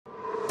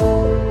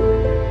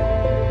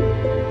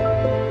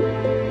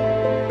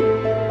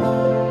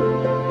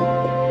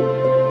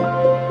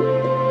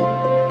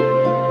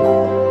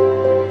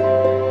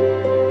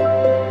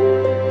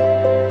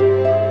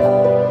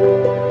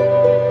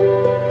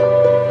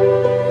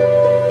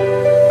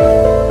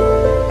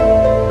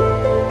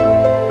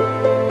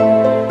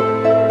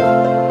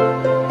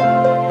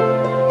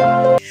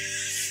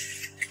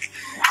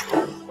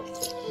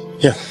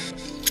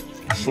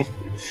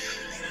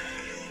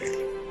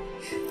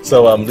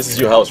So, this is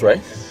your house,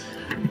 right?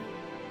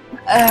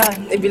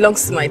 It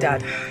belongs to my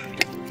dad.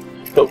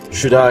 So,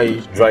 should I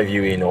drive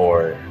you in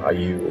or are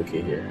you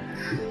okay here?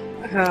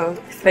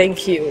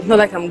 Thank you. Not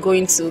like I'm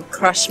going to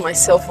crash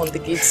myself on the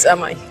gates,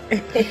 am I?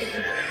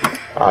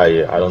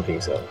 I don't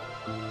think so.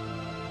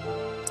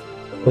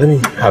 Let me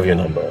have your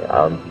number.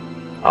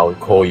 I'll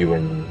call you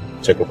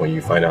and check up on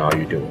you, find out how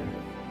you're doing.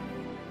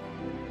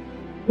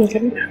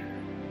 Okay.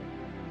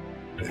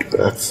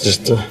 That's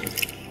just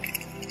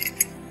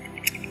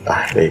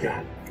there you go.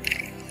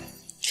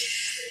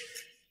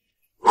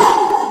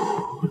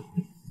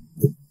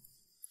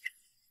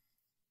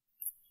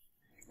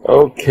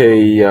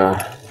 Okay,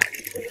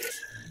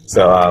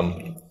 so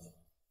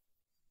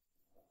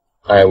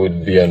I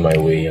would be on my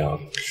way to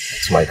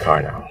my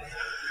car now.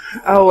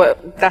 Oh, well,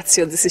 that's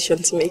your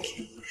decision to make.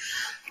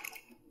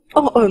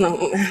 Oh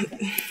no.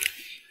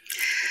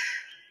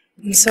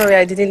 I'm sorry,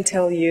 I didn't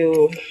tell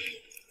you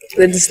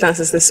the distance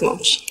is this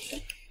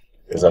much.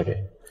 It's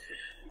okay.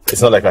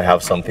 It's not like I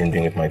have something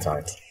doing with my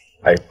time.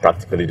 I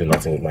practically do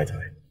nothing with my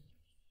time.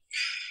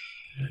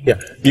 Yeah,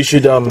 you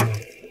should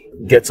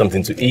get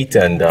something to eat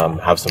and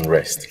have some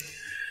rest.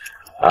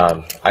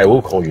 I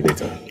will call you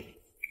later.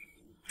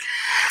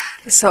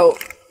 So,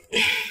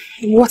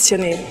 what's your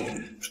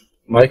name?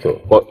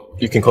 Michael. Well,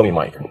 you can call me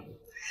Michael.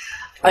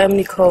 I am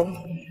Nicole.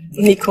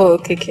 Nicole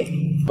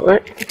Keke.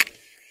 Alright.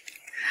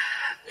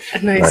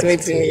 Nice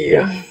meeting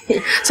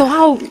you. So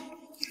how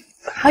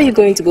are you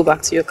going to go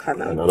back to your car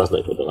now? No, that's not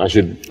important. I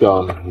should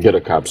get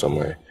a cab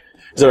somewhere.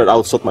 It's alright,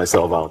 I'll sort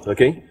myself out,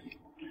 okay?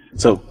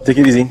 So, take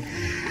it easy.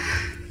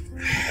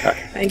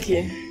 Thank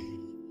you.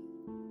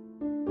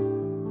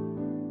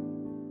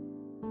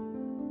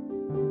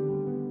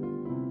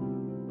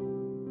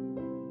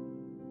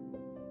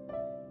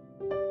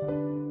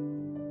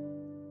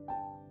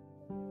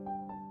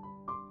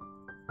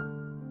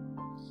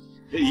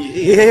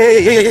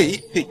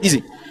 Hey,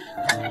 easy.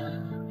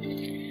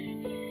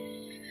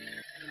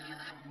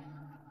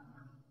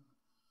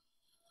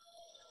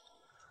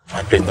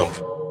 My plate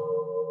number.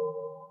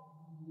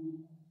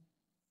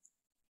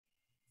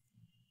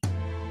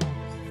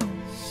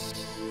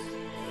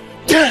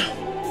 Damn!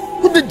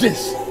 Who did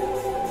this?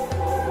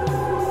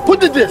 Who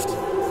did this?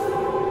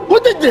 Who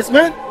did this,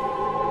 man?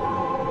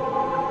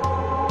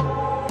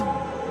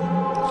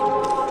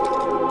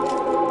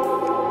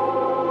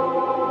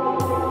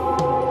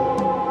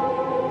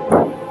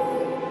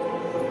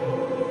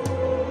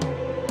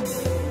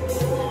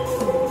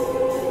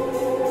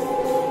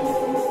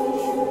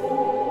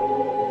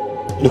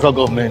 Local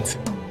government,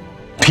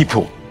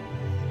 people.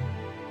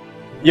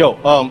 Yo,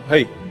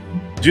 hey,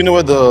 do you know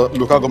where the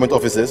local government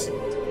office is?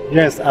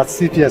 Yes, at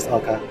CPS,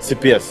 Alka.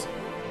 CPS.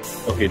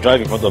 Okay,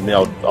 drive in front of me,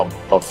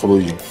 I'll follow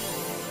you.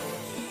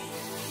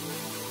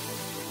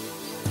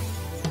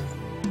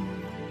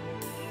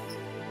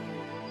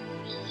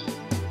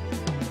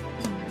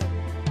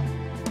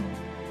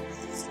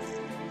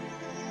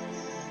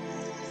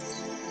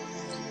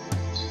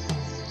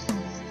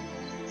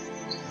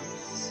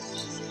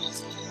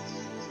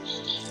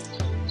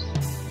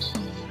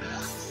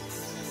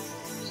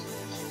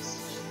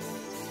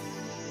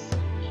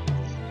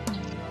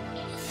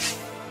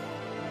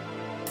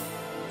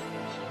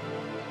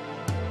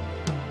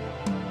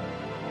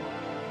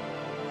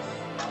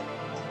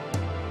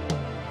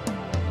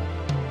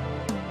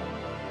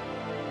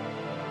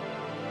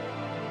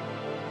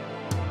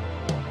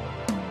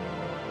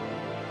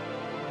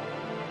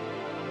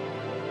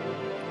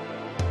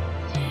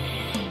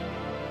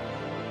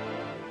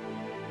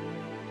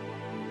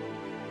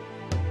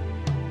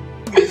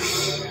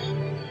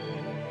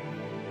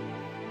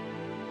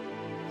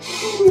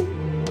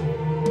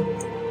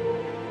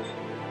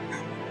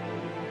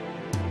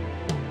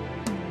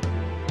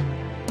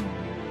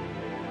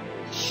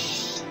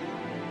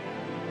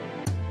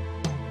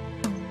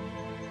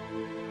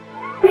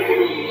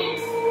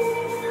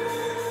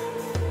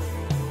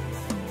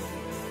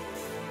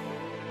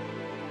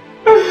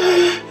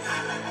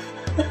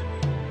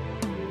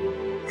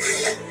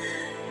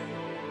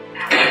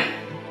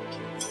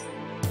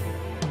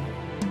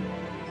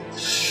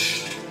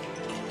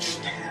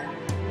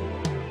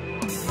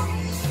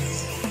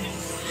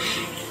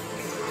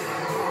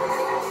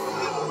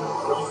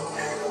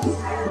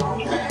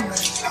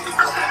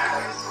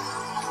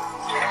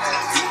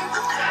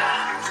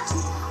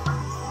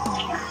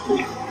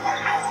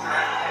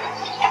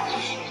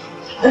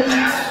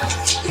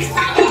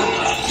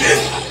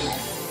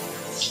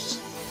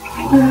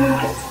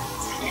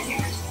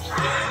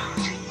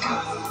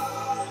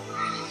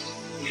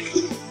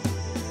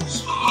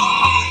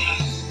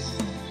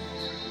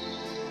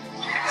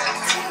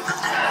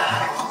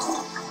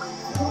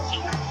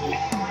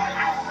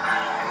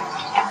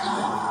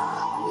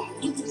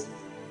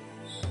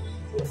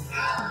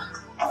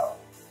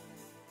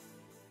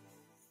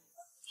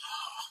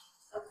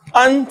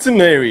 Auntie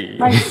Mary.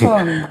 My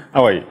son.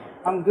 How are you?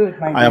 I'm good,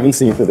 my dear. I haven't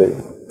seen you today.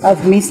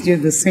 I've missed you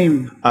the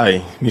same.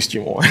 I missed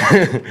you more.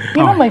 You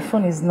know my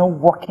phone is not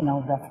working. I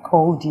would have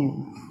called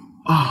you.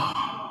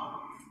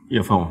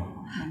 Your phone.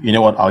 You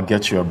know what? I'll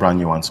get you a brand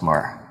new one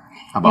tomorrow.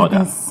 About You've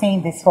been that.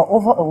 saying this for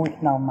over a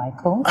week now,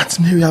 Michael. Aunt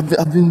Mary, I've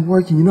been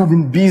working, I've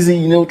been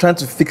busy, trying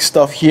to fix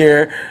stuff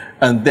here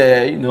and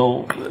there,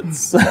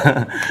 It's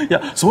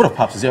yeah. So what are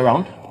Pops? Is he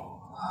around?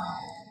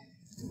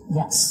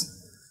 Yes.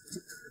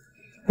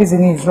 He's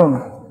in his room.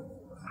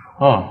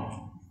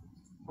 Oh.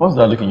 What's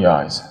that look in your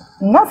eyes?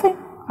 Nothing.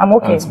 I'm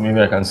okay. Aunt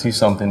Mary, I can see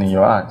something in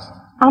your eyes.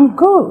 I'm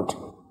good.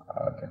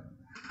 Okay.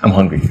 I'm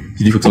hungry.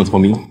 Did you cook something for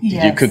me?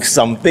 Yes. Did you cook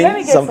something? Let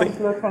me get something? some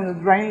clothes from the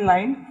drying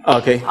line.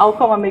 Okay. I'll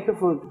come and make the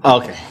food.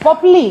 Okay. But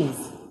please,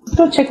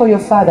 don't check on your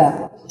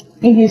father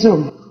in his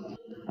room.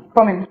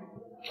 Come in.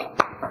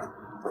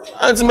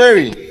 Aunt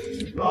Mary.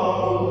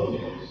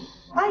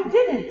 I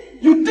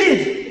didn't. You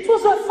did! It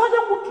was your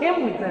father who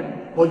came with them.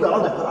 But you're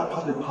out there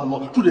past the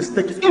parlor, through the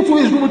staircase, into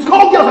his room with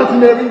call girls, Auntie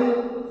Mary!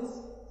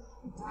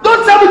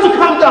 Don't tell me to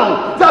calm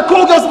down! There are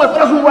call girls in my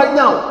father's room right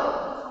now!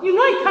 You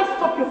know you can't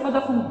stop your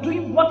father from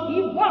doing what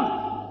he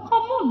wants.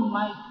 Come on,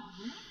 Mike.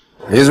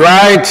 He's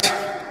right.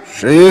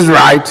 She is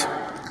right.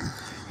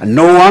 And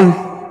no one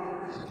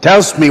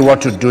tells me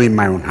what to do in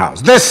my own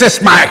house. This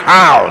is my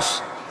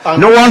house.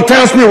 No one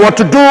tells me what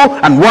to do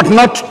and what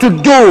not to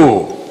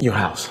do. Your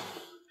house.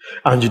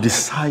 And you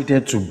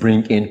decided to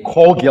bring in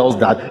call girls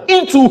dad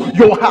into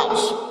your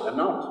house. They're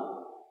not.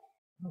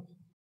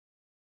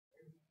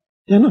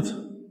 They're not.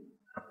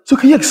 So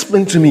can you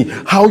explain to me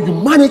how you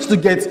managed to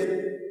get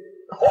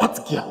hot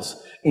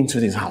girls into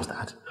this house,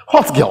 Dad?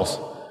 Hot girls.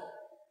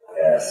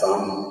 Yeah,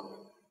 some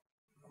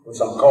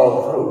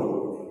called through.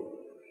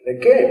 They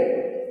came.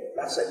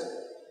 That's it.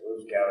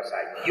 Those girls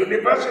are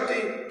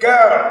university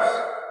girls.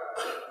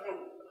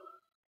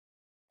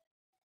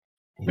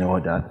 You know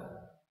what, Dad?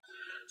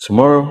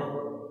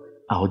 Tomorrow,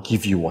 I'll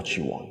give you what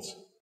you want.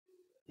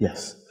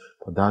 Yes,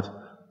 but Dad,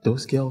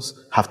 those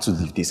girls have to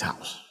leave this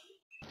house.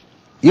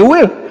 You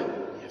will?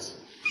 Yes.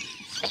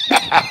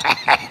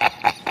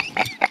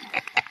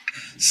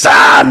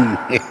 Son!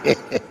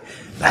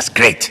 That's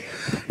great.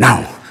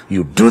 Now,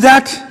 you do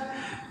that,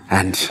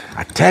 and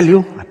I tell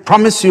you, I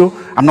promise you,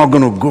 I'm not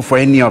going to go for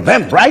any of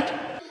them, right?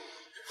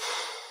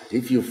 But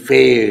if you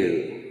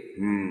fail,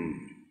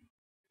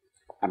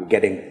 I'm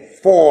getting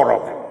 4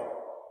 of them.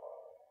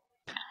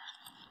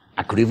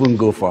 I could even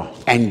go for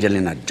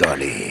Angelina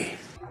Jolie.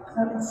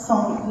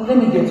 Son, let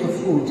me get your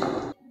food.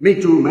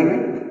 Me too,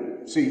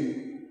 Mary. See?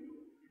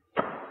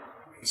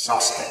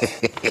 Exhausted.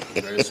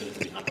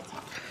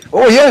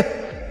 Oh yeah,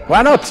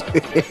 why not?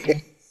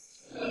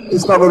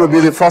 It's not going to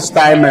be the first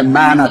time a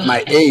man at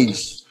my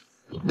age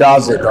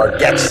does it or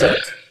gets it.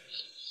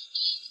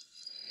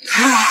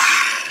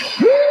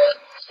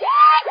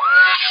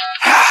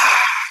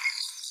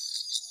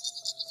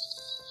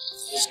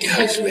 These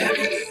girls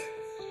really,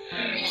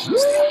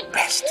 they're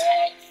best.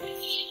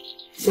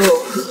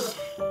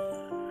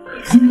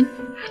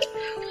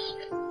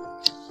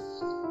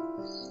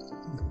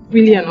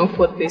 Really an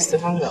awkward place to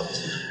hang out.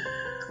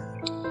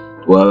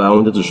 Well, I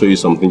wanted to show you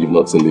something you've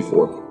not seen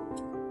before.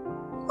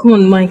 Come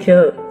on,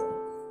 Michael.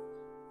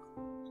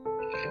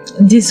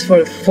 This for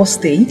a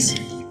first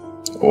date?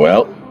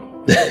 Well,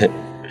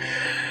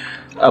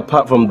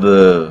 apart from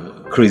the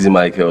crazy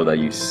Michael that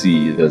you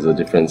see, there's a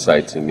different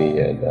side to me,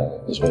 and I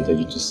just wanted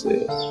you to see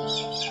it.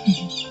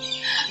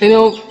 You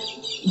know,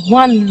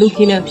 one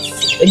looking at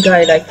a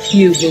guy like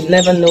you will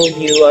never know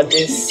you are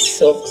this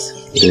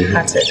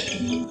soft-hearted.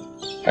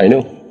 I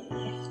know.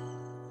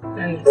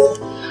 And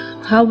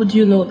how would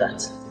you know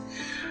that?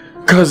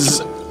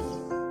 Because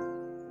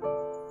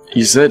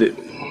you said it.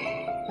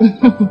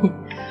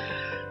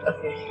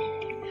 Okay.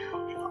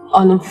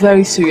 On a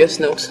very serious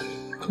note,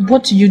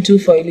 what do you do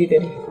for a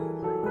living?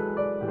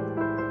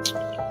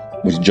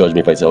 Would you judge me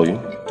if I tell you?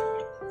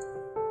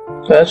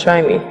 Well,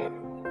 try me.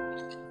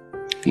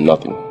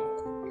 Nothing.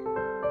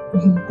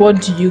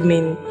 What do you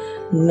mean,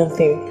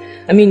 nothing?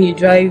 I mean, you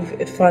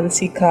drive a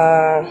fancy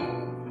car,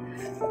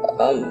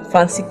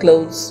 fancy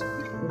clothes.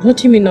 What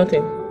do you mean,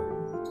 nothing?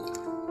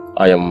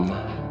 I am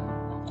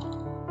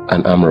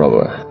an arm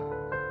robber.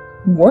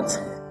 What?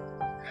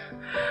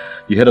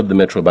 You heard of the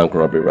Metro Bank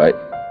robbery, right?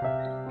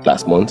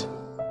 Last month.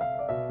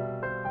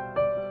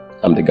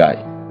 I'm the guy.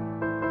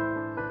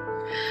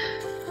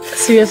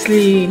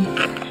 Seriously,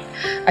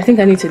 I think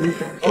I need to leave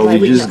now. Oh,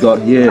 we just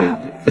got here.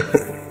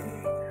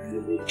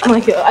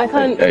 Michael, I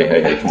can't...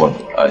 Hey, come on.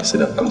 Alright, sit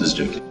down. I'm just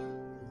joking.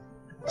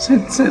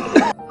 Sit.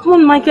 Come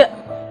on, Michael.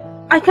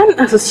 I can't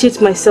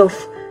associate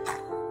myself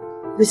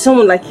with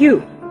someone like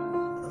you.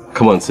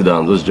 Come on, sit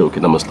down. I'm just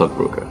joking. I'm a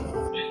stockbroker.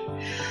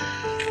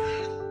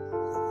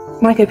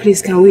 Michael,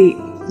 please, can we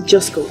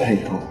just go?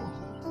 Hey, Paul.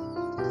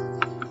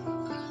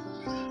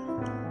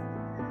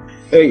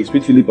 Hey,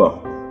 Sweet Philippa.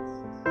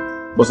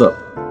 What's up?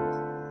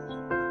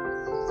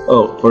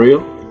 Oh, for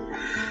real?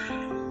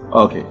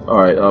 Okay,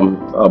 alright.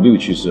 I'll be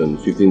with you soon.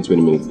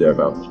 15-20 minutes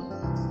thereabout.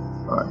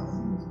 Alright.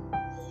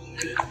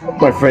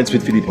 My friend,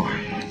 Sweet Philippa.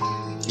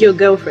 Your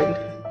girlfriend.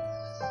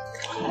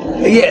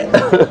 Yeah.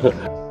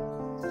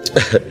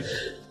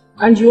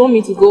 And you want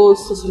me to go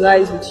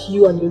socialize with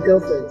you and your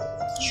girlfriend?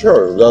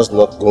 Sure, that's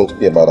not going to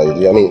be a bad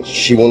idea. I mean,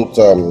 she won't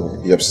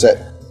be upset.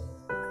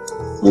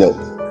 You know.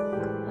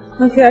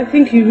 Okay, I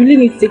think you really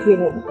need to take me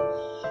home.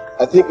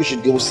 I think we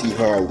should go see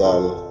her and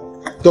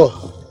go.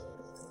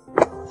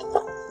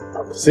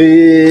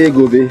 Say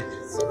Gobe.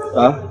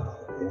 Huh?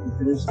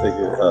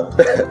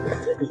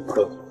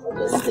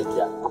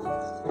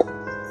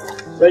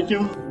 Thank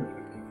you.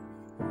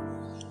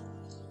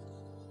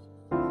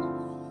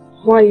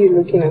 Why are you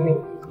looking at me?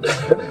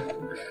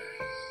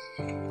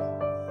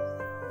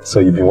 So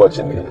you've been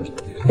watching me?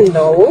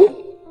 No.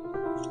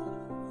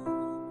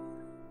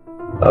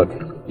 Okay.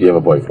 You have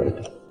a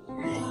boyfriend?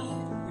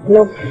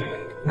 No.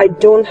 I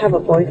don't have a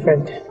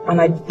boyfriend.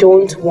 And I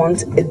don't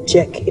want a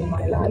jack in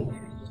my life.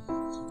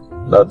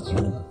 That's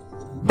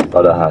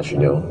rather harsh, you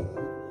know.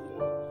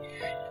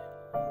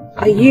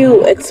 Are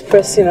you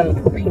expressing an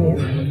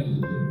opinion?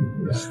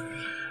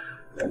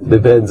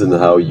 Depends on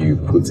how you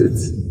put it.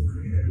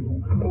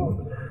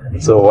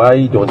 So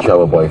why don't you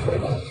have a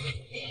boyfriend?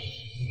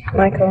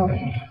 Michael,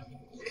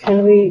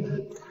 can we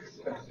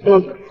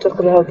not talk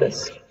about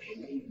this?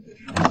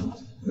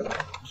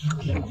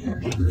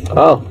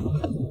 Oh,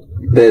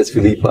 there's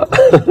Philippa.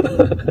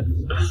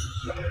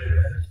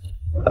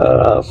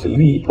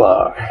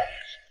 Philippa.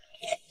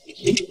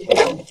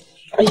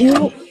 Are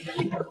you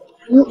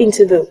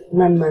into the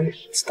man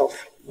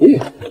stuff?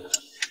 Yeah,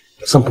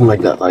 something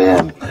like that I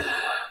am.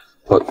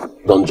 But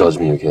don't judge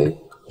me, okay?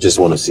 Just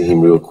want to see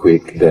him real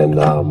quick, then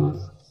I'll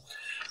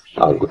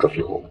go drop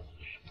you home.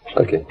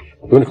 Okay.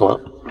 You want to come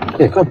out?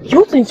 Yeah, come. You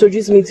want to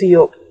introduce me to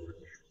your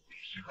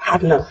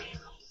partner?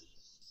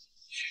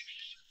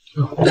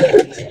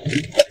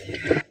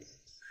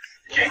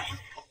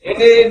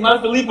 Hey, man,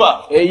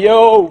 Philippa. Hey,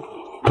 yo.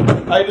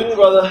 How you doing,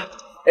 brother?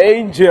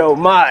 Angel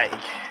Mike.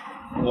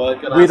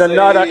 With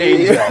another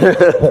angel.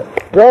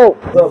 Bro,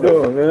 what's up,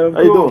 man?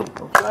 How you doing?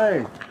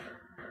 Okay.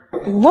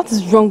 What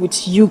is wrong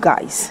with you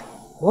guys?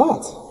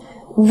 what?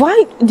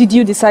 Why did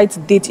you decide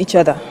to date each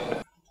other?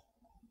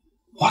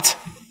 What?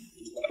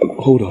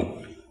 Hold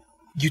on.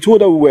 You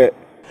told her we were...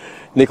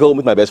 Nicole,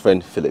 meet my best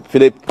friend, Philip.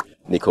 Philip,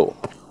 Nicole.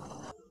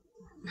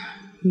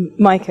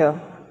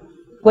 Michael,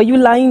 were you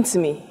lying to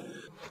me?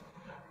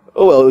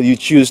 Oh, well, you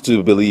choose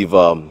to believe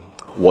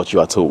what you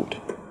are told.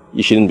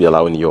 You shouldn't be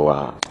allowing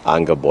your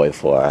anger boy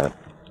for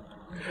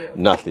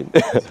nothing.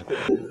 It's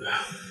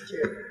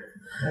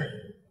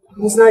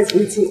nice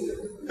meeting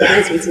you.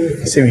 Nice meeting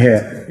you. Same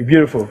here. You're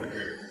beautiful.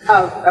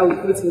 I'll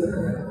meet you.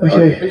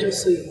 Okay. And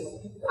just so you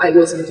know, I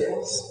wasn't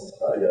jealous.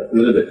 Yeah, a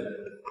little bit.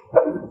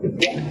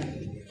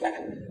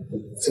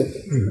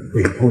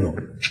 Wait, hold on.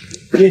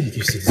 Where did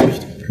you see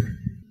this?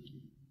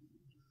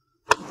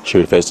 She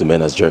refers to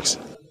men as jerks.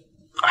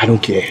 I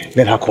don't care.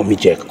 Let her call me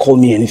Jack. Call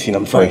me anything,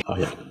 I'm fine. Oh,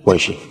 yeah. Where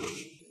is she?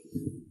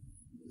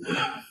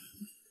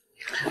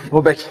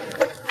 Go back.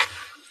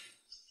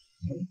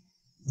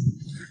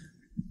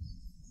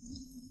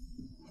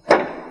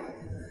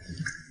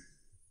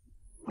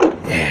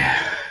 Yeah.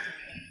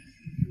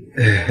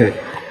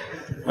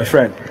 My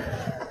friend.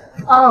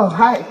 Oh,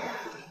 hi.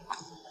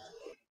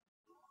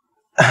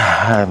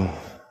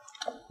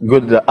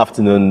 Good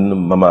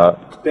afternoon, Mama.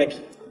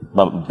 Becky.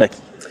 Mama Becky.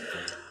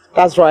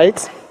 That's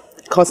right.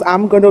 Because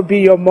I'm going to be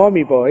your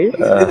mommy, boy.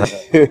 Enough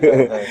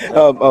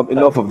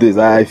of this.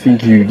 I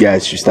think you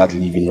guys should start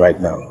leaving right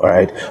now,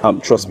 alright?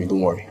 Trust me,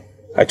 don't worry.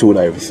 I told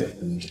her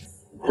everything.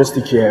 Just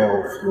take care of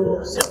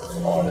yourself.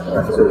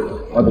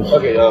 Okay, I'll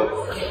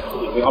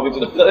be to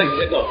the...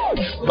 No,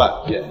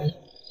 back, yeah.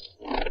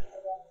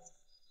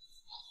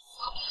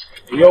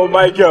 Yo,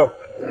 Michael.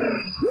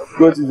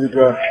 Go to the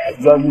car.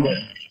 Examine it.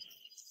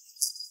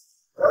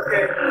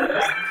 Okay.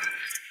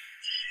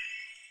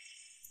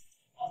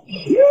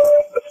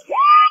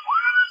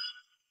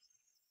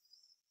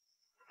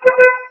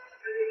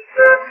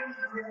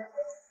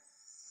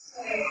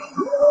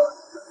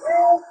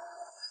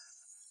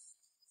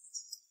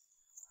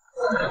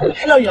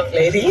 Hello, young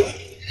lady.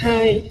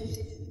 Hi.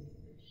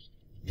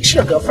 Is she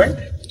your girlfriend?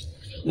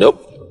 Nope.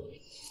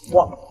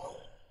 What?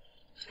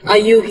 Are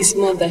you his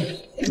mother?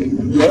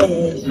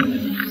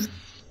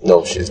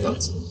 No, she's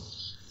not.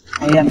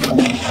 I am.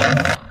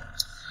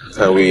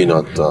 Can we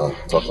not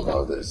talk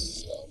about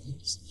this?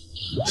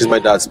 She's my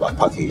dad's back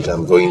package.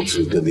 I'm going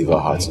to deliver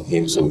her to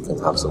him so we can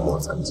have some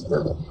more time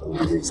together.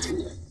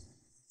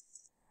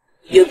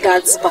 Your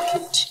dad's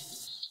package.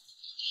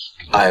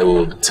 I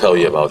will tell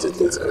you about it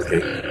later,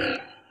 okay?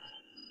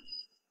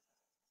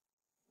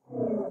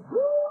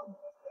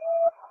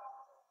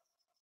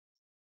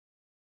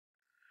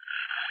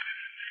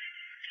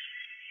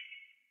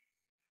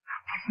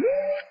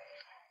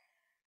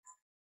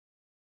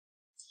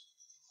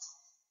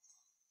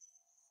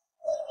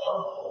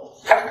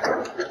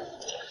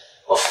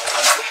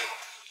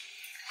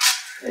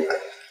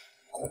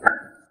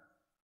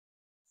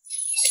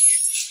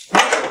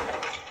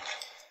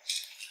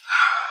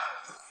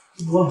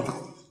 Wow.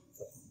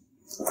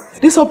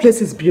 This whole place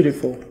is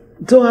beautiful.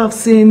 Though I've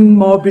seen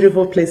more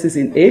beautiful places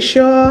in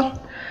Asia,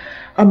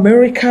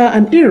 America,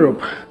 and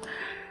Europe.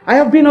 I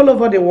have been all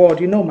over the world,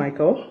 you know,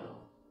 Michael.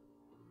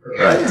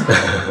 Right.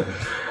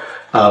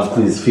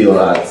 Please feel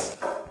that.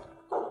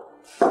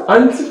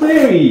 Auntie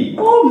Mary!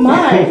 Oh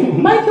my!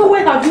 Michael,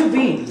 where have you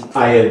been?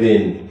 I have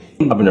been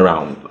I've been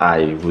around.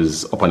 I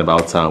was up and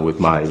about town with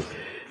my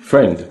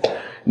friend,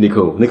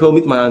 Nicole. Nicole,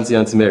 meet my auntie,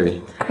 Auntie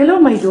Mary. Hello,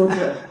 my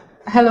daughter.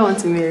 Hello,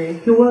 Auntie Mary.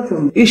 You're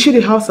welcome. Is she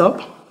the house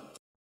up?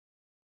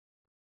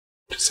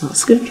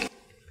 Sounds good.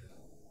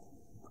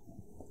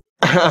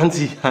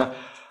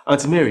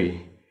 Auntie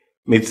Mary,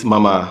 meet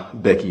Mama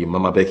Becky.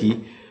 Mama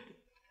Becky,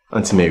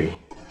 Auntie Mary.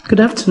 Good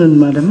afternoon,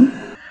 madam.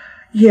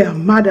 Yeah,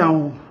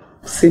 madam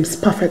seems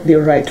perfectly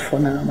right for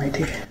now, my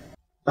dear.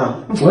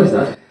 What is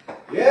that?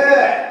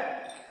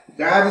 Yeah,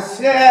 that's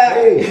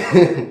it.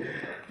 Hey.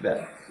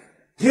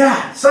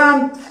 Yeah,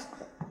 son.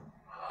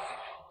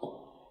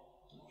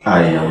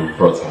 I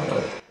brought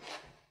her.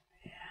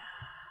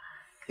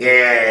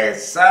 Yeah,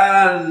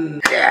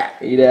 son. Yeah.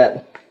 Hey,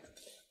 Dad.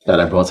 Dad,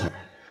 I brought her.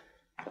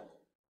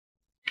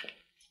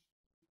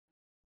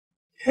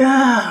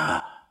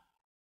 Yeah.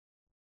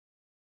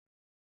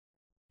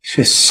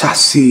 She's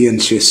sassy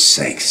and she's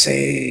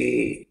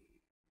sexy.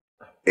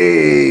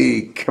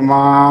 Hey, come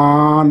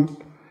on.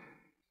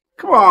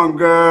 Come on,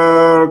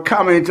 girl.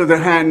 Come into the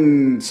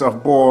hands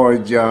of boy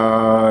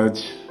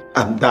George.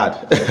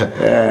 Dad.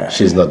 Yeah.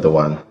 She's not the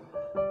one.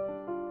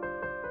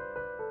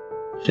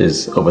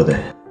 She's over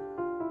there.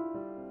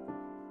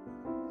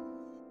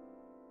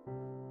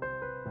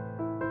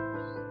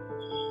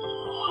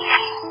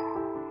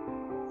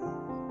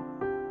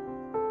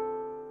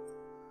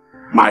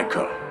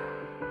 Michael,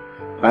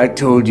 I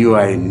told you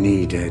I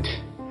needed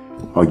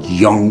a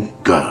young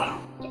girl.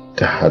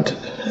 Dad,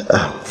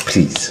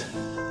 please,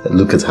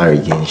 look at her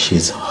again.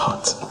 She's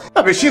hot.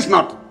 But she's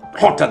not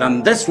hotter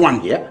than this one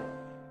here.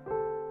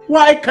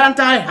 Why can't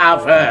I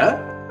have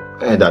her?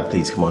 Hey, Dad,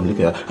 please, come on, look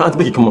at her. Aunt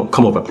Becky,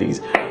 come over,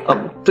 please.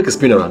 Take a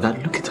spin around,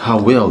 Dad. Look at her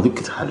well. Look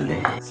at her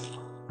legs.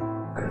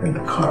 And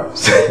the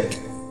cars.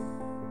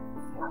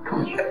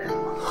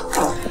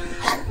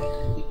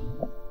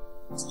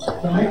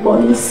 My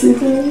boy is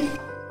sleeping.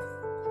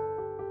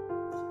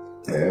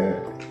 Yeah.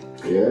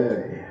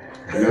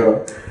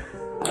 No,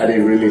 I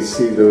didn't really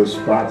see those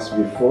spots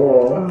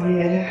before. Oh,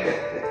 yeah.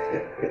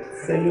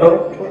 So you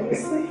want to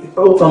sleep?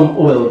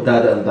 Well,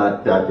 Dad,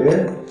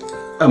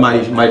 yeah.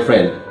 My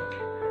friend,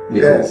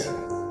 Nicole. Yes.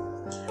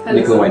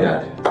 Nicole, my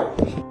dad.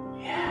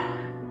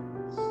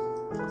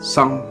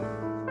 Son,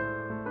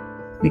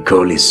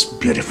 Nicole is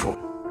beautiful.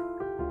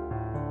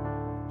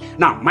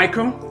 Now,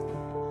 Michael,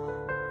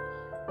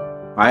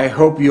 I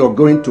hope you're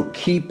going to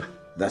keep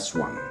this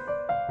one.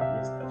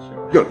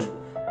 Good.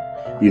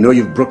 You know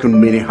you've broken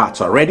many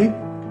hearts already,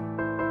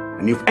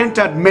 and you've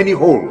entered many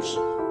holes.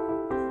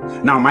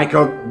 Now,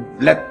 Michael,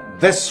 let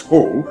this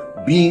hole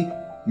be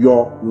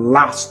your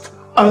last.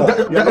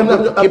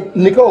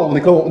 Nicole,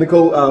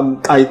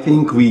 I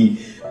think we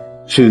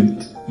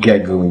should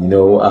get going,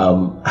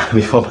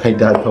 before my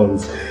dad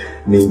turns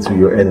me into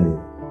your enemy.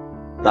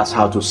 That's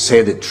how to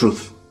say the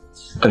truth.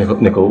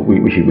 Nicole,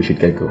 we should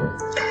get going.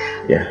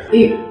 Yeah.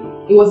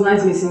 It was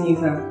nice missing you,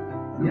 sir.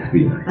 Yeah,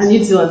 really nice. And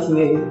you too, Auntie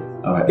Mary.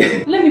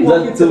 Alright. Let me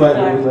walk you to the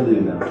car.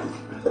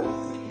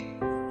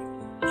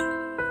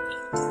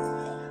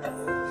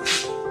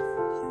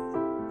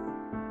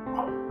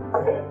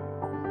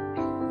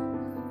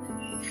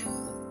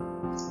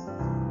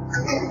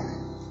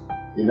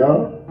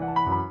 now.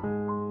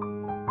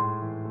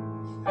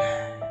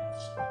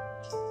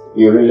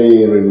 You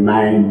really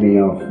remind me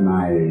of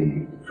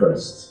my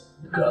first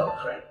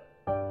girlfriend.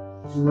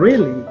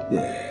 Really?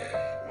 Yeah.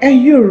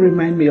 And you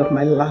remind me of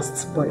my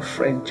last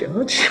boyfriend,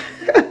 George.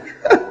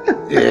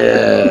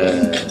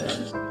 Yeah.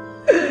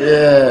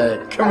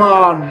 Yeah. Come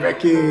on,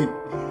 Becky.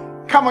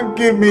 Come and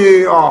give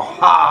me a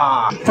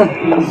heart.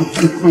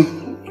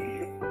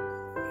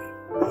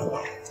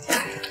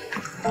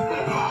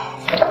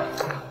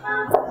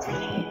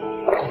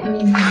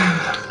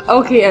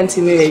 Okay,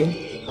 Auntie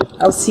Mary.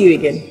 I'll see you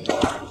again.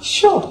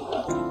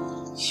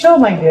 Sure,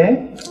 my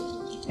dear.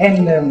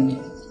 And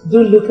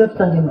do look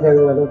after him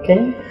very well,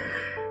 okay?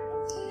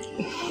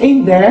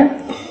 In there,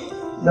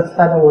 the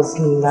father was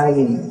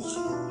lying.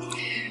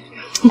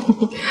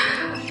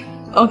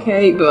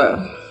 Okay, but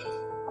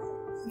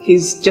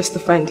he's just a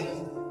friend.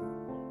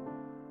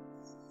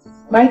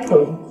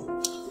 Michael,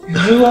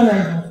 you and I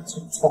have to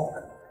talk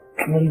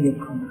when you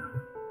come.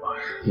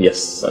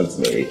 Yes,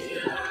 Auntie Mary.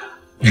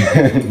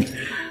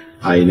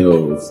 I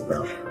know it's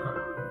about.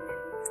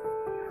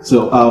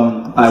 So,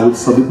 I would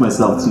submit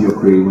myself to your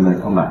query when I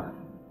come back.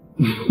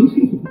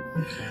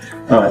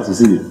 Alright, so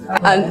see you.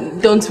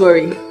 And don't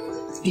worry,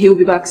 he'll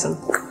be back soon.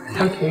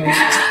 Okay.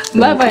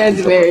 Bye bye,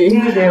 Auntie Mary.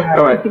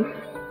 Alright.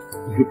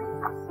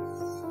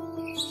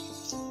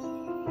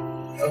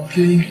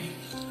 Okay.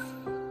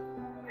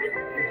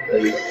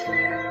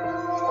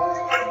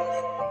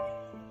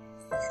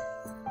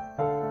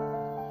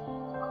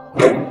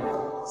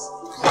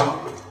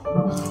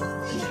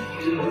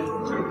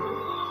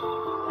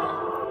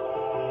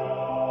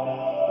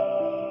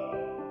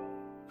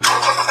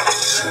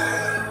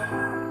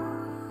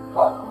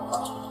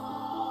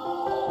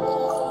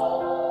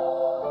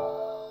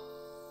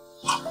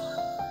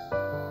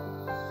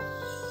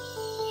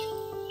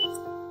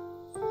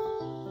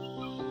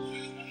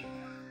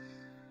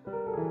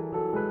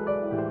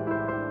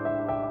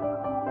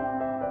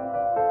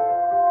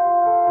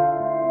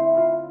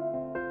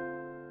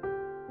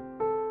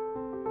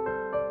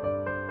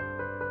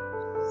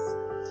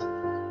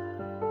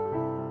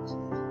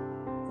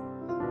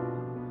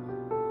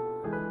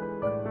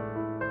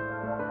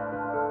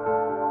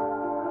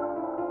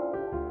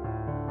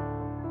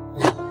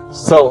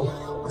 So,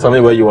 tell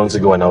me where you want to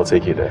go and I'll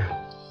take you there.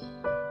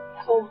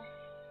 Home.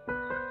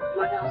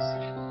 My house.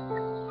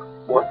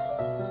 What?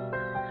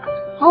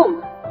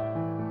 Home.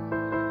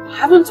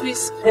 Haven't we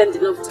spent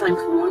enough time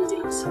for one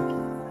date?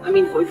 I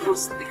mean, for a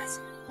first date.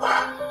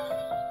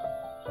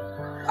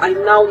 I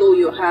now know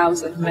your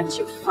house. I've met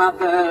your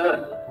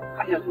father.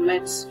 I have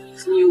met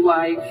his new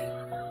wife,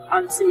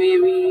 Auntie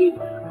Mary,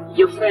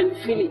 your friend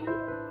Philip.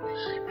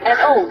 And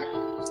oh,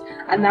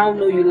 I now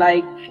know you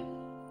like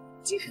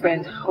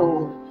different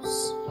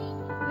homes.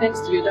 Thanks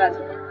to your dad.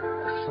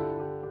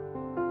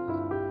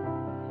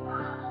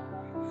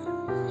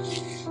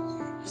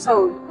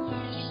 So,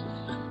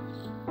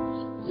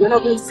 you're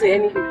not going to say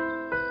anything?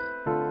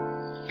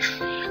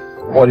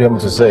 What do you want me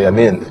to say? I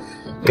mean,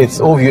 it's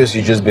obvious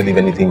you just believe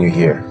anything you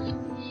hear.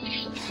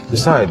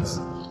 Besides,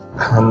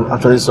 I'm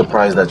actually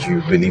surprised that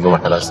you believe what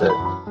my father said.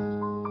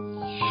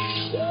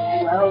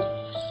 Well,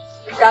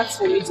 that's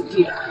for me to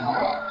keep.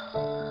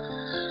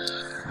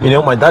 You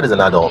know, my dad is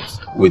an adult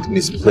with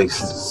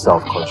misplaced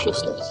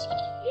self-consciousness.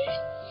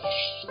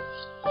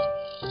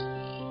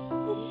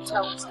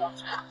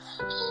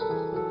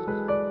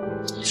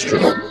 It's true.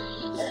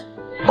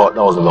 But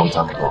that was a long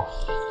time ago.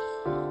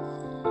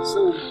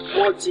 So,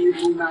 what do you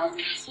do now?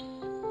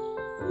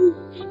 You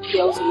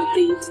girls on a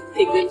date,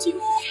 take them to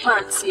your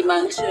fancy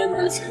mansion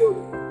and school.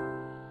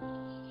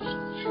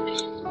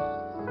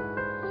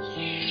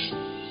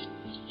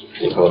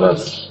 Well,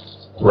 that's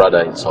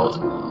rather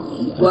insulting.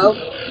 Well,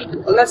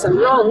 unless I'm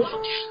wrong.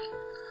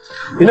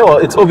 You know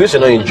what? It's obvious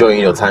you're not enjoying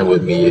your time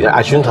with me.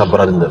 I shouldn't have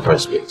bothered in the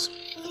first place.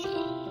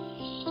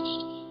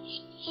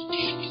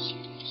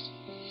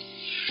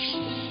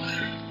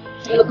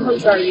 On the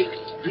contrary,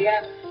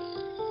 yeah.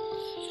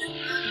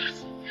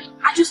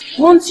 I just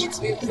want you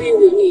to be real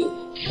with me.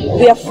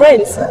 We are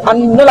friends.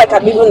 I'm not like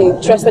I'm even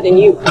interested in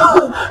you.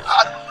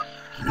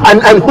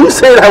 And who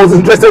said I was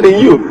interested in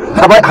you?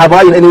 Have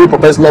I in any way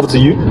professed love to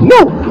you?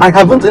 No, I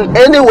haven't in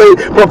any way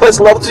professed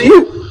love to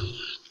you.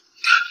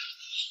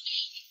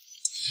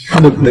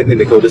 Look,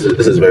 Nicole, this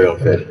is very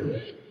unfair. Can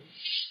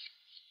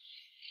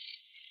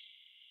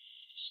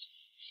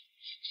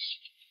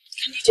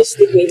you just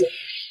leave me?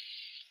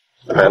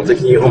 I am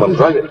taking you home. I'm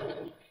driving.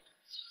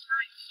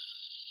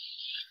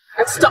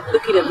 And stop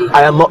looking at me.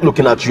 I am not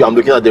looking at you. I'm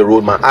looking at the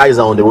road. My eyes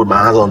are on the road.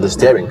 My hands are on the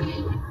steering.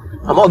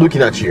 I'm not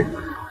looking at you.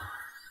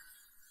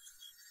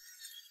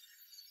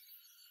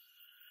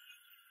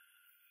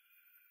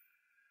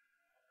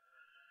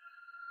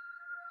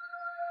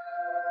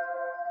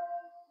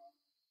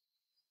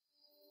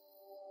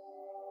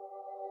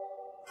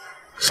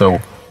 So,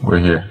 we're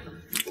here.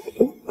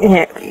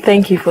 Yeah,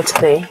 thank you for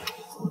today.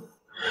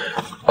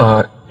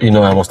 You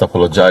know, I must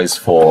apologize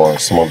for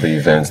some of the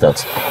events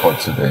that occurred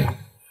today.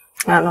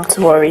 Not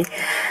to worry.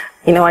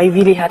 You know, I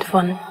really had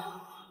fun.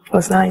 It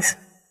was nice.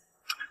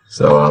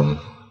 So,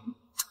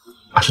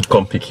 I should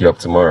come pick you up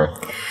tomorrow.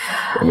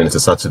 I mean, it's a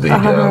Saturday,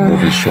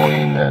 movie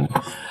showing, and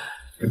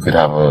we could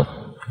have a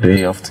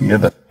day off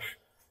together.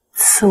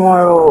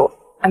 Tomorrow,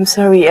 I'm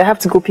sorry, I have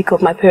to go pick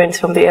up my parents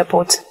from the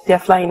airport. They're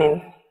flying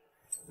in.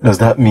 Does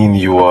that mean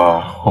you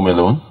are home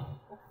alone?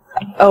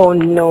 Oh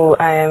no,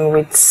 I am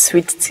with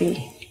Sweet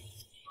Tea.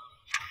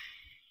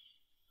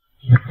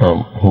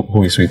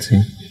 Who is Sweet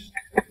Tea?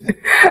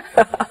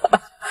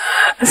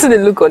 I see the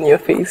look on your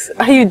face.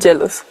 Are you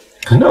jealous?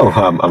 No,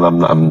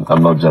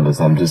 I'm not jealous.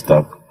 I'm just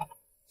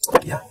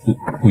yeah.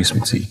 Who is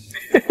Sweet Tea?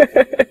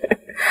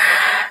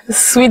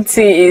 Sweet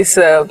Tea is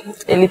a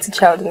little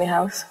child in the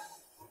house.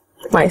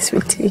 My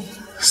Sweet Tea.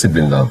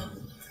 Sibling love.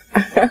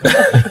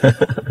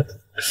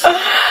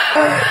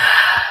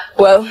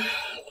 Well,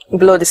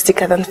 blood is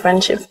thicker than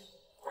friendship.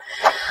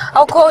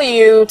 I'll call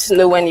you to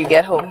know when you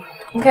get home,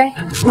 okay?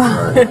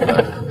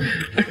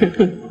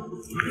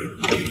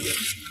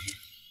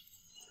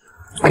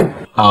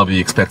 I'll be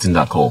expecting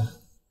that call.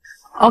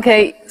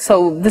 Okay,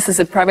 so this is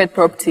a private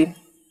property.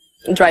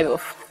 Drive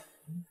off.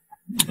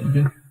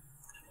 Okay.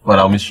 But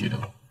I'll miss you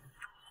though.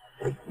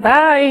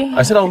 Bye.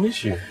 I said I'll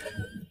miss you.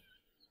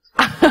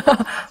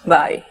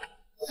 Bye.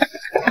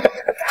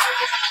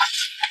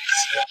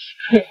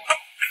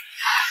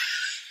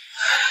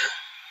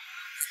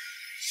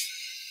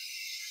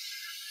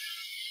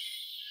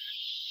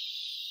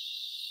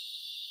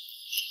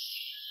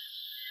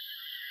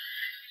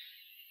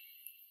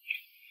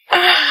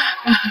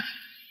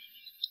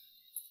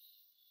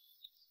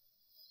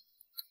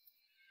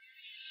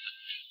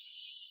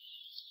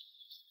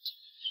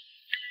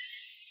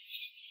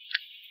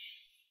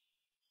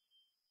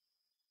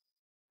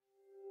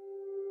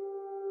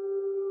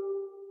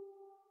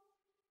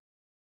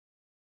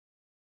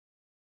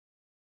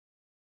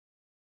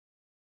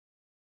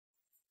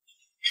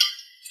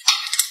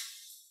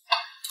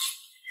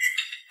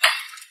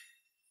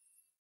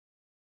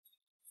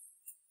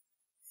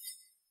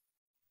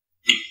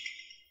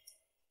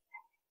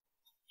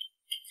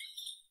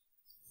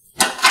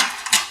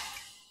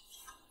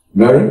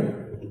 Mary?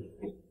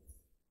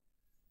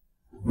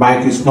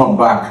 Mike is not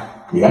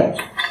back yet?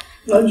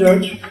 No,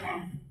 George.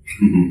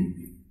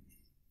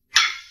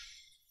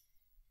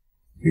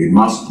 He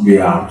must be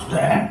out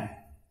there.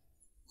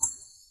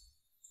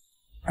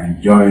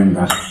 enjoying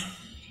that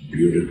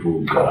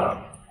beautiful girl.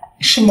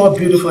 Is she more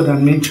beautiful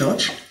than me,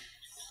 George?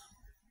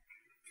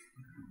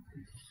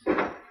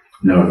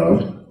 No,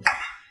 Lord.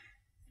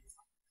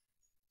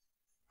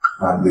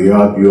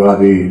 You are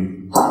the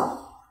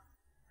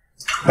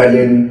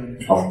Helen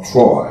of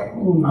Troy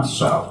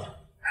herself.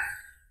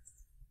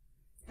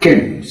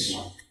 Kings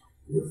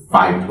will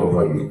fight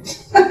over you.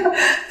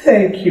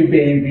 Thank you,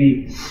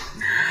 baby.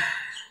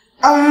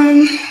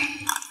 And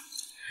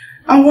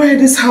why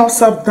this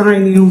house up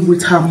dining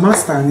with her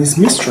master and his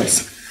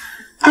mistress?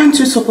 Aren't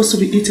you supposed to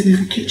be eating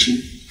in the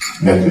kitchen?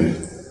 Nothing.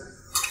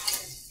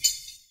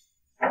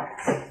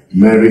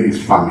 Mary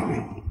is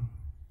family.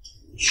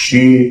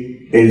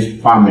 She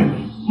is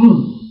family.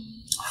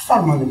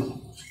 Family.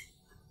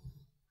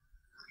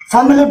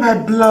 Family by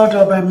blood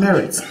or by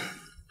merit?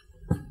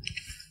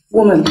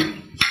 Woman,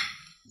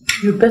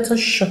 you better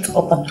shut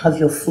up and have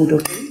your food,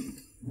 okay?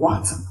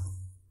 What?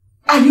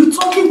 Are you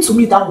talking to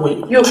me that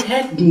way? You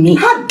heard me.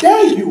 How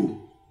dare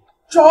you?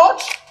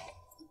 George?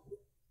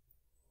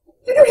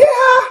 Did you hear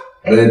her?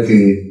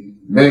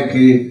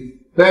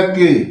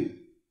 Becky.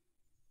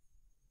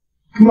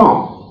 Come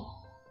on.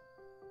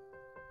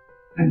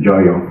 Enjoy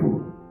your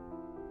food.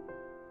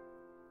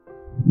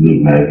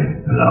 Leave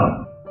Mary alone.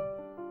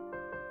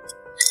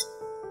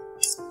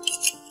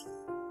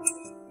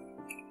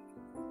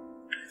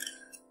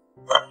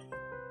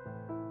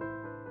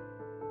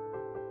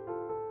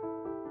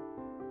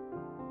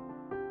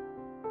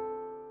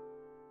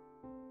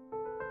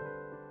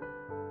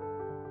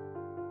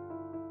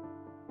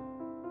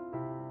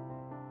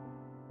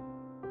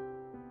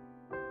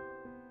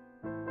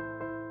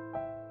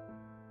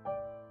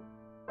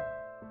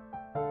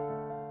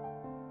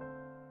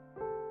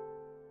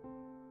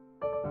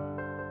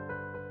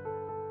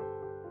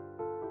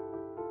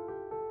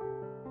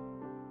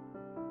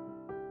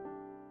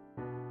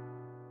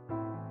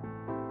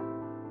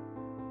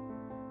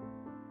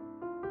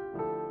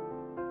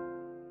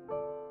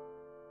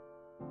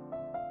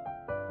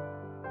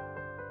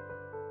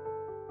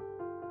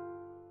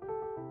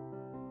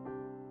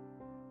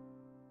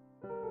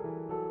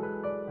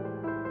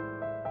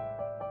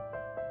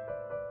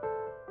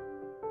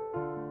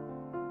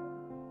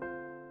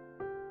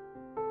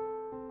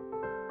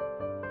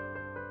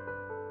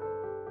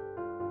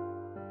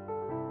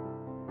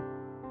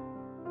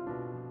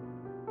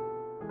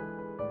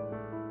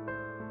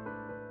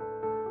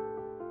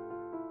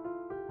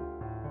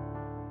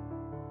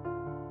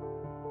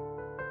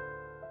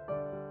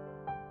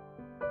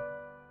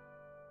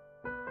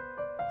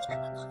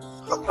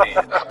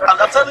 And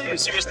I'm telling you,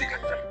 seriously,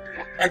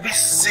 every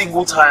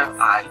single time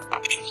I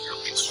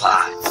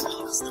try,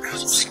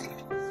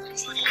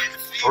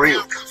 for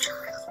real,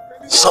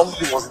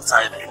 something was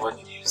inside me when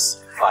you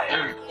use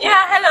fire.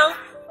 Yeah, hello.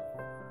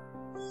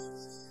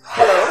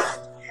 Hello?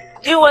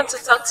 Do you want to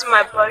talk to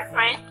my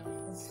boyfriend?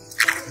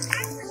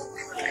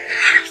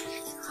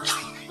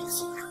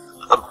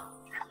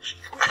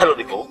 Hello,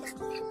 Nicole.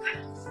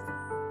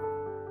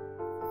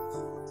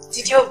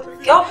 Did your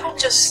girlfriend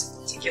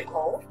just take your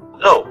call?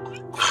 No.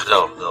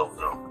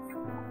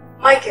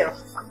 Michael,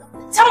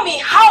 tell me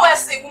how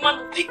else a woman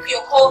will pick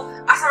your call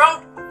at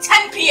around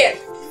 10 p.m.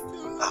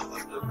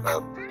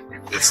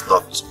 It's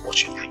not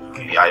what you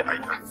think. I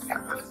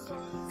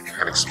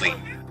can explain.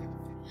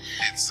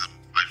 It's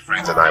my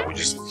friends and I were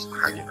just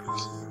hanging out.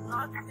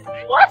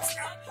 What?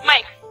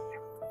 Mike,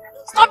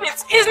 stop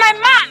it. He's my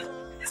man.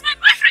 He's my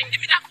boyfriend.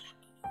 Give me that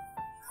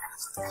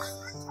phone.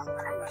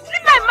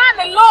 Leave my man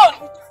alone.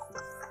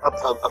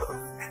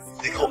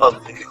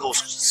 Nicole,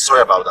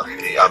 sorry about that.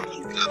 Okay,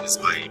 it's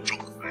my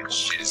drunk friend.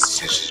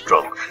 She's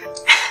drunk.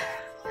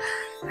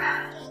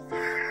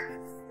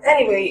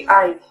 Anyway,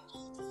 I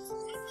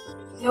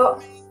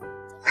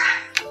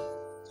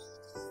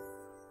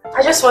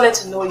just wanted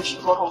to know if you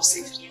got home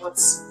safely, but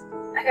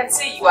I can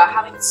see you are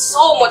having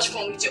so much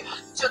fun with your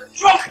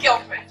drunk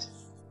girlfriend.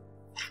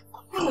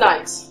 Good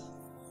night.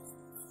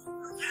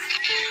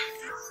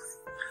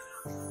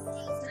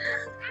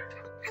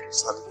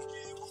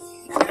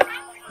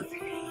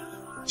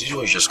 Did you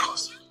know you just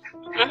caused?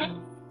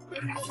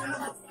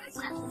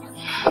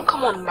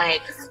 Come on,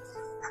 Mike.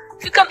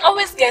 You can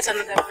always get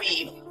another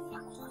babe.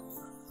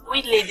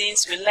 We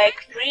ladies, we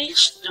like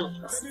rich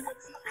dudes.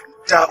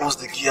 That was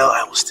the girl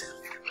I was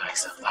telling you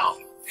guys about.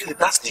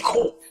 That's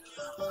Nicole.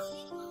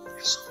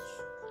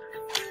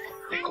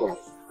 Nicole.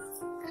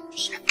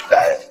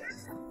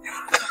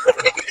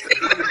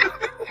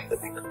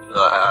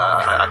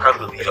 I can't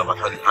believe I'm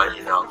actually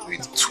hanging out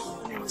with two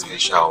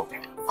potential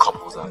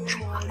couples that are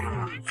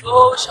drunk.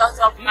 Oh, shut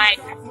up,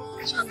 Mike.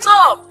 Shut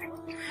up.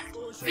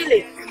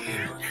 Philip,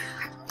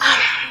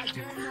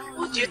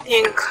 what do you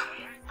think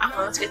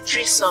about a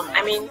threesome?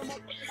 I mean,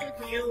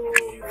 you,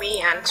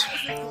 me, and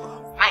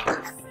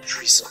Mike.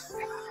 Threesome.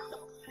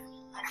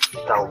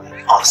 That would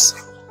be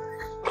awesome.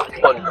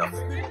 Wonderful.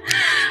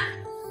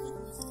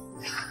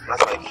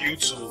 That's like you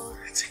two.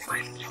 Take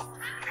my leave.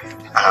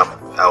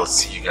 I'll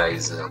see you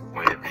guys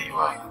wherever you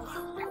are.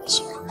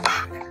 Also,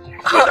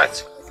 good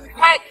night.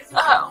 Mike,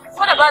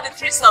 what about the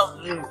threesome?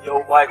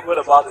 Yo, Mike, what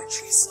about the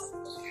threesome?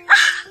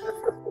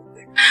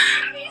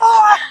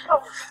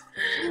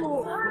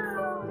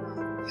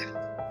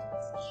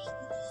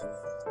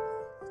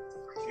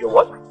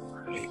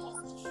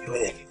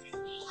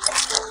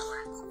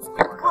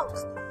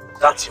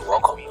 That's your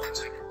welcome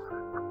gift.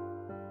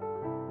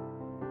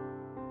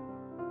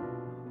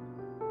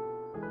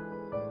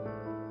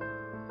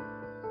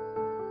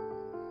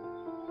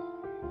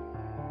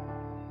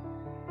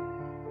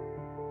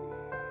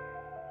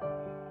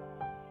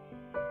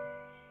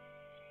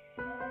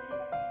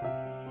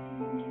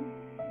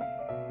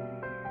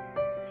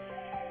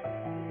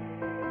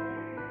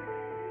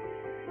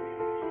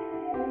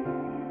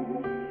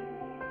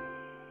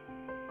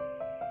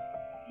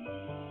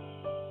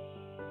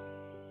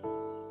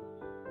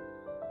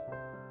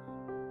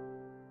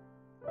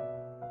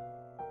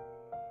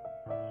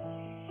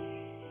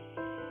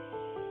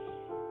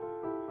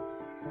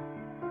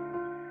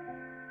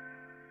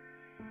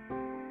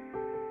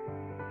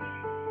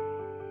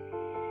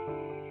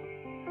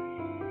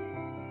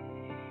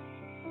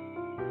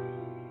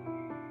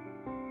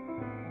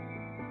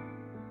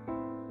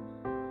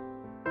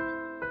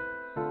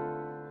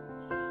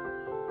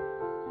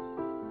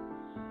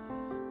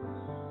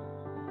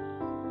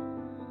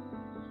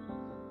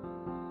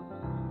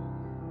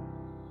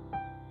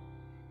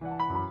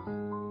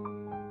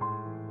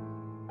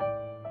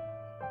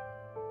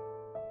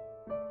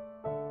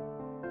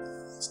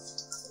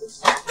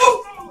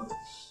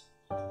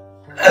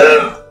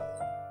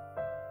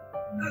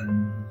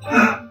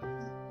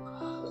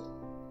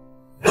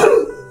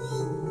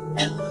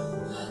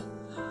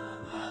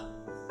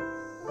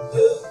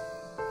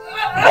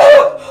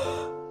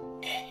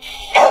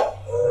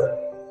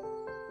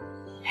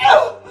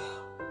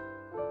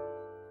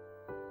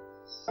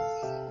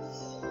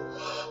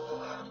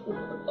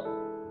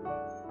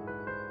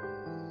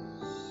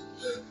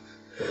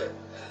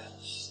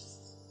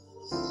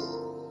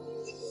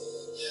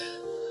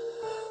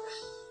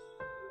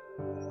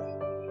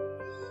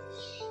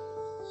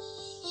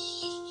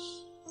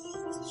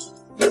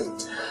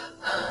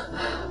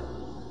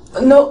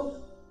 No.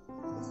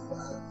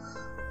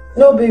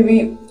 No,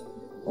 baby.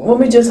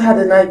 Mommy just had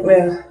a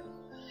nightmare.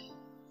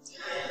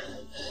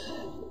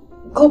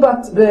 Go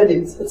back to bed.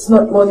 It's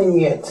not morning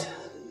yet.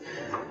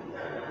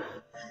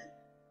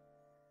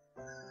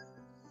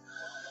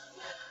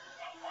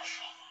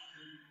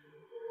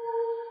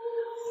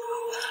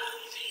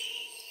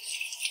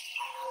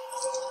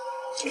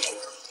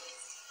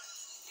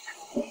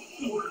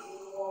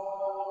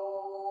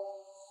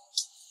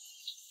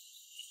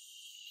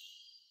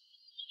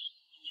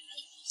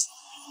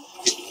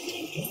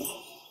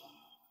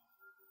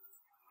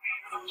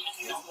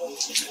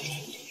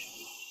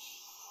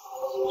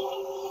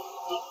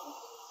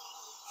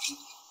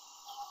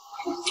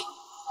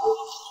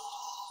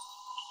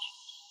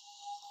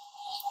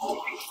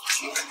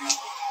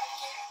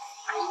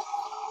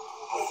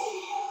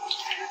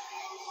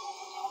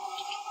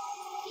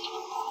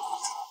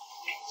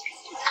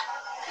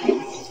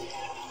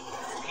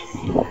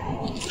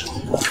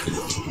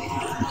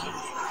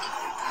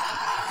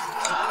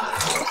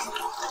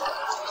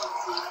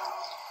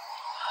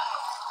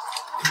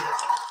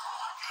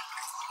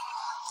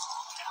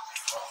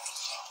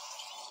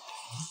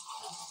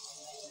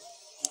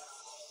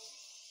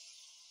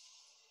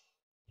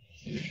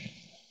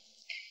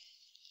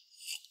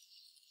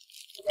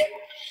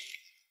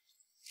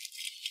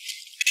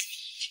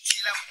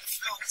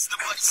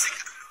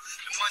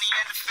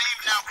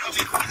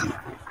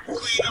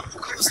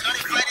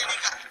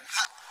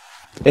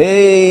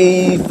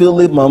 Hey,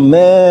 Philip, my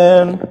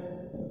man.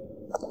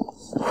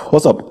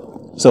 What's up?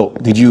 So,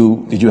 did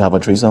you have a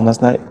threesome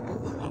last night?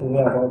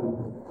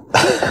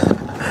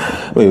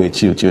 wait,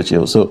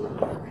 chill. So,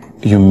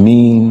 you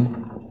mean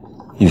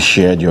you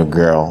shared your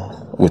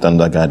girl with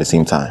another guy at the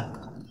same time?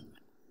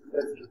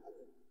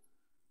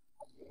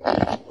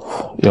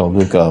 Yo,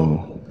 look,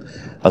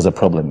 there's a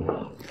problem.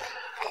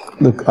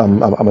 Look,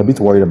 I'm a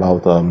bit worried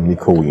about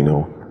Nicole, you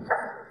know.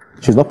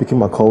 She's not picking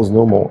my calls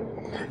no more.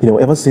 You know,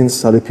 ever since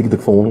Sally picked the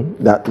phone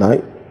that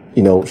night,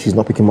 you know, she's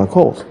not picking my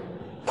calls.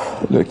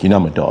 Look, you know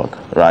I'm a dog,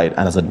 right?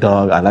 And as a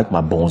dog, I like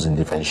my bones in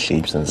different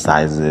shapes and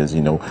sizes,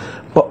 you know.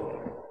 But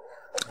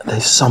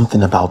there's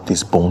something about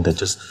this bone that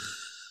just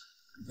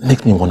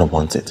makes me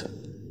want it.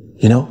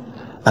 You know?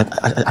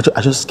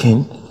 I just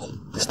can't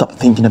stop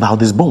thinking about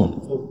this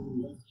bone.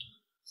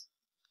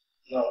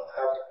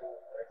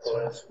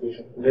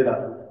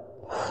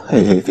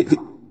 Hey.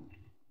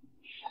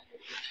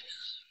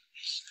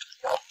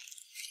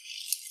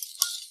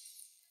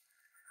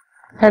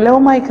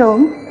 Hello, Michael.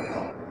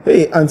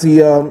 Hey,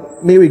 Auntie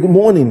Mary, good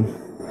morning.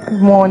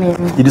 Good morning.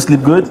 Did you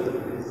sleep good?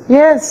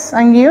 Yes,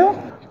 and you?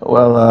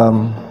 Well,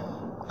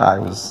 I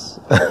was...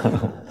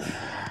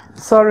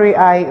 Sorry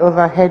I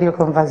overheard your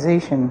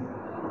conversation.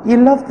 You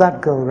love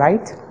that girl,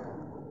 right?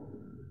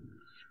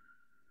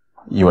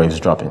 You were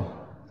eavesdropping.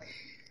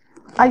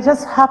 I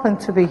just happened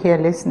to be here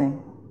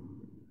listening.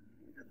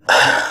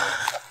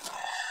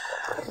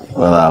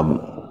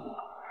 Well,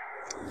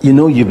 you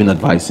know you've been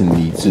advising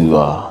me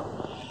to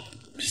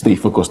stay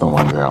focused on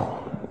one girl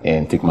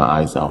and take my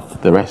eyes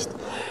off the rest.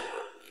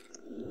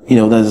 You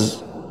know,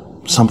 there's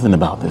something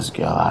about this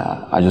girl.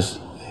 I just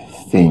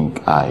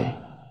think I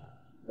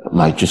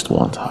might just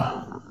want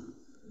her.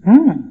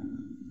 Hmm.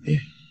 Yeah.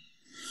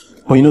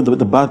 But you know,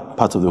 the bad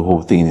part of the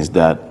whole thing is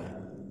that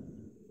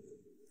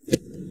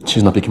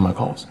she's not picking my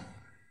calls.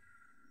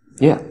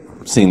 Yeah.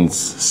 Since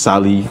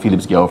Sally,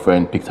 Philip's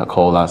girlfriend, picked her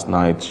call last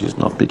night, she's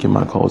not picking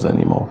my calls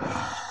anymore.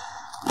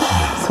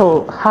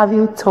 So, have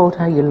you told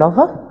her you love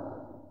her?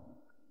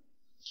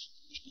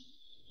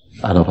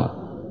 I love her.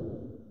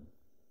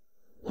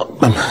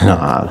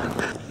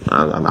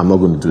 I'm not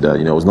going to do that.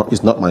 You know,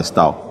 it's not my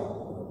style.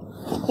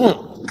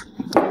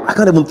 I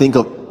can't even think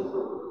of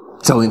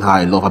telling her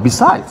I love her.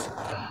 Besides,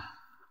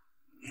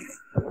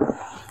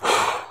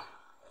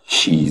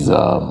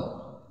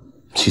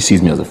 she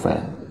sees me as a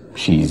friend.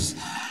 She's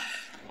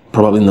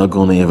probably not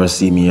going to ever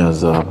see me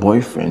as a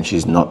boyfriend.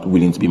 She's not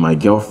willing to be my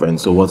girlfriend.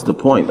 So what's the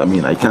point? I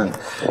mean, I can't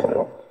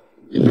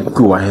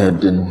go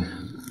ahead and...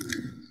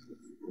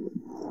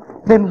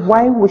 Then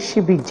why would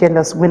she be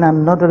jealous when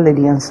another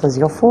lady answers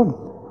your phone?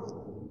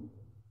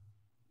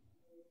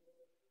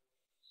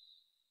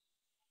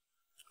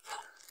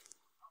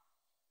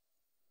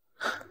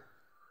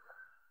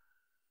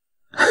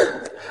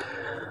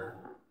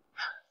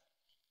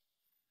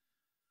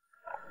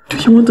 Do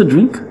you want a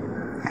drink?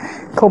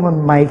 Come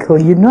on, Michael,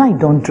 you know I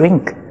don't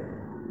drink.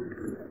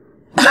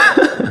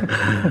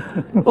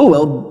 Oh,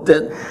 well,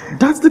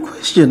 that's the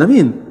question. I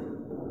mean,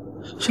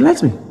 she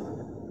likes me.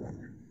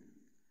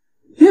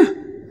 Yeah.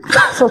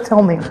 So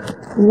tell me,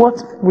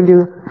 what will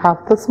you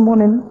have this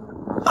morning?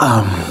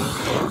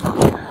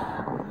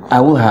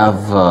 I will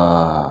have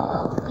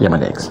yam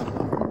eggs.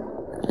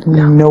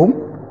 No.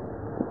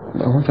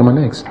 No, yam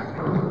eggs.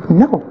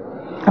 No.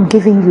 I'm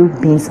giving you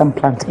beans and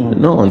plantain.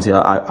 No, Auntie,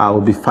 I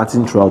will be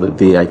fatting throughout the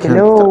day. I can't.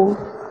 No.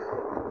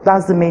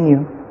 That's the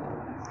menu.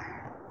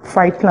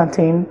 Fried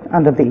plantain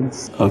and the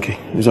beans. Okay,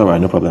 it's all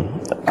right, no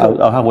problem.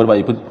 I'll have whatever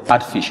you put.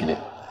 Add fish in it.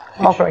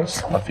 All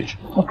right. Add fish.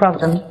 No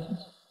problem.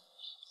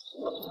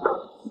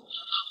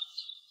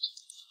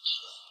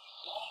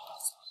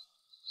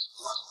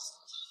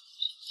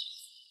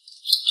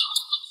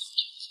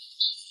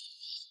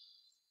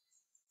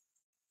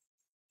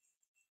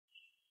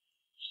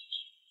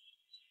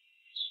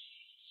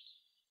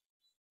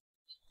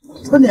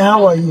 Tony,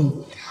 how are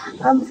you?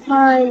 I'm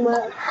fine,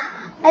 but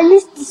I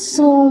missed you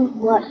so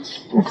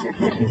much.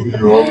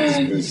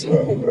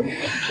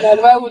 Dad,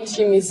 why wouldn't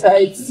you miss her?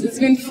 It's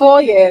been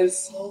 4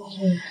 years.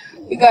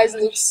 You guys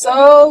look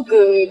so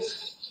good.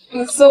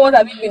 So what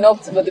have you been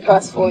up to for the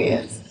past 4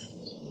 years?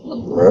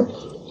 Well,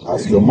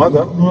 ask your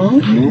mother.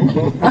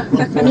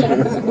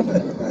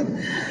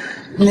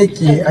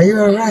 Nikki, are you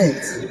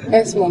alright?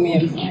 Yes, Mommy,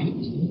 I'm fine.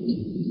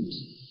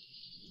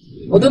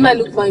 Well, don't I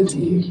look fine to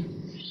you?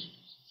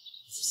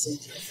 Said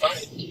you're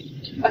fine.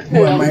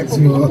 Who am I to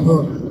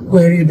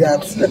query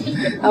that?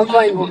 I'm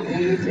fine, Mommy.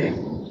 I'm okay.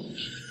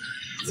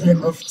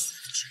 Time of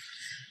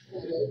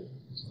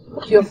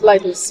Your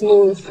flight was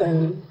smooth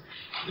and...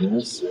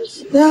 Yes.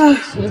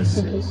 Yes,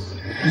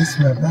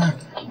 we're back.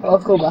 I'll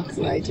go back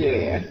to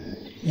Nigeria.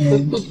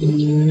 And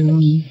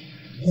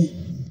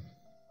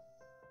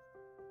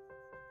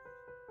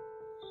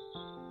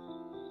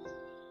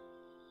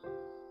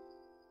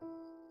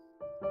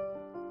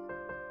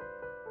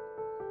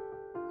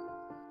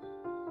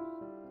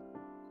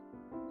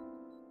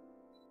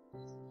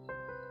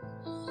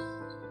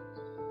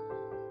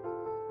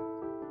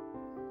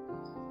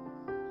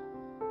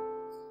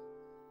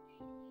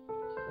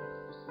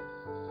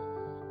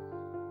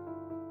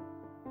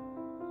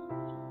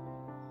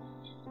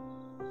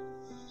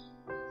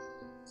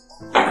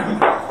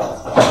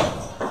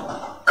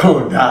Come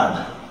on, Dad.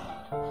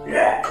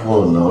 Yeah. Come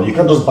on now. You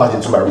can't just barge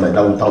into my room like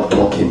that without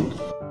knocking.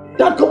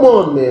 Dad, come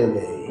on, man.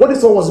 What if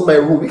someone was in my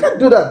room? You can't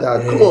do that,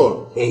 Dad. Come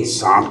on. Hey,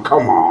 son,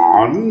 come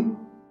on.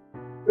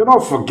 You're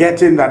not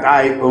forgetting that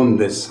I own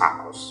this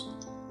house.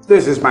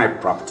 This is my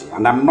property,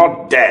 and I'm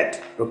not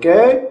dead,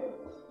 okay?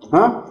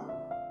 Huh?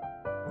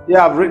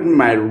 Yeah, I've written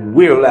my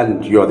will,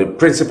 and you're the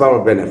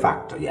principal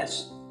benefactor,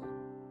 yes.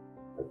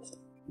 But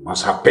you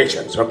must have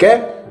patience,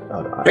 okay?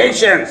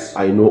 Patience!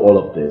 I know all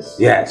of this.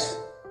 Yes.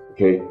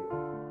 Okay.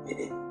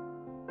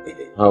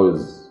 How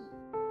is...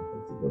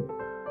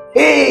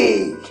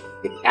 Hey!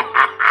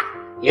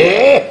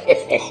 Yeah!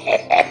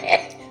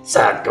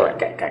 Son, go on,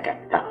 go.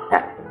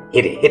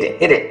 Hit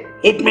it.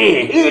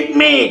 Hit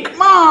me,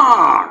 come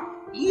on!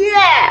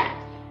 Yeah!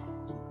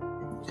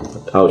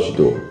 How's she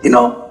doing? You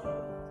know,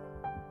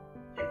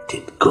 I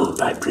did good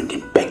by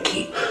bringing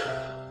Becky.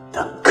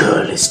 The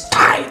girl is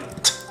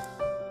tight,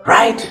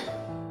 right?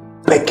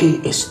 Becky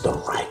is the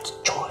right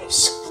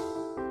choice.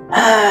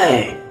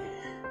 Hey,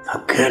 the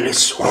girl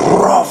is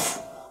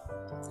rough,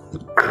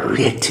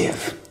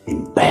 creative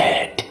in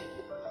bed.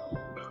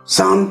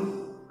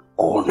 Son,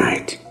 all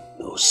night,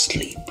 no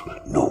sleep,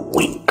 no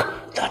wink.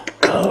 That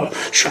girl,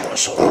 she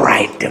was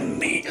riding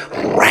me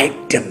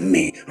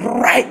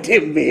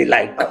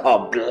like a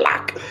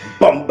black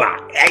bomber.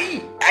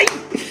 Hey.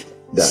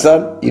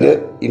 Son, you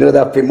know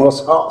that famous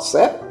horse,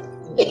 eh?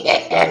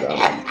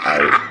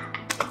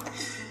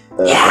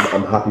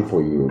 I'm happy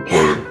for you,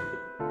 okay?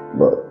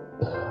 But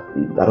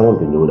I don't want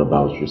to be known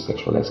about your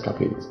sexual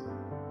escapades.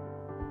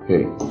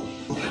 Okay?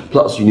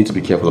 Plus, you need to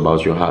be careful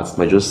about your heart. It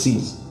might just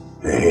seize.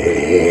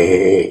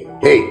 Hey,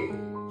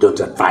 don't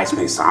advise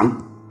me,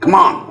 son. Come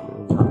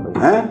on.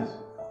 Huh?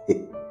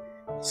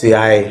 See,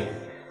 I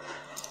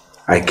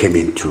came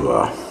in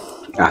to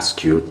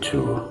ask you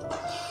to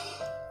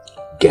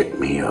get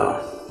me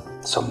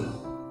some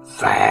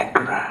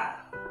Viagra,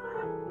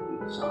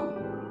 some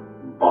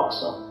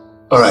boxer.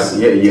 All right,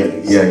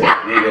 yeah.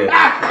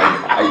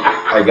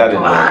 I got it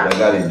done. I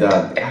got it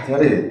done. I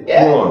got it.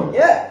 Yeah, Come on.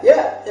 Yeah.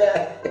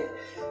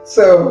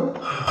 So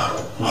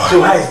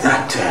why is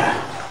that?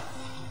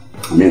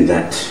 I mean,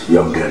 that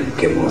young girl you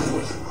came off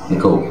with,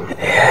 Nicole.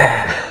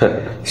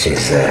 Yeah,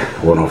 she's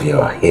one of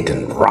your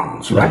hidden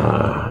runs, right?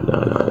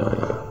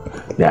 No.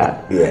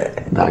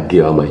 That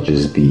girl might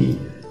just be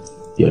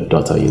your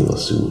daughter-in-law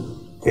soon.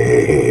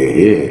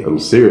 Hey, yeah, I'm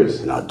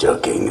serious. Not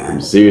joking.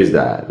 I'm serious,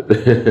 Dad.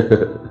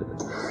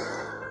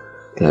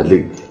 Dad,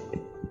 look,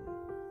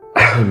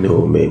 I don't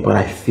know, man, but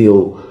I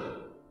feel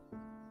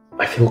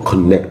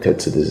connected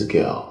to this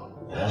girl.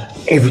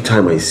 Every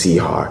time I see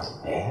her,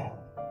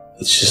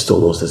 it's just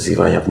almost as if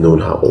I have known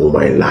her all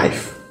my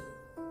life.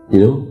 You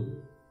know?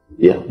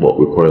 Yeah, but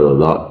we quarrel a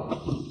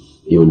lot,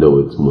 even though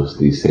it's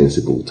mostly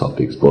sensible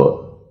topics, but...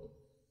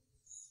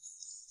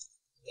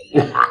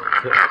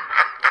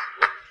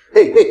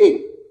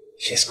 Hey,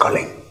 she's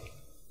calling.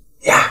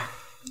 Yeah,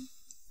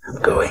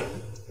 I'm going.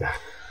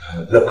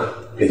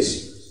 Look,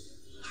 please,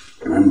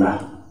 remember,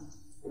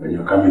 when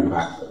you're coming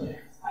back,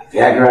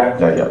 Viagra.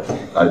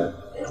 Yeah.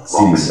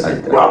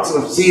 CDs. Lots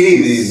of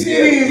CDs.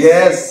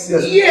 Yes.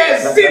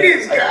 Yes,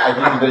 CDs.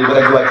 I think you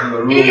better go back to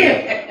your room.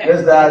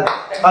 Yes, Dad.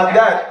 And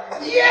Dad.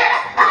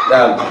 Yeah.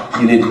 Dad,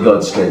 you need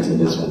God's strength in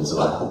this one, so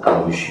I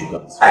wish you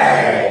God's strength.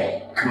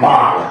 Hey, come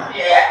on.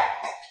 Yeah.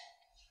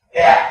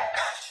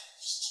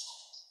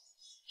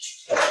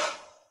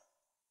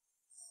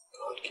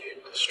 God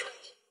gave the strength.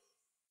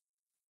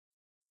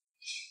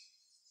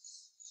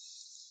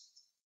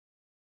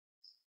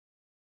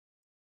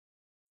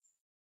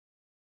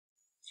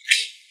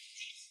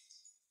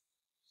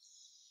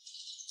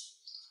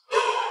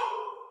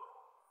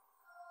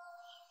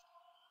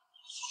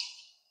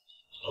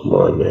 Come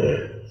on, man.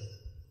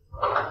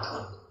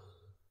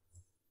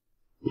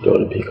 You don't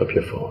want to pick up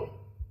your phone.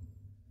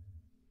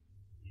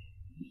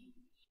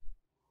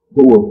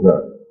 Who was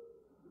that?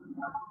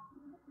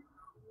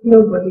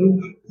 Nobody.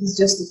 It's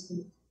just a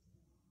thing.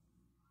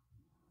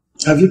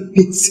 Have you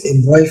picked a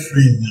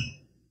boyfriend?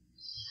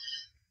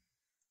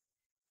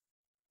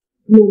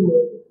 No.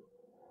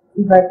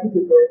 If I pick a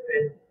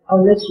boyfriend,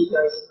 I'll let you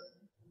guys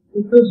know.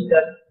 I told you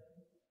that.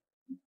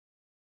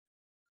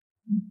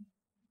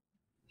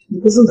 The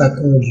person that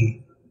called you,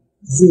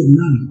 is he a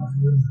man or a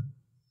woman?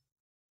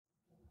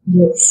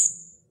 Yes.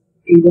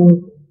 A young.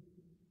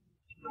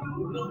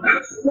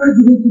 Why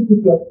did you pick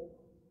it up?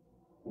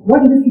 Why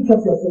did you pick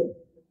up yourself?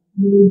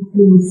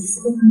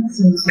 Please, don't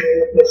listen to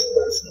your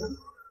question.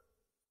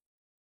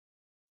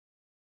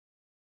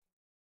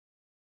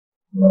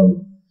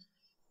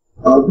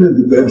 I'll be in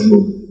the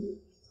bedroom.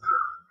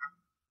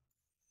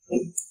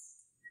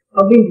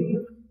 I'll be in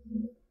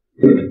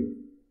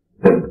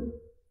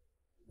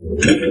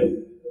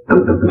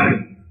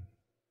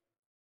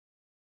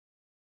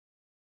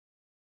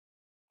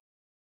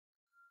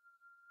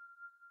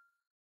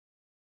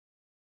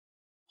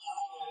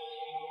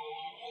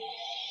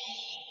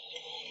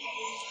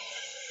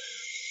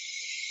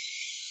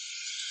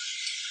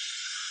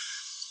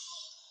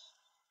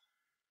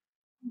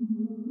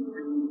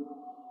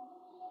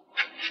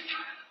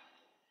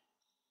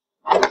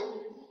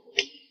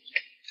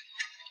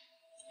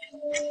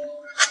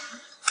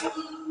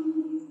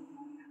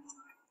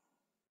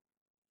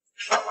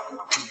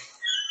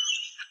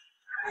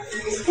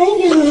Can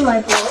you give me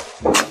my ball?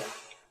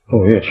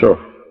 Oh, yeah, sure.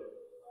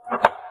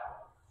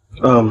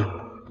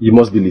 You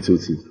must be Little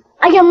T.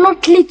 I am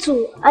not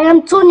little. I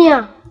am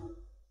Tonya.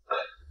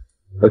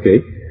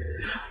 Okay.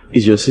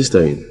 Is your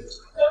sister in?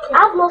 I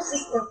have no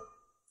sister.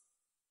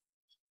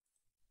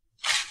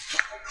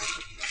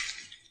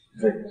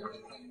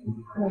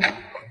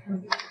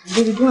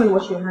 Baby, go and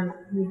wash your hands.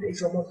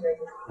 It's almost ready.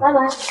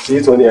 Bye-bye. See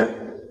you, Tonya.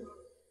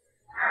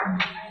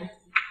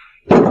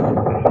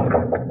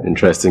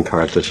 Interesting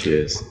character she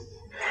is.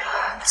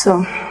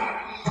 So,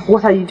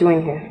 what are you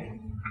doing here?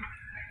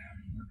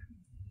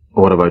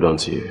 What have I done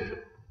to you?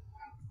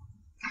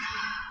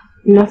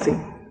 Nothing.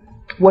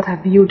 What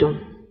have you done?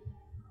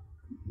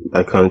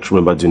 I can't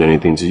remember doing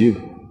anything to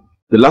you.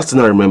 The last thing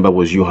I remember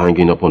was you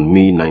hanging up on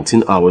me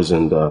 19 hours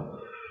and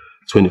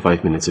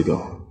 25 minutes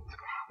ago.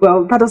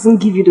 Well, that doesn't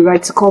give you the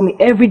right to call me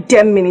every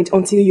damn minute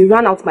until you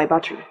run out my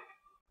battery.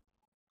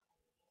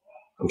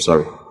 I'm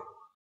sorry.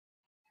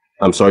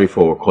 I'm sorry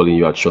for calling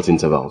you at short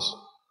intervals.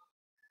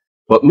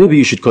 But maybe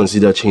you should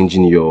consider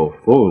changing your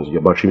phones.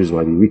 Your batteries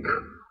might be weak.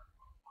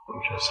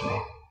 I'm just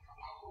saying.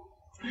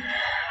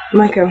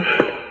 Michael,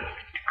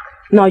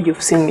 now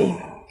you've seen me.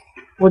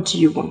 What do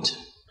you want?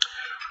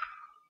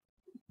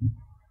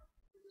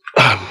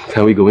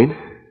 Can we go in?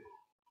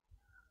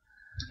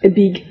 A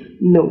big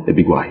no. A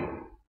big why?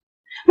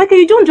 Michael,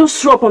 you don't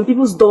just show up on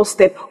people's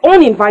doorstep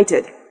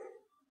uninvited.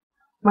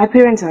 My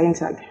parents are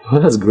inside. Well,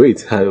 that's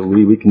great.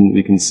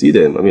 We can see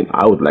them. I mean,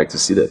 I would like to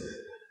see them.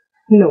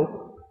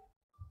 No.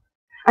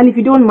 And if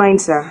you don't mind,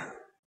 sir,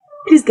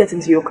 please get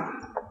into your car.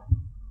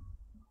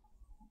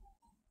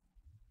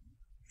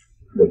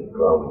 Look,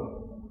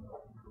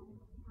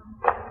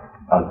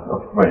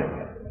 I'm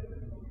fine.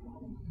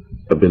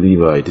 I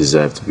believe I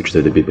deserve to be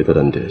treated a bit better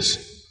than this.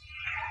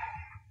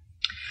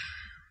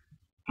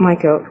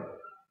 Michael,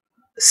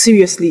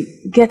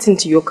 seriously, get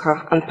into your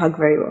car and pack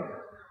very well.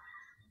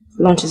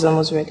 Lunch is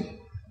almost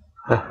ready.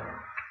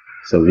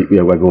 So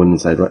we're going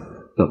inside, right?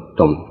 No,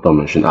 don't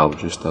mention. I'll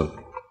just 1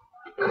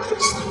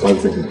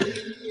 second.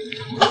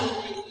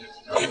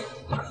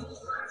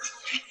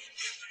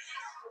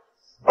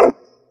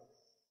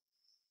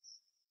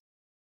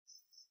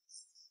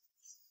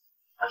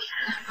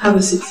 Have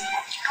a seat.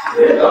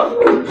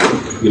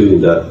 Good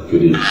evening, Dad.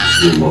 Good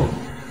evening, Mom.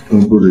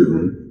 Good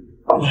evening.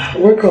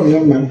 Welcome,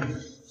 young man.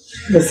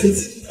 Have a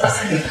seat.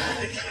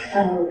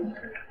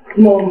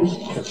 Mom,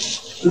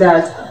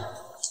 Dad,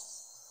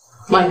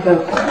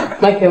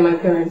 Michael, my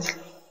parents.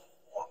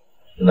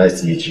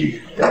 Nice to meet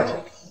you,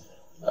 Dad.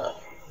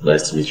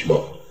 Nice to meet you,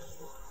 Mom.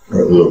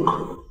 Look,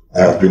 I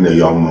have been a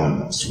young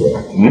man as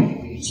well.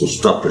 So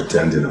stop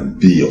pretending and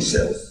be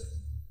yourself.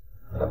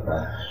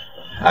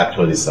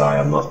 Actually, sir, I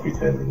am not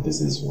pretending.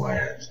 This is who I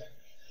am.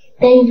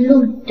 They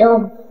look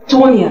dumb.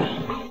 Tonya.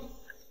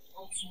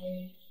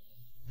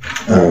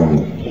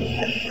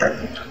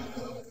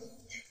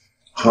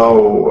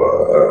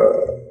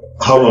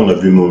 How long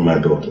have you known my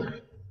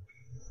daughter?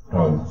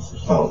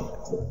 About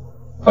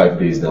 5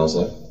 days now,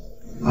 sir.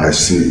 I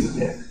see.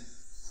 Yeah.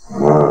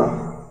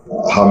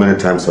 How many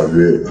times have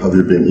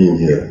you been in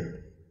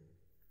here?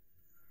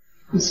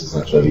 This is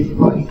actually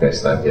my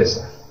first time, yes,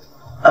 sir.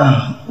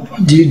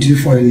 What do you do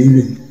for a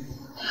living?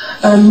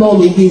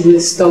 Mom, he's a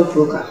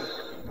stockbroker.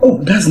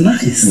 Oh, that's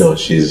nice. No,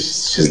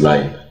 she's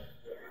lying.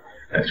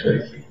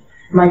 Actually.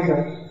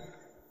 Michael.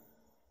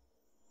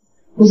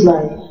 Who's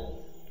lying?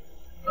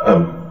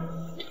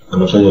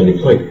 I'm actually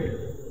unemployed.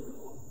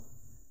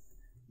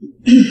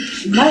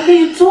 Michael,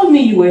 you told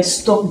me you were a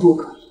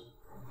stockbroker.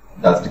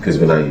 That's because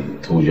when I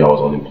told you I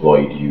was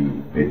unemployed,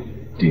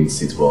 it didn't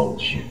sit well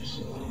with you.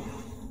 So.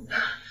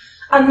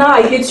 And now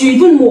I hate you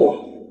even more.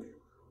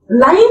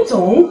 Lying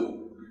tongue?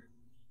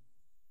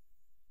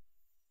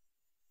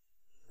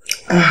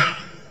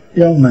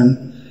 Young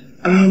man,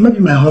 maybe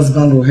my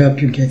husband will help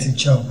you get a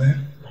job, eh?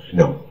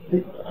 No,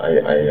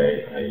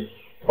 I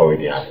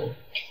already have one.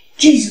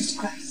 Jesus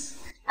Christ.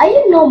 Are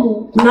you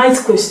normal?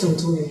 Nice question,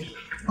 Tony.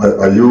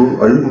 Are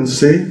you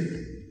insane?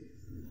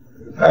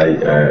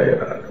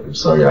 I'm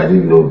sorry, I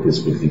didn't know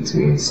this would lead to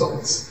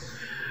insults.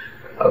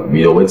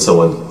 When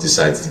someone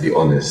decides to be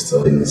honest,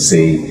 they can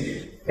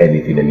say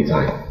anything,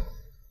 anytime.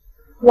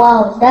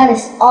 Wow, that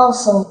is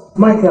awesome.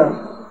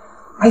 Michael,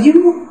 have you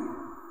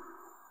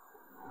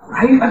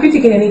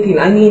taken anything?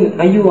 I mean,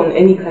 are you on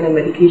any kind of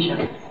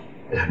medication?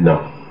 No,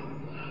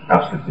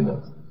 absolutely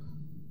not.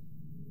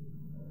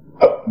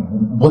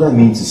 What I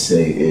mean to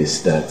say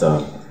is that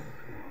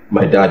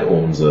my dad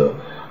owns a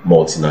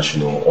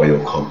multinational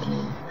oil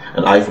company,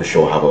 and I for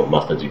sure have a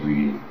master's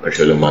degree in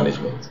petroleum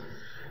management.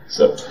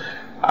 So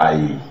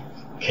I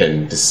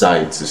can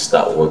decide to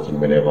start working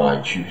whenever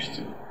I choose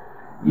to.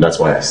 And that's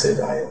why I said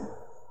I am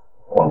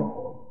on.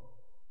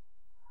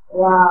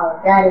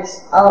 Wow, that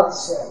is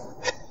awesome.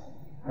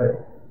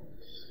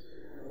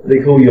 They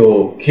call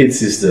your kid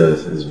sister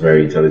is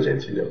very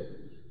intelligent, you know.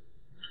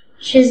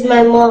 She's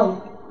my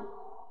mom.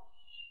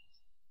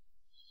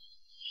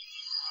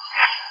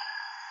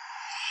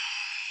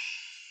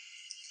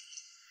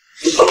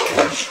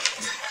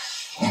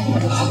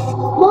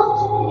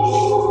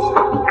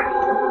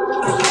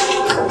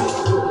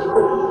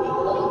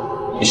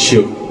 Is she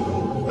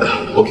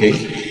okay?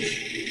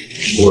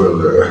 Well,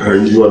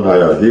 you and I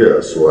are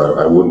here, so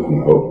I wouldn't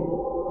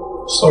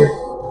know. Sorry.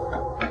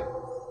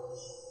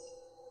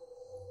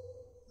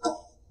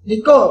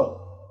 Nicole!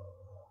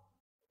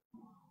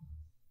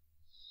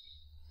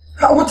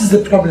 What is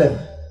the problem?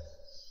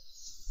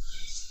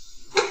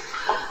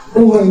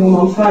 Don't worry,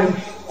 Mom, I'm fine.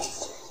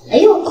 Are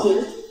you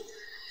okay?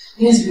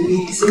 Yes,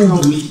 baby.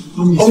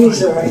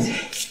 Mommy's alright.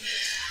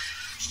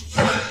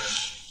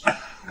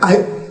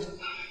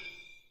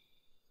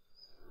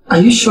 Are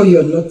you sure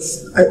you're not...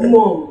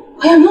 Mom,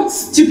 I am not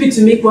stupid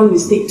to make one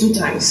mistake 2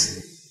 times.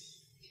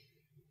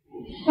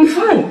 I'm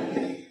fine.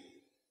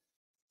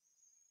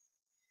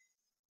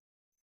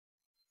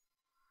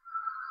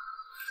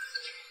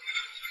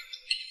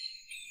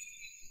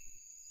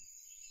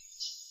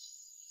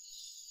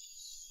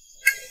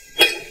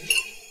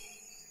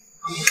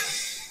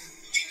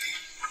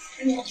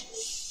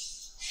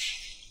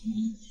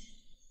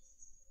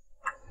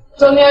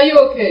 Tony, are you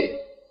okay?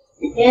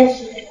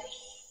 Yes.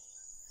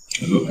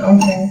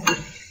 Okay.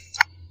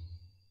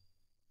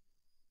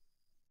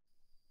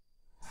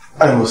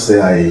 I must say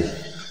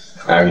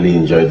I really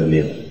enjoyed the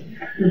meal.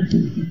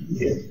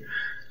 Yeah.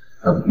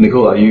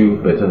 Nicole, are you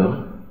better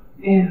now?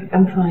 Yeah,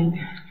 I'm fine.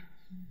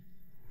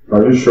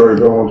 Are you sure you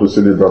don't want to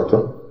see the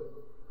doctor?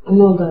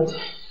 No, Dad.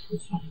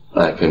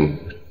 I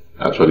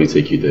actually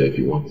take you there if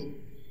you want.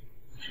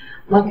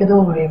 Mark,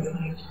 don't worry, I'm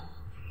fine.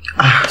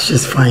 Ah,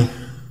 she's fine.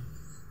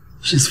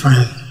 She's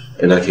fine.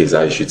 In that case,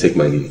 I should take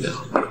my leave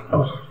now.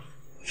 Oh.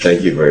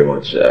 Thank you very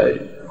much. I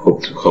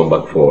hope to come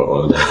back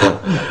for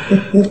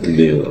another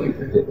deal like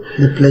that.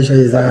 The pleasure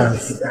is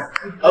ours.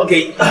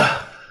 Okay.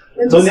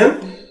 Sonia?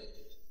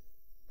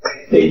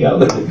 There you go.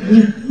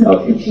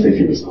 Okay, thank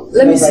you.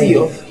 Let me see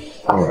you.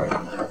 Alright.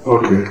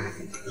 Okay.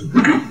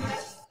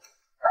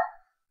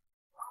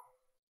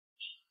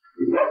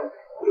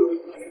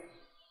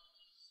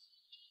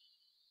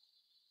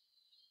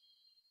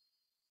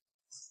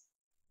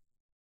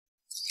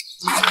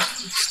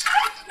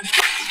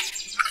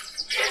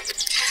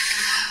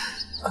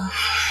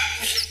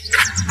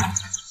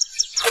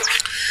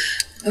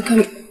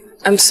 Look,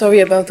 I'm sorry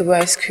about the way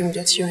I screamed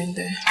at you in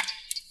there.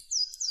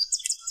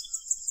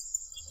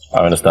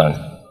 I understand.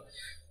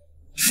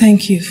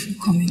 Thank you for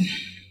coming.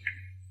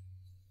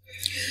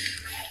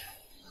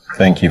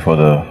 Thank you for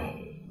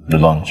the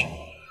lunch.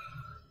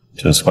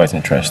 It was quite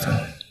interesting.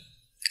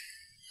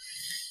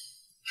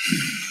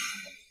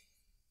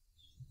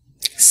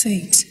 Say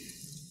it.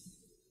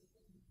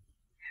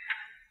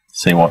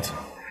 Say what?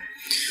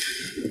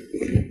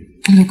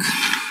 Look,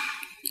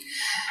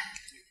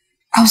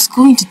 I was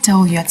going to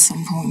tell you at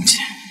some point.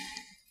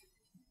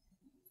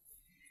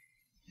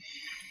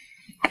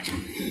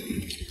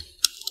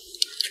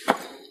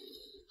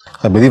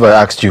 I believe I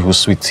asked you who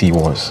Sweet Tea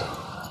was.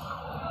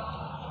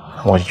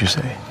 What did you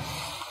say?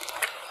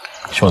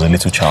 She was a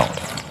little child.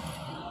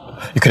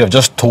 You could have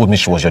just told me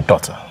she was your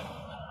daughter.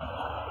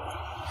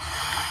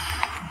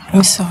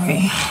 I'm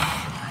sorry.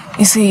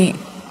 You see,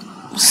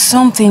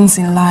 some things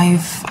in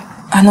life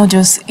are not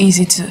just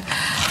easy to...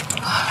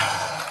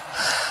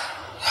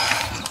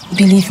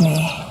 Believe me,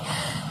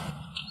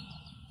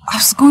 I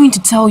was going to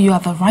tell you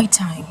at the right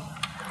time.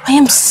 I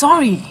am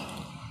sorry.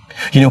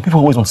 You know,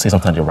 people always want to say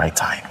something at the right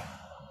time.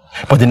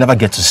 But they never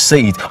get to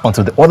say it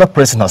until the other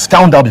person has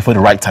found out before the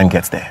right time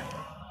gets there.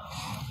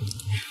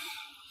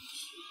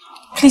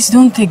 Please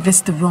don't take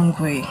this the wrong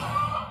way.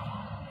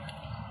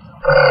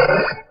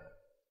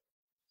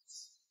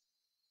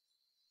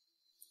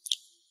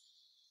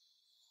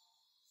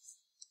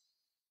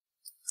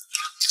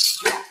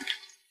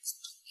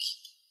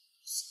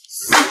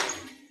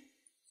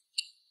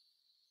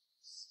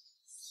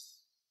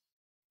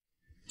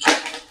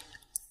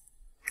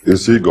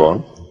 Is he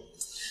gone?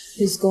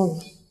 He's gone.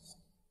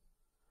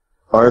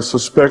 I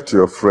suspect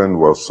your friend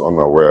was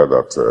unaware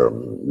that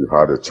you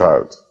had a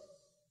child.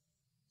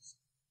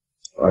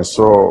 I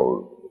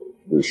saw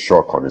the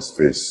shock on his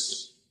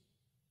face.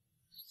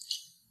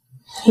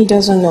 He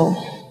doesn't know.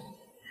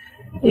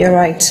 You're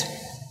right.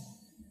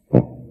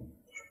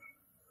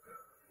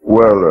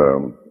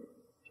 Well,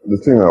 the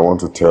thing I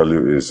want to tell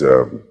you is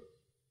that...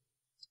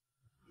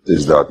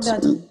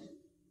 Daddy,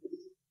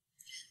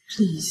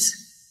 please.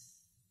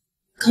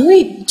 Can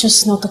we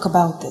just not talk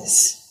about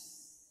this?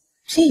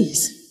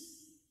 Please.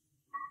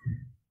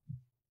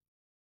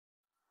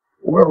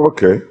 Well,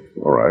 okay.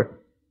 All right.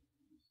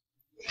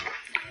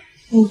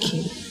 Thank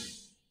you.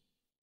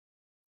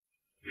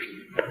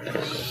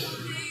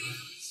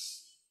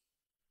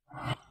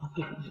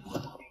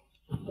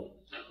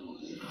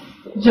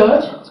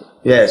 George?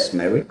 Yes,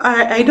 Mary?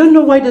 I don't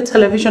know why the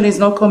television is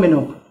not coming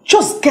up.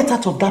 Just get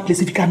out of that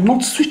place if you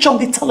cannot switch on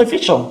the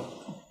television.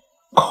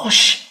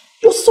 Gosh,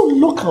 you're so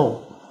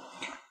local.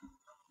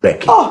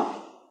 Becky. Oh.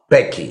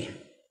 Becky,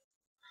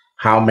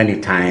 how many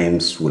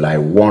times will I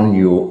warn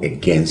you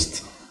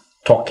against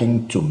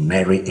talking to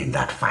Mary in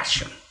that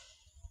fashion?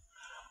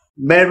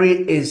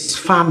 Mary is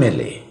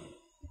family.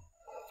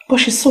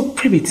 But she's so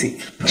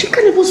primitive. She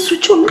can't even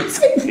switch on the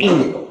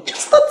TV.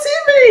 Just the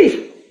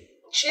TV.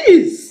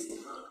 Jeez.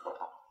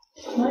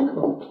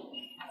 Michael.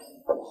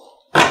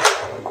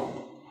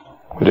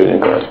 Good evening,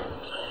 God.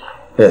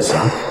 Yes,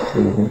 sir.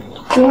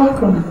 You're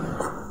welcome.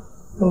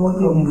 You're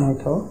welcome,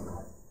 Michael.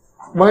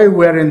 Why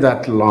wearing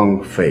that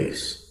long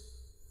face?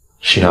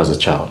 She has a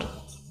child.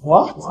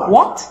 What?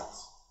 What?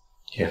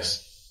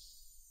 Yes.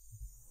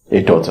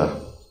 A daughter.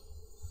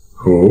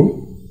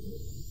 Who?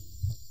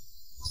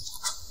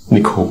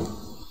 Nicole.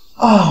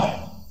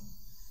 Oh,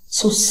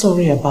 so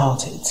sorry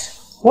about it.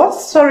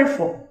 What's sorry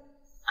for?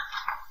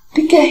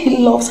 The girl he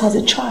loves has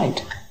a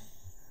child.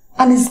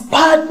 And it's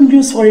bad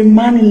news for a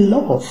man in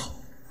love.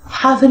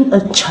 Having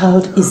a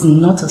child is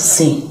not a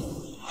sin.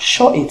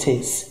 Sure it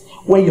is,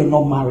 when you're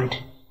not married.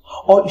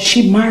 Or is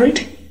she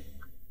married?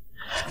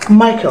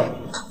 Michael,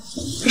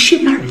 is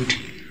she married?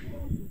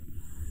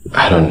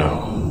 I don't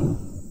know.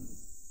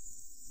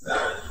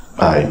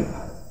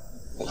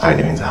 I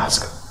didn't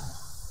ask.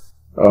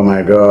 Oh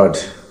my God.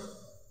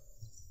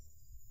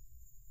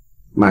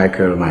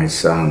 Michael, my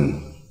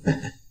son.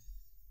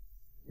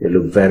 You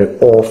look very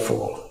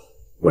awful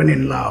when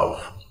in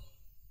love.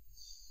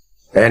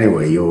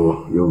 Anyway,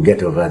 you'll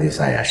get over this,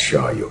 I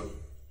assure you.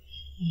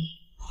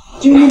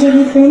 Do you need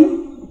anything?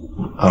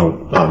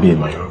 I'll be in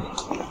my room.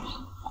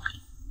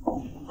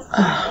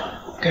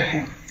 Go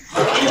ahead.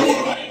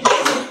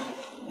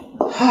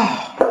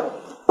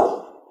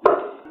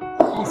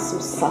 That's so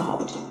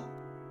sad.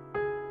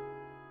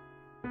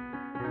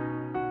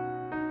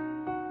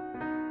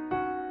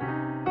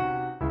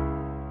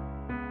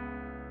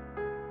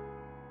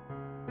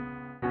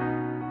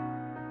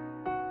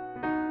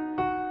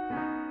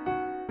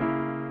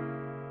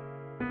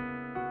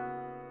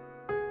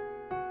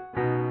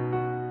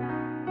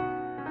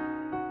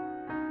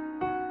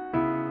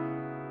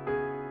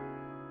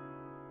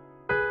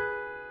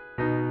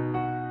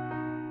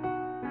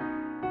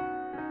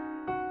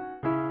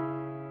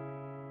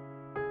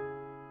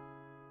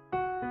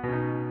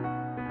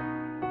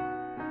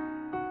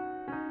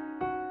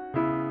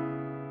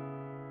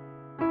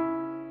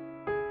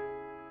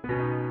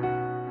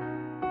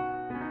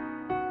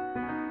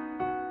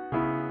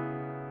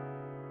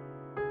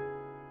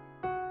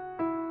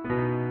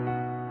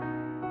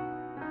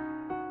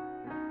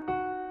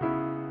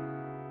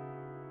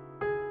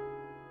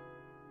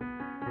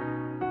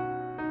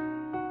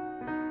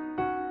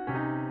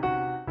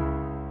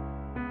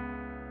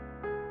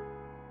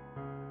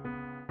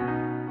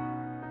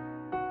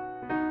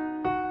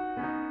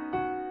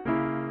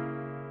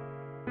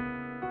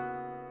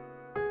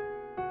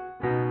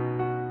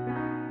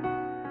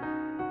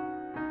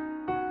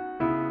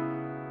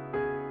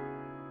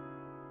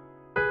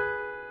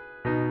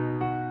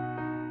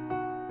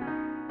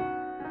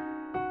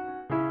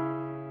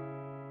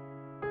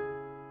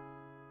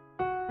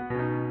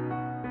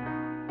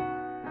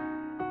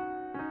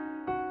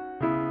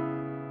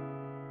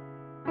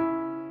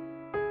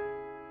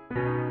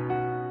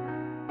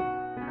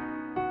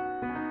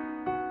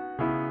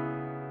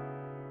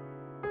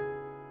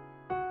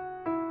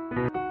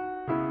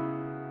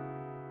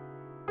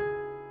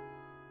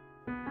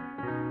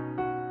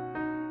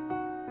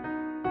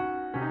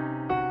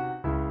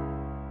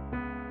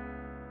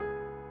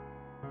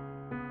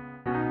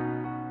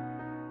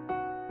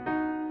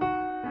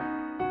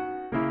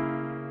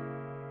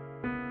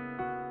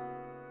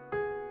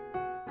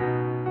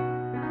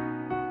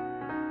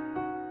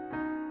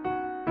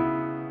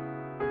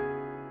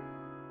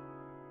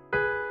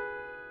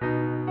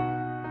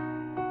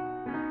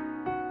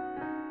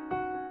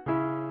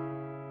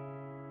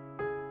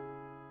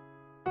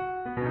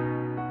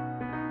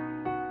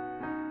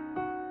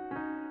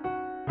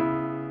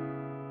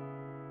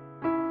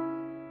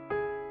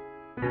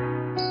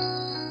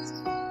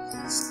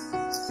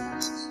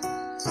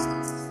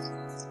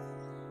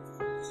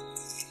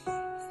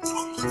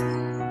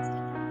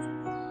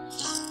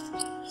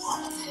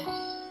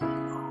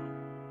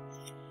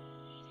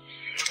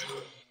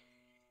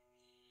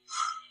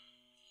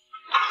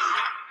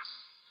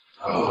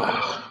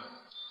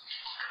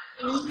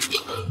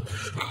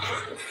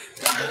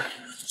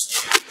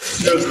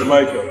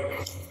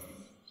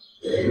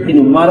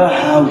 No matter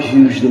how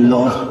huge the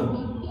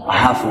love I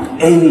have for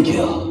any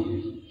girl,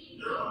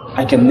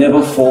 I can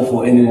never fall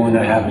for anyone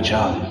I have a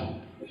child.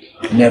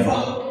 Never.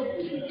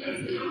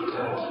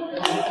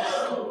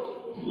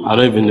 I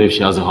don't even know if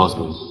she has a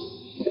husband.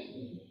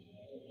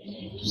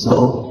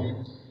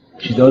 So,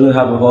 she doesn't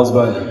have a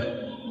husband.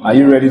 Are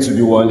you ready to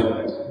be one?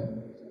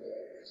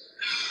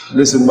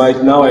 Listen,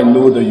 Mike, now I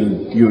know that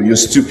you're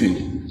stupid.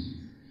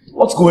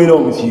 What's going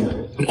on with you?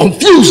 I'm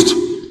confused!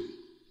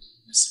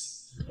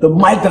 The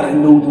Mike that I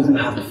know doesn't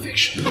have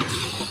affection.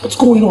 What's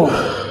going on?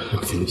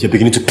 Look, Philip, you're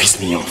beginning to piss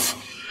me off.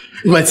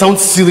 It might sound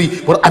silly,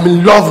 but I'm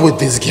in love with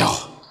this girl.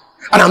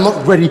 And I'm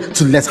not ready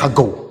to let her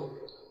go.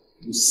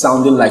 You're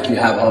sounding like you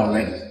have her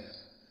already.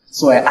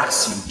 So I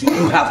ask you, do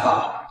you have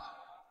her?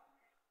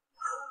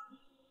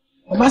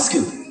 I'm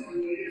asking.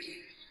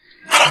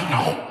 I don't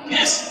know.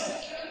 Yes.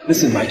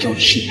 Listen, Michael,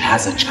 she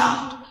has a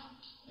child.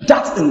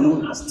 That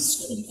alone has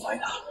disqualified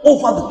her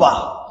over the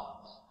bar.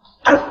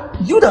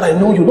 And you that I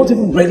know, you're not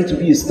even ready to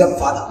be a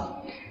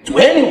stepfather to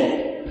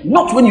anyone.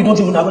 Not when you don't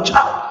even have a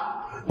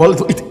child. Well,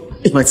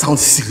 it might sound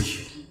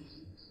silly,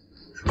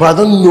 but I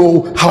don't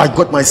know how I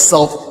got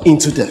myself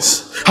into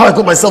this. How I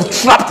got myself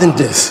trapped in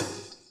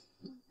this.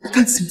 I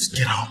can't seem to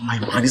get out of my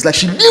mind. It's like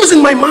she lives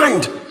in my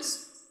mind.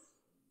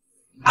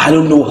 I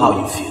don't know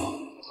how you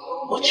feel,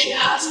 but she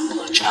has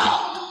a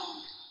child.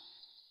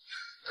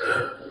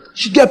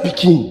 She get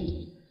picking.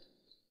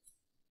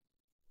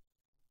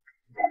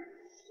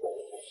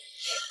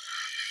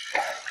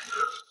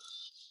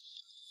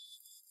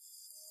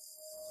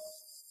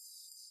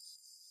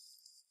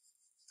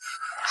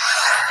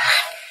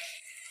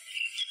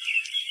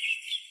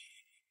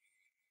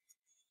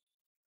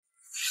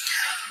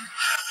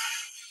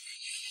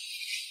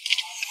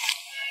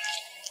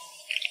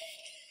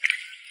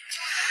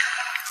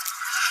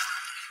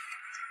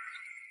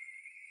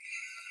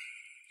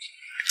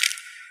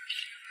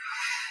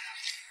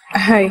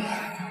 Hi.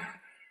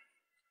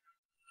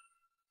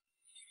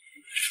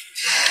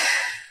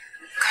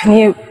 Can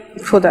you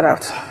pull that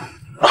out?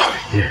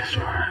 Oh, yes,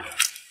 alright.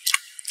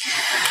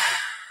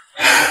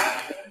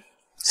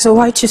 So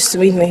why choose to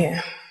meet me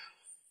here?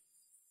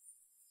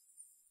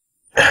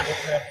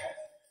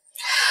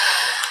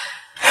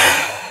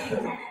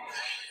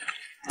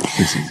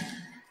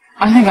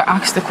 I think I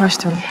asked the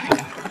question.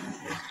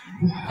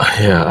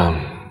 Yeah,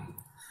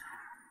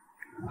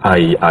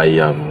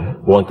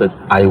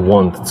 I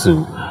want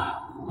to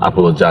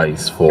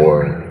apologize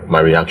for my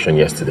reaction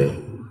yesterday.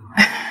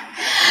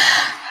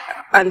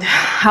 And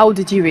how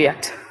did you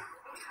react?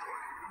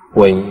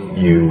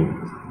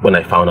 When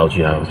I found out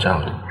you have a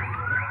child.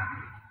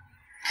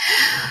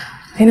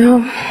 You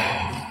know,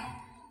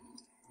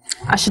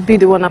 I should be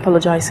the one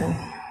apologizing.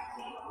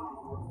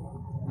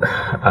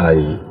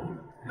 I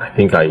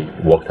think I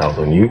walked out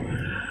on you.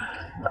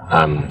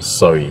 I'm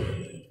sorry.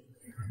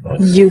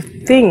 You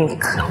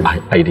think? No,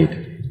 I did.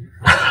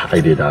 I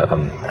did.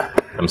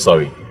 I'm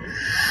sorry.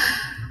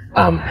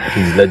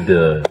 Please let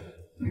the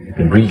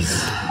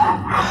breeze,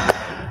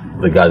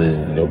 the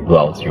garden,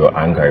 blow out your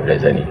anger if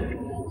there's any.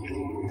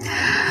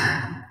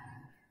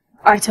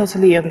 I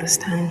totally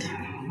understand.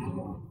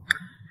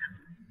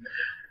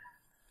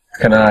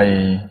 Can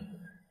I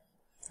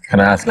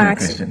ask you a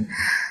question?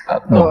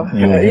 No,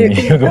 you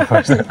go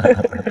first.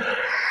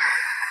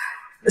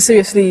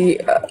 Seriously,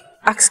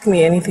 ask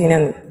me anything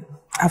and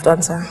I have to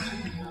answer.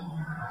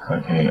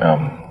 Okay,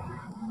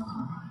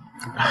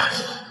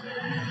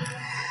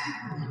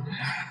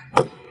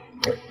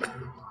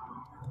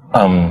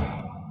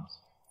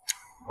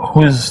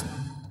 who's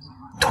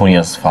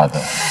Tonia's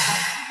father?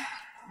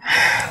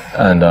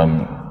 And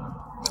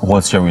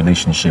what's your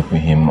relationship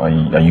with him?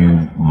 Are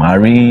you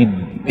married,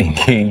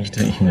 engaged,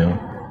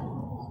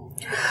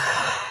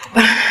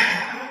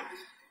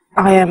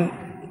 I am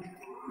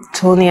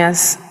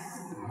Tonia's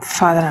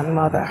father and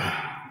mother.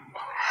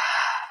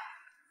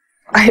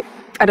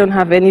 I don't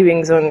have any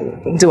rings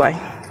on, do I?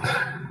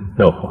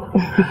 No.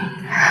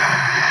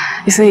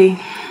 You see,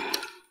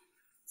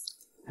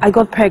 I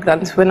got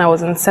pregnant when I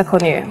was in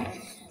second year,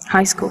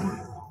 high school.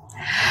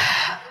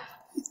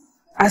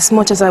 As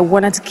much as I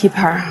wanted to keep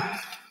her,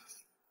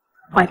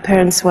 my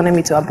parents wanted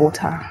me to abort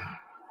her.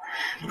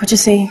 But you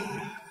see,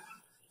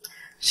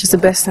 she's the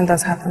best thing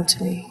that's happened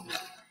to me.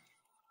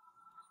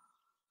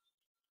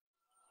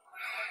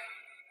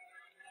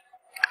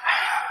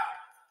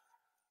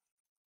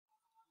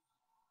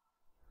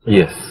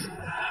 Yes.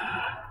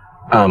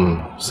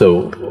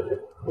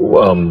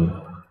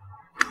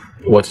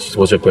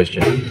 What's your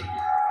question?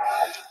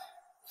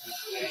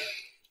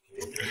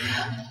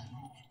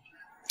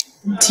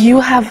 Do you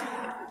have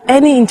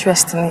any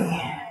interest in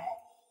me?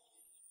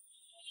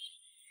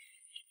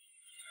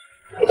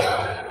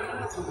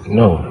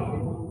 No.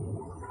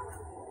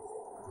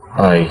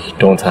 I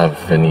don't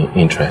have any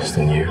interest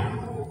in you.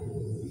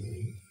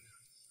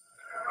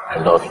 I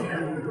love you.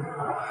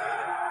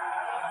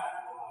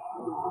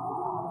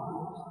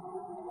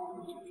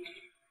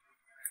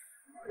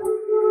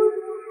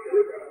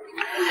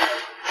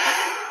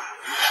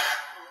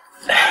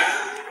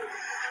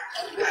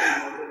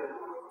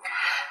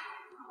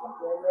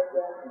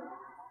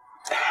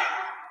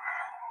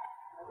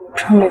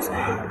 Promise.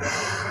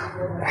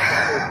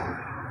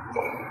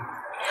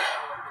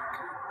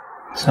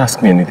 Just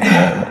ask me anything.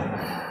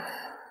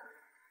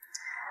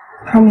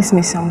 Promise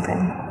me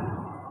something.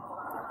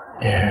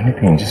 Yeah,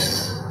 anything.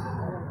 Just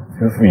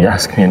feel free.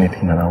 Ask me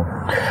anything and I'll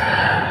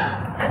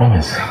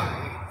promise.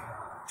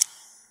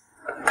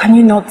 Can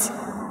you not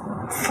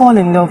fall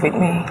in love with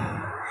me?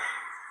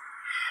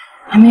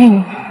 I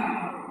mean,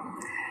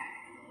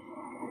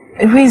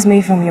 erase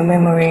me from your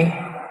memory.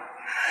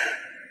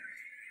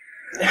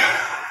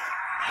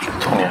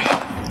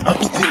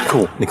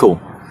 Nicole.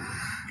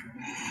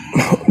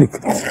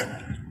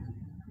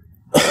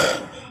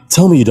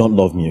 Tell me you don't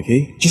love me,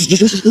 okay?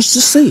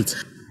 Just say it.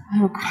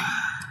 Look,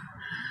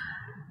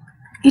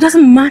 it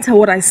doesn't matter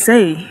what I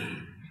say.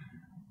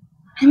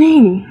 I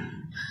mean,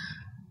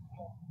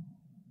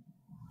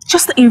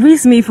 just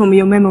erase me from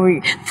your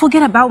memory.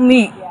 Forget about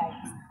me.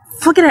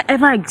 Forget I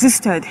ever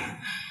existed.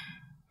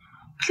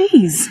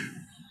 Please.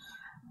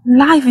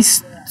 Life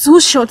is too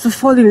short to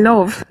fall in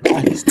love.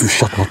 It's too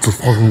short not to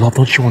fall in love,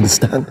 don't you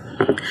understand?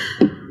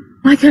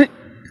 Michael,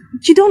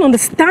 you don't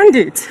understand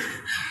it.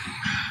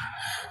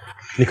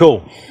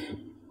 Nicole!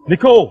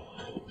 Nicole!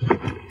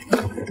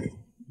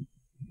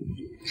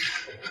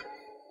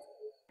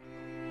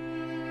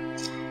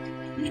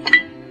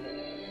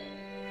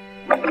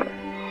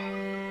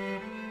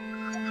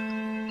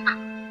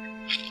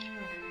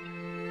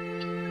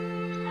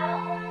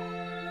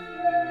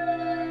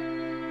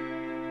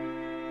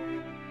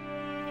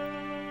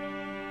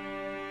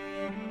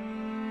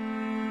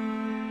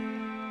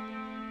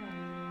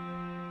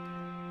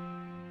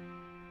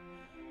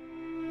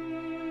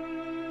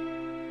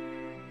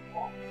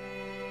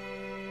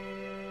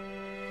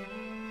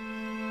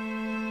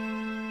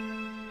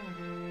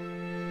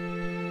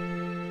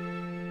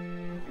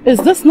 Is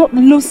this not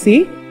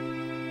Lucy?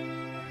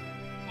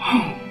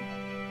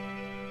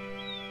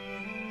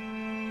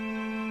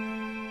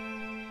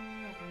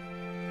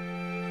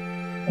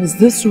 Is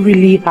this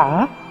really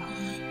her?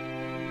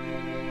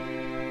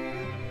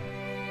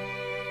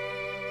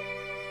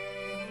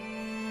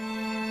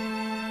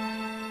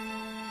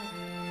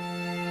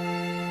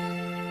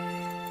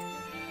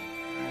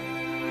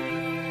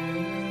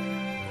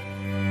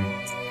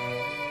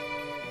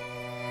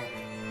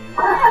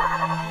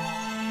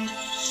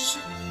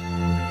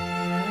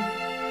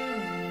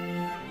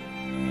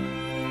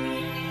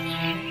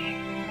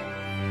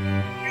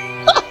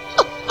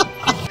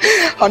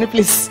 Honey,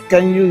 please,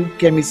 can you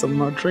get me some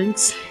more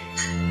drinks?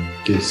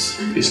 This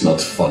is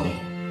not funny.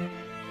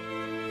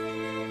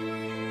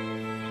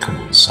 Come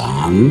on,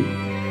 son.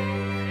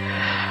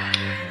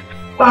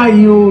 Why are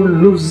you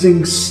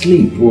losing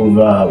sleep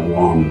over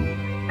one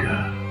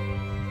girl?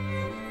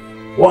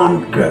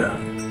 One girl.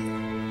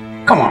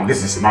 Come on,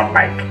 this is not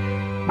like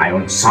my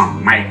own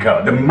son,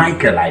 Michael. The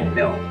Michael I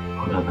know.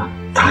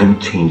 That time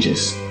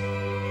changes.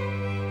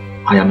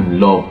 I am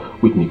in love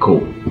with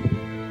Nicole.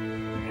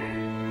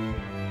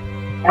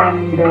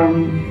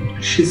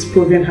 And she's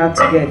proving hard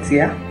to get,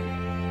 yeah?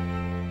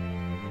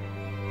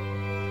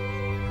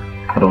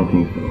 I don't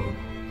think so.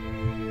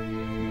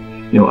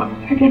 You know,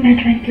 Can I get my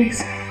drink,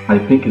 please? I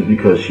think it's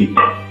because she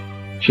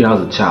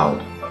has a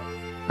child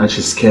and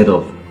she's scared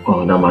of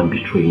another man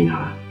betraying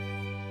her.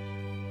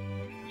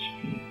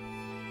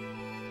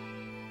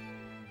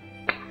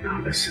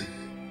 Now listen.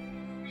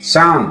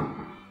 Son,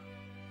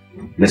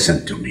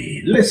 listen to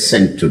me.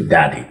 Listen to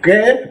daddy,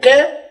 okay?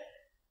 Okay?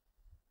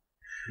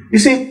 You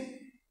see,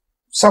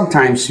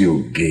 sometimes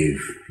you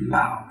give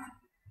love.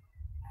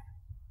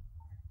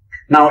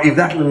 Now, if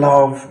that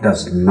love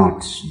does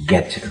not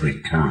get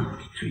returned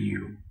to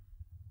you,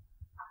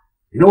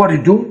 you know what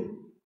you do?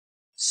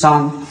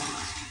 Son,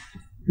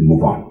 you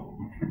move on.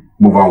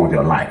 Move on with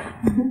your life.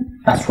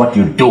 That's what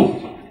you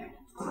do.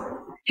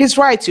 He's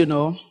right, you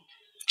know.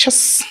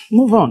 Just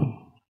move on.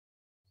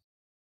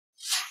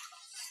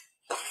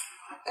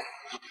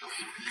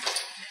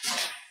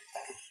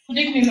 Good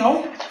evening,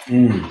 no?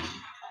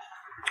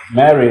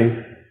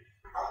 Mary.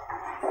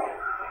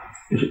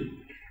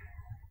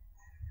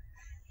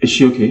 Is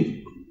she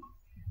okay?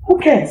 Who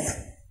cares?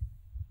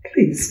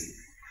 Please.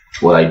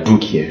 Well, I do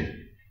care.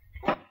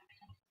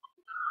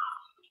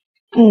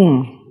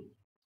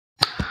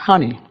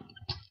 Honey,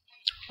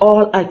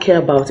 all I care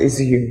about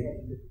is you.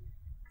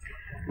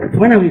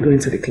 When are we going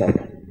to the club?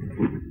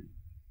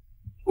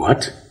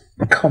 What?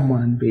 Come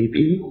on,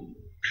 baby.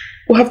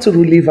 We'll have to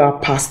relive our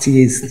past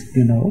years,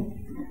 you know.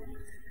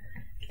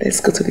 Let's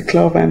go to the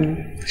club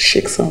and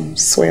shake some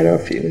sweat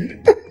off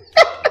you.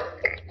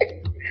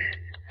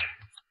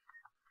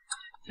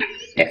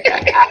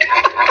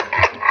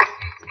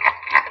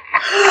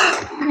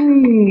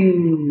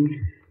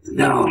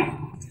 No.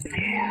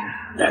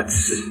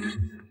 That's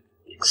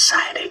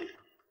exciting.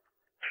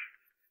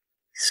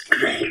 It's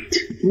great.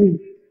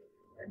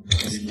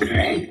 It's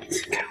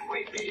great. Can't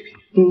wait, baby.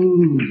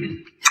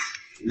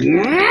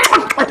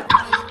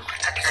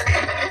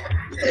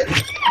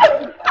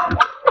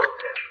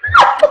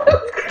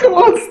 Come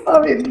on,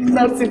 stop it,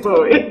 naughty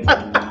boy.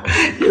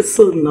 You're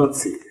so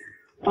naughty.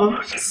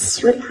 Oh,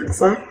 just relax,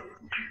 huh?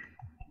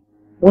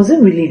 Was it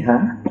really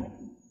her?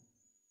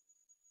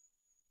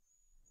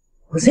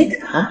 Was it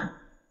her?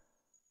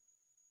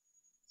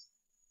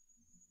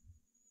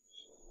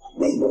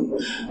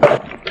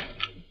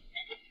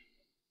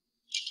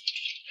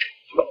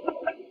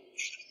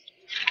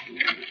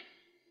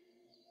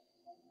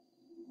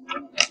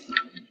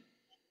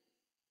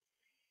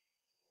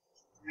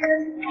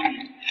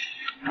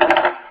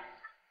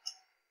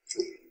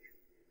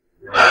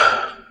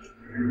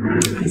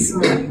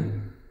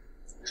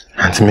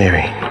 Auntie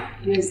Mary.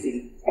 Yes,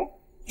 dear.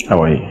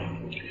 How are you?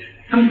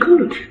 I'm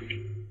good.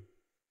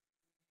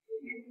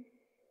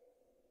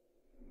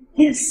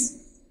 Yes,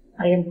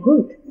 I am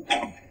good.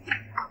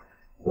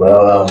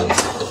 Well,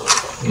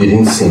 you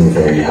didn't seem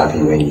very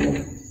happy when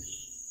you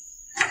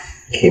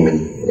came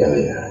in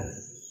earlier.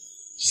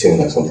 It seemed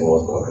like something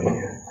was bothering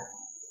you.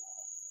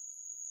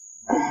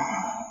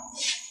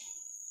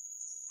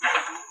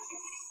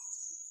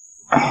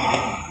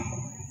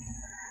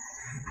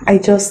 I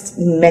just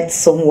met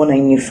someone I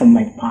knew from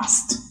my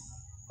past.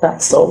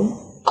 That's all.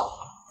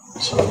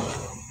 So,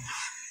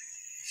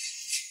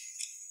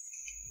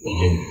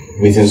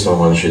 meeting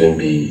someone shouldn't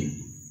be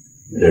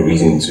the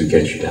reason to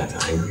get you that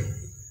angry.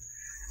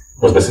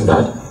 Was person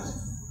bad?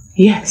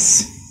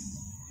 Yes.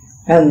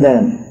 And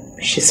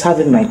she's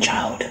having my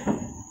child.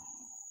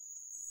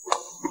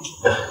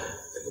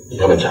 You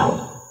have a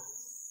child?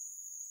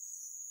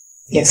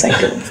 Yes, I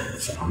do.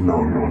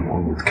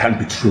 No, it can't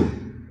be true.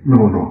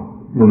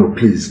 No,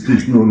 please,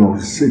 no,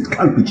 it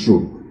can't be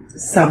true.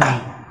 Sammy,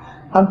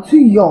 I'm too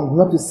young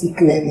not to see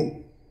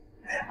clearly.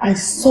 I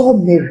saw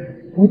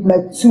Mary with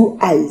my 2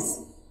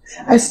 eyes.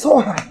 I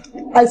saw her.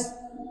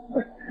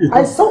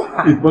 I saw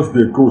her. It must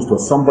be a ghost or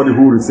somebody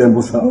who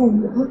resembles her. No.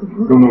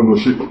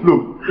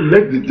 Look,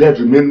 let the dead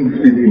remain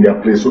in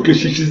their place, okay?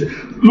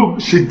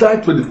 She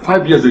died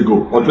 25 years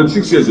ago or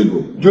 26 years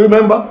ago. Do you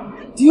remember?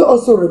 Do you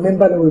also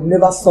remember that we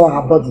never saw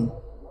her body?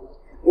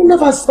 We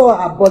never saw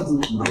her body.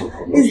 No.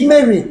 It's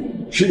Mary.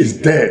 She is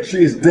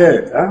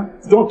dead. Huh?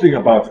 Don't think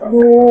about her.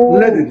 No.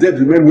 Let the dead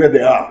remain where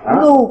they are. Huh?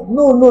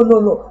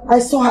 No. I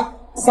saw her.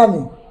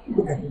 Sammy,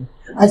 look at me.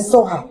 I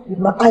saw her with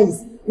my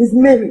eyes. It's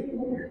Mary.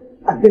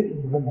 I beg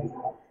you, remember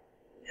her.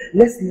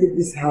 Let's leave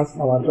this house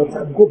for our daughter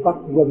and go back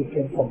to where we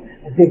came from.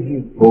 I beg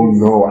you. Oh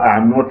no, I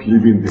am not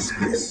leaving this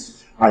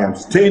place. I am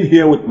staying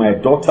here with my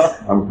daughter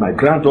and with my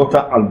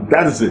granddaughter, and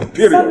that is it.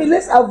 Period. Sammy,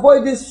 let's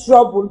avoid this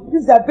trouble.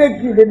 Please, I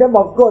beg you in the name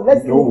of God.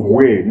 No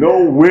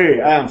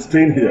way. I am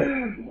staying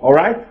here. All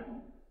right?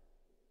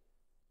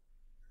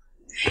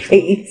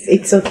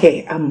 It's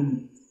okay.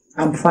 I'm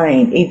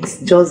fine. It's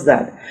just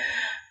that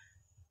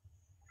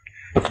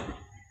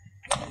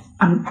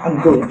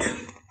I'm good.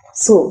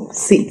 So,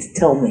 sit,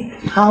 tell me,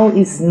 how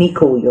is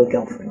Nico your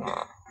girlfriend?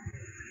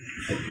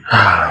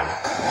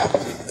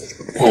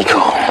 Nico.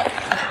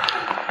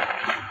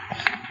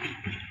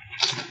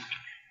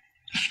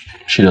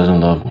 She doesn't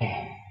love me.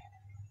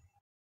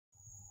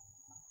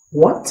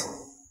 What?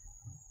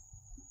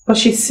 But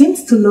she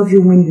seems to love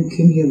you when you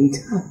came here with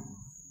her.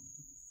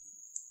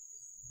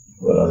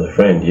 Well, as a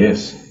friend,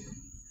 yes.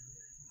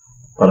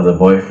 But as a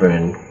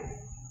boyfriend,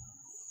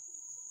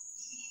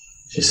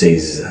 she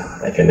says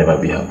I can never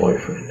be her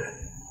boyfriend.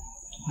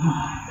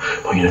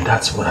 But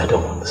that's what I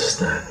don't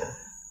understand.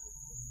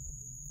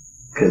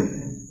 Because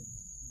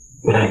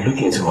when I look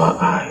into her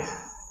eyes,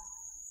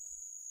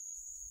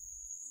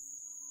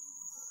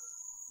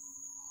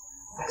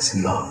 I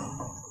see love.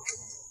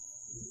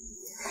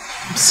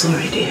 I'm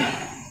sorry, dear.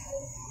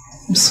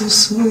 I'm so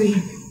sorry.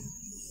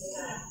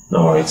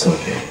 Don't worry, it's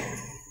okay.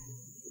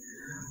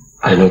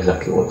 I know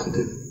exactly what to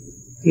do.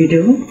 You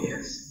do?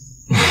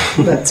 Yes.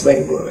 That's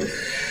very good.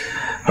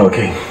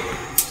 Okay.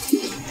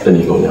 Then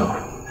you go now.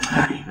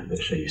 Hi.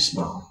 Make sure you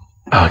smile.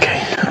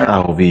 Okay.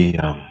 I'll be,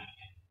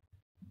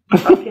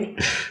 Okay.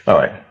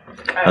 Alright.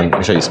 And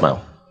make sure you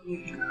smile.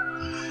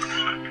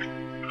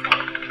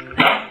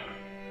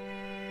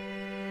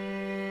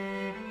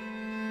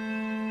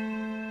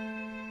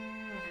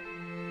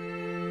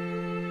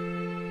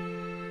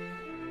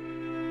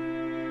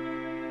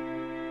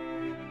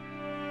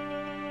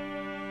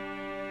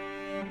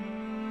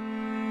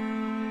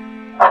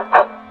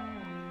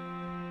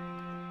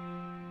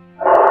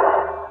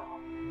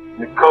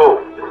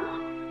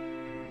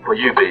 For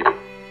you, baby.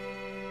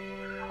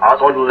 I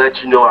just want to let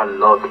you know I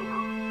love you.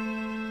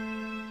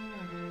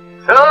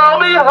 Tell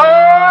me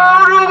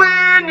how to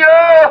win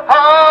your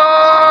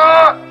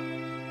heart,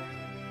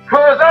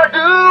 'cause I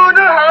do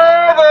not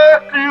have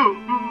a clue.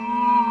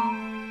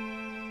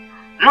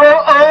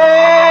 You're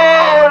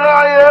all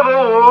I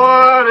ever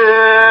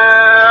wanted.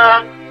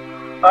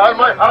 and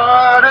my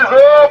heart is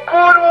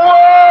open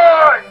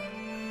wide.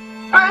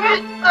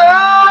 Baby,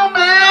 tell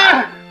me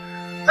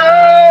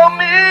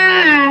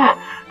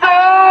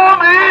how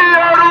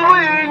to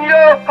win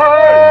your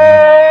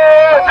heart.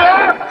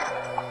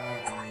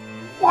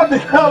 What the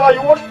hell are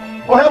you?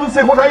 For heaven's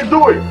sake, what are you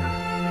doing?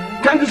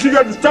 Can't you see you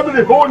are disturbing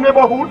the whole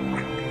neighborhood?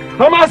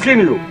 I'm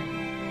asking you.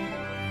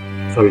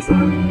 Sorry, sir.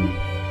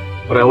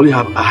 But I only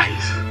have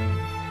eyes,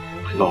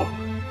 my love,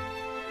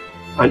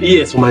 and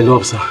ears for my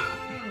love, sir.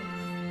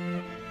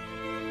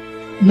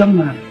 Young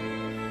man,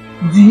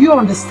 do you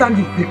understand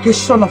the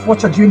implication of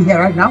what you're doing here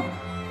right now?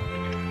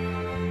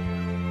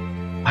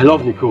 I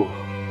love Nicole.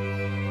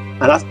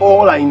 And that's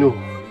all I know.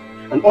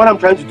 And all I'm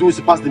trying to do is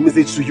to pass the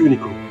message to you,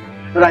 Nicole.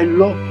 That I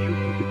love you.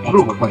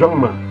 Look,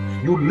 young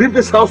man, you leave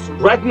this house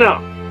right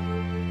now.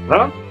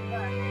 Huh?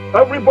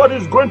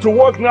 Everybody's going to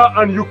work now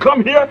and you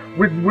come here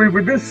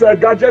with this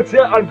gadget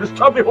here and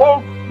disturb the whole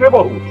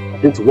neighborhood.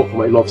 I'm going to work for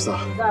my love, sir.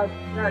 Dad.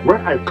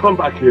 When I come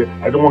back here,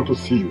 I don't want to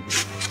see you.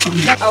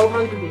 I'll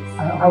handle it.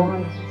 I'll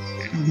handle it.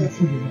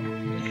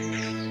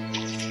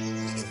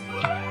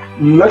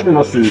 Let me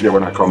not see you here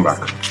when I come back.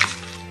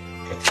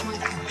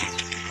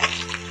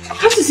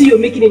 Can't you see you're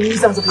making a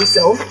nuisance of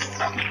yourself?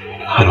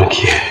 I don't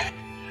care.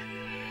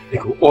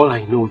 Nicole, all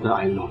I know is that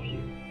I love you.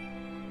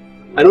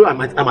 I know I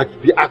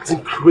might be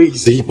acting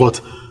crazy,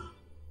 but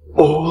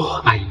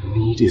all I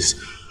need is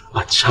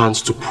a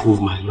chance to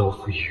prove my love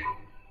for you.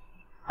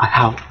 I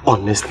have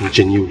honest and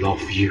genuine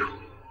love for you.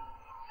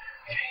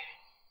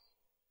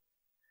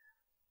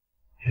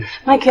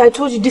 Mikey, I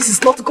told you this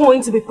is not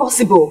going to be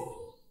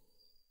possible.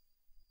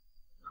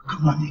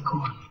 Come on,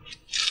 Nicole.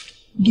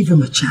 Give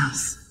him a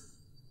chance.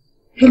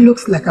 He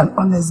looks like an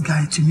honest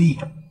guy to me.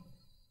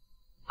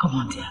 Come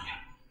on, dear.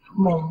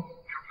 Mom,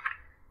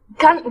 it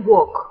can't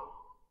work.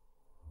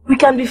 We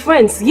can be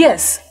friends,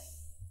 yes.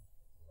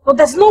 But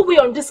there's no way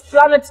on this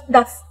planet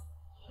that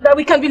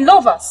we can be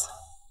lovers.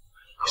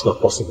 It's not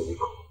possible,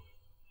 Nicole.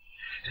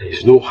 There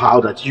is no how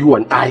that you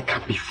and I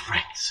can be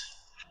friends.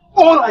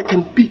 All I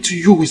can be to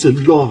you is a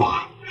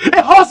lover,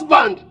 a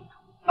husband.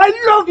 I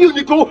love you,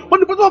 Nicole, but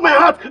the bottom of my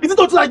heart is it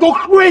until I go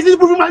crazy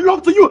proving my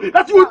love to you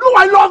that you will know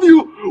I love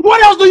you.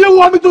 What else do you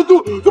want me to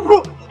do to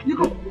prove?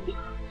 Nicole,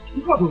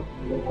 Nicole,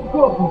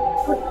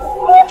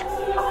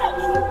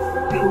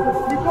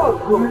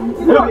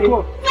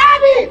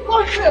 Daddy!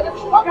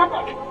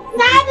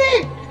 Daddy!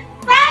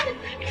 Daddy!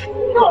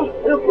 Nicole!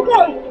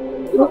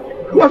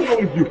 What's wrong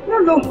with you?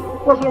 No.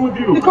 What's wrong with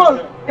you? Nicole,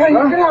 can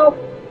you get out?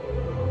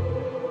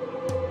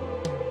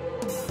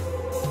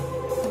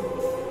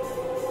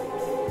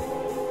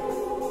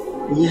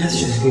 Yes,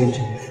 she's going to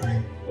be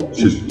fine.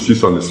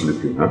 She's only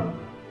sleeping, huh?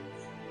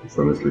 She's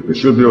only sleeping.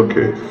 She'll be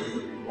okay.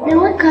 Then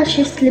why can't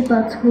she sleep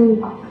at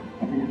home?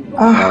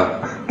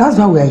 That's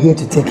why we're here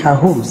to take her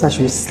home, so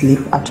she'll sleep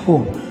at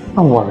home.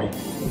 Don't worry.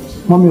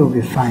 Mommy will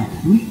be fine.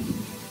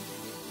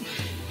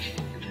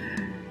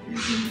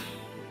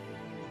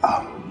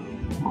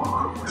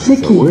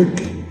 Nikki,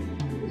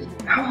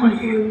 how are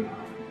you?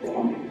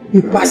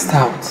 You passed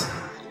out.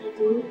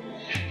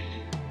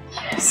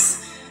 Yes.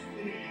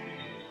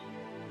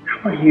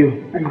 How are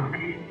you? Are you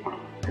okay?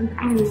 I'm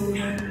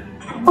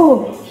fine.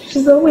 Oh,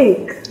 she's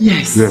awake.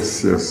 Yes.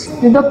 Yes.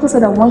 The doctor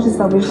said that once she's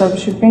awake, we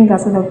should bring her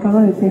so that we can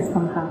run a test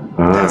on her.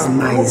 That's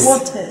nice.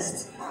 What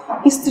test?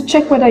 It's to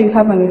check whether you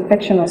have an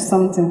infection or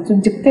something, to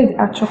dictate the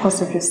actual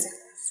cause of your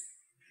sickness.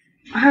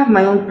 I have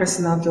my own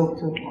personal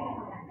doctor.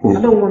 I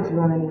don't want to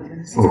run any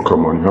tests. Oh,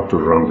 come on, you have to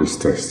run this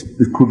test.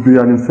 It could be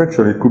an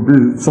infection, it could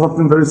be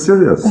something very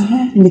serious.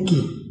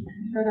 Nikki.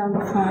 But I'm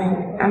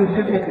fine. I'm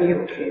perfectly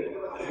okay.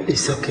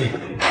 It's okay.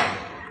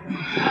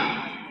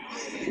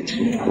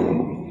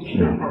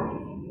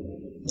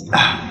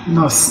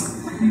 Nurse,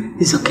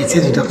 it's okay.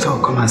 Tell the doctor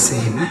will come and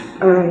see him.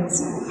 Alright.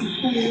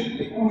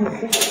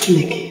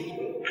 Nikki.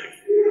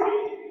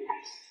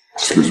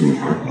 Excuse me.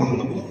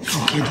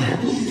 Okay then.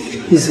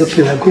 It's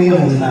okay, we're going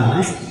home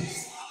now.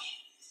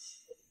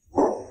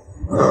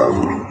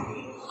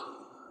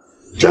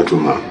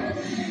 Gentlemen.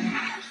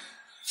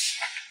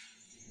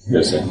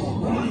 Yes, sir.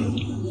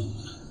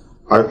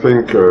 I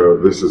think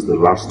this is the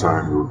last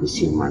time you will be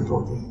seeing my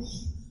daughter.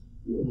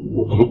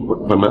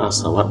 But my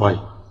answer, why?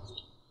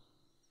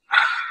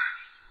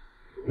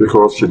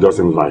 Because she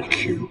doesn't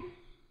like you.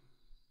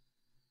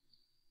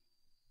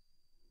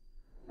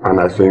 And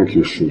I think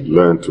you should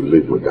learn to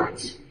live with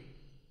that.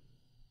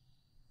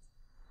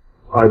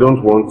 I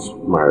don't want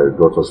my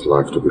daughter's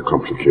life to be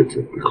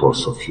complicated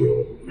because of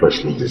your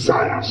fleshly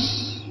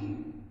desires.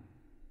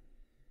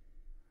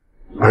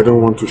 I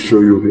don't want to show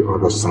you the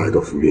other side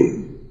of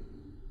me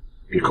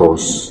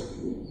because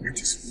it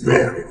is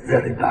very,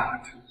 very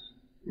bad.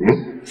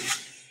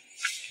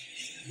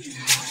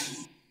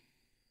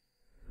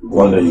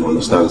 One day you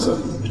understand, sir.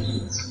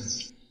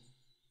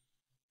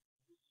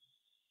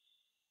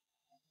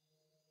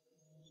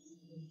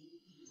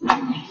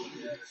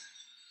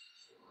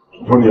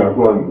 Tony, I'll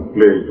go and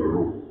play in the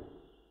room.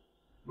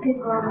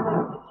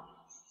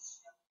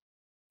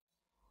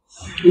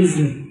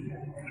 Easy.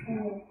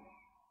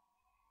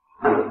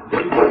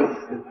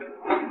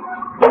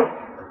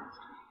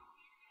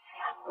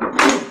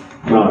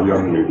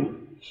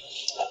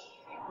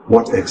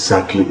 What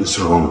exactly is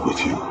wrong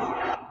with you?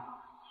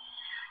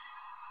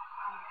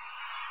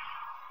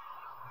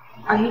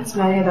 I hit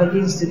my head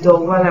against the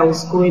door while I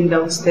was going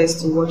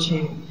downstairs to watch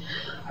him.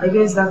 I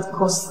guess that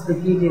caused the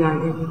bleeding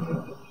and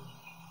everything.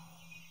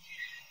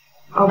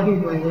 I'll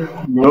give my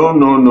head.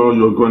 No,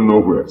 you're going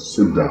nowhere.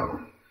 Sit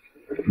down.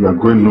 You are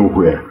going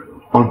nowhere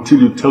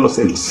until you tell us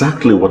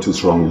exactly what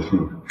is wrong with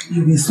you.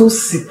 You've been so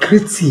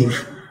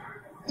secretive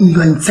in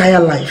your entire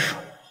life.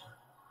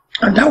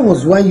 And that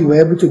was why you were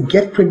able to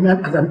get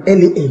pregnant at an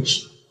early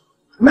age.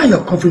 Now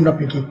you're covering up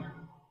again.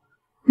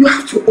 You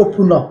have to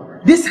open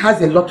up. This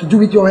has a lot to do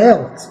with your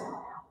health.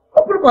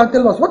 Open up and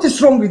tell us what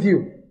is wrong with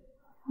you.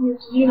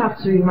 You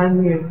have to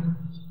remind me.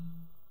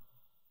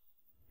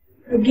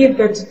 I gave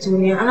birth to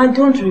Tony and I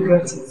don't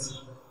regret it.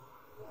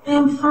 I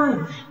am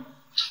fine.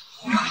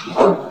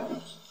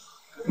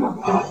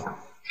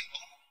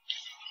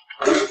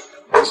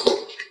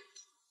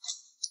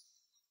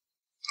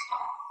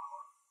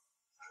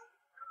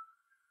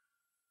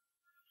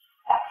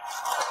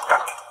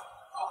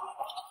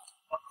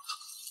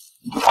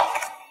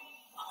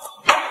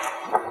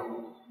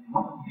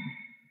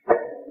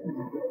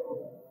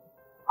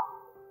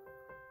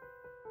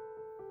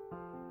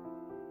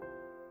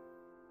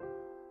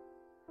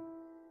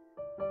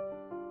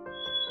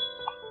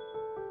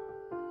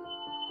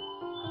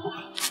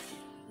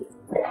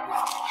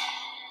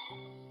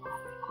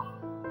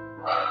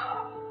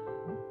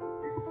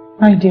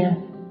 My dear,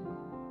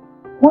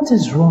 what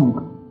is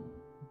wrong?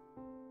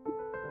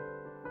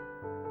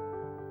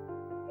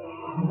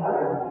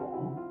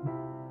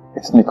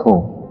 It's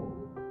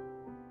Nicole.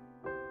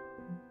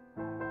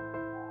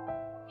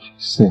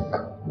 She's sick.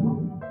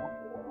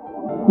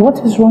 What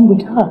is wrong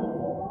with her?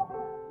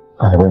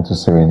 I went to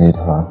serenade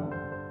her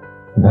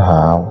in her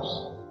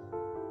house.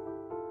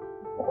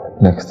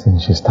 Next thing,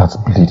 she starts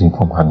bleeding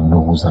from her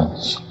nose and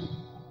she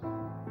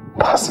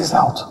passes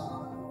out.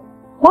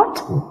 What?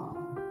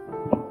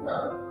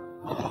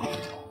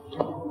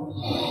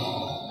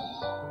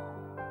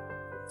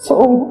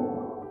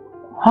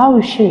 So, how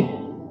is she?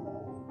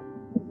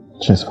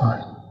 She's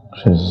fine.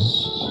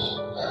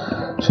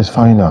 She's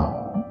fine now.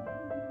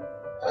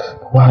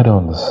 What I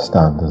don't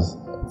understand is,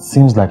 it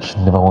seems like she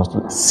never wants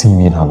to see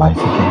me in her life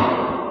again.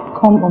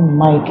 Come on,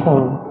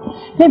 Michael.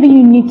 Maybe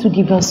you need to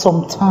give her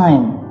some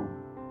time.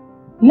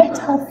 Let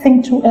her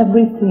think through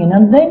everything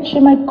and then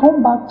she might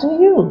come back to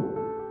you.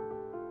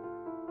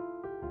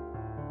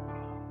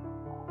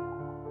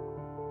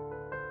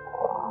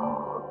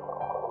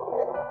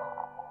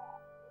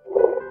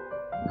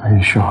 Are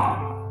you sure?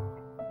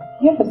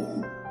 Yes.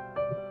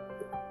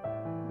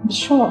 I'm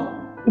sure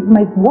it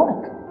might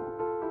work.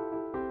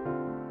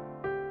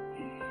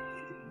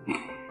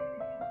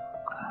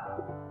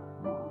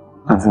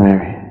 Auntie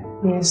Mary.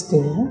 Yes,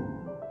 dear.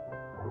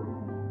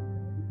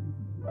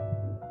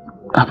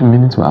 I've been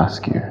meaning to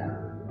ask you.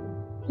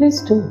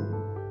 Please do.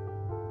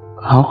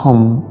 How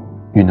come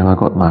you never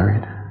got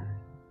married?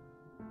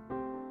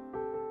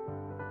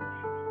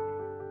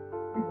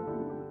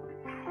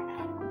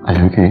 Are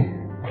you okay?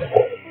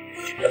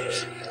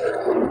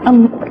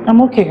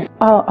 I'm okay.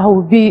 I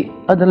will be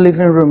at the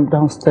living room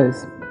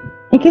downstairs.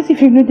 In case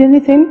if you need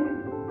anything,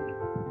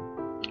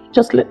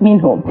 just let me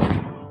know.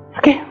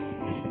 Okay?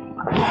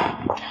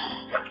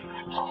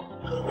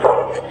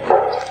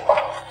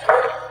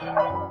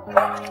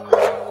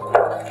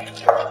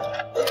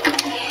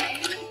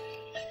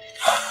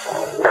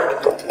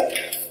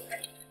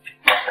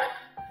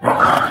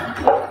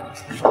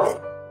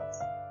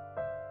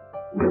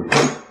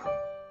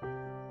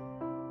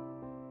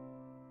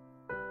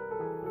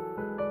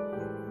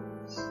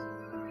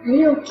 Are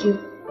you okay?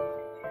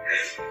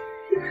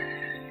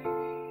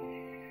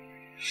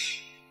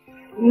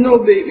 No,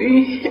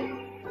 baby.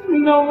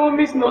 No,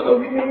 mommy's not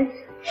okay.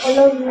 I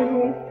love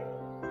you.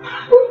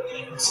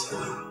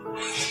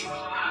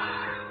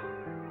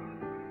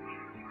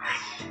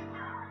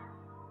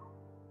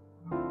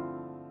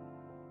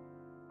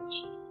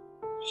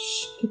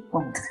 Keep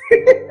quiet.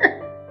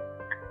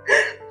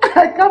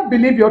 I can't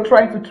believe you're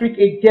trying to trick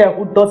a girl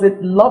who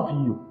doesn't love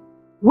you.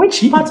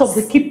 Which part of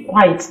the keep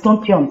quiet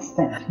don't you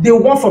understand? The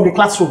one from the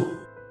classroom.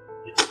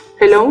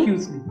 Hello?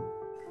 Excuse me.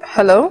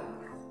 Hello?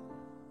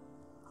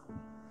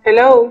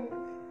 Hello?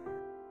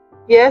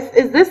 Yes,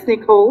 is this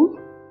Nicole?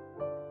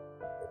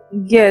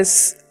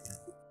 Yes.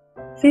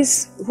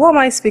 Please, who am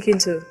I speaking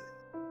to?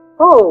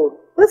 Oh,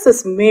 this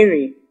is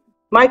Mary,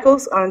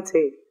 Michael's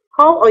auntie.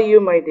 How are you,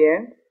 my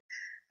dear?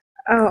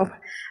 Oh,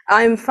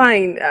 I'm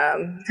fine.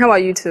 How are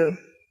you two?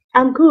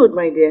 I'm good,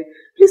 my dear.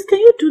 Please, can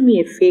you do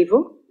me a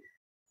favor?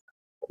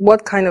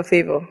 What kind of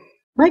favor?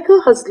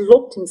 Michael has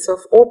locked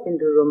himself up in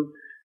the room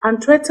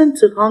and threatened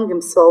to hang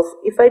himself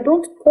if I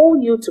don't call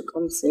you to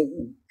come see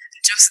him.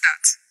 Just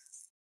that.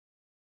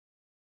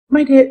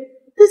 My dear,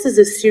 this is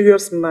a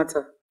serious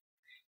matter.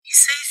 He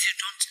says you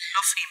don't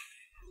love him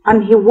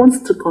and he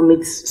wants to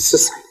commit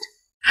suicide.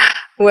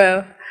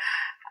 Well,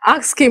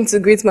 ask him to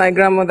greet my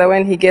grandmother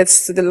when he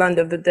gets to the land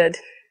of the dead.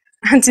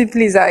 Auntie,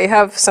 please, I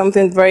have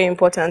something very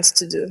important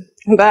to do.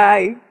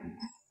 Bye.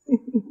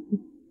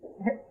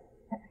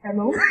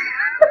 Hello?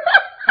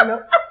 Hello?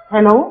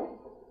 Hello?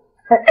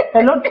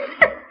 Hello?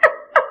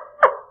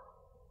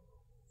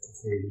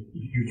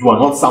 You are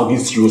not sounding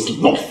serious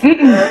enough.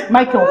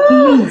 Michael,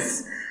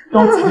 please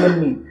don't hear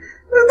me.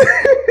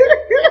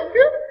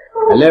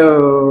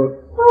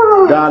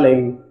 Hello,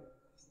 darling.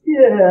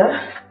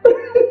 Yeah.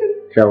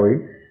 Shall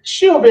we?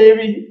 Sure,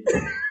 baby.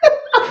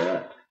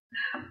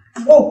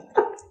 Oh.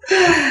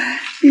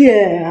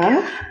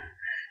 Yeah.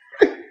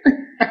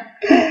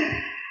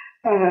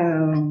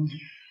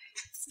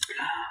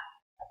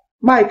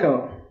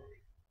 Michael,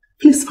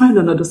 please find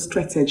another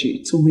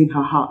strategy to win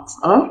her heart,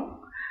 huh?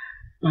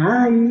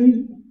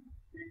 Bye.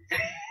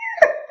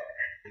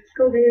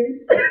 Go,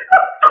 baby.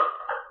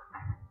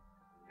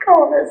 Come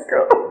on, let's go.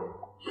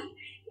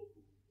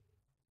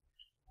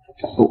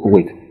 Oh,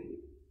 wait.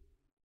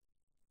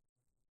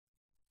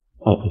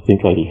 I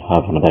think I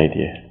have another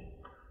idea.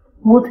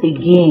 What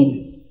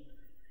again?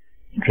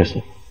 Dress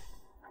up.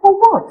 For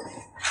what?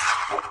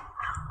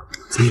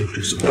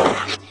 Dress up.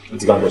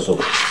 Let's go dress up.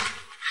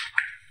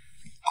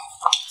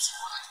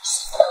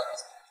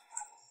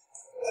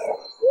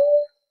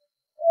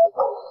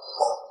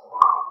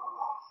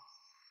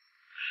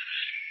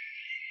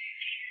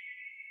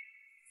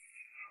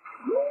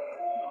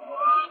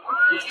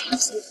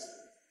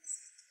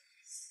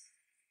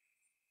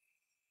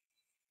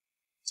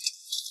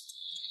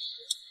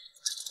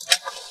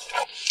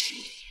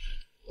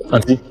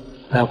 Auntie,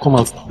 I'll come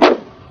out now.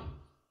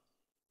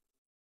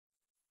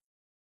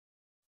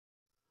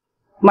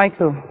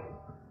 Michael,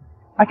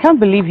 I can't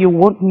believe you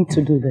want me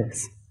to do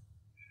this.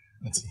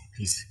 Auntie,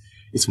 please.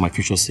 It's for my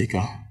future's sake,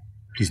 huh?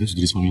 Please don't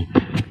do this for me.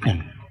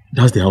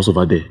 That's the house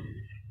over there.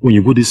 When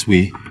you go this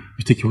way,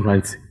 you take your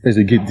right. There's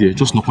a gate there.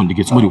 Just knock on the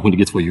gate. Somebody will open the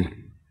gate for you.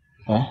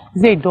 Huh?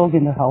 Is there a dog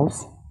in the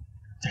house?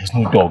 There's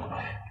no dog.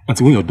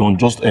 Auntie, when you're done,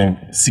 just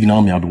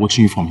signal me. I'll be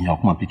watching you from here. I'll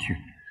come and pick you.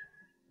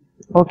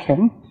 Okay.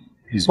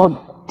 Please.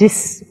 But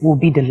this will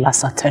be the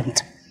last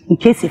attempt. In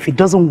case if it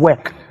doesn't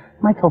work,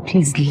 Michael,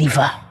 please leave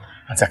her.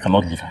 Auntie, I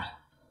cannot leave her.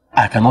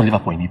 I cannot leave her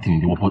for anything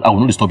in the world, but I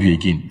will not disturb you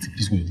again.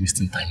 Please, we're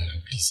wasting time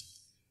now, please.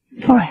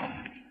 Alright.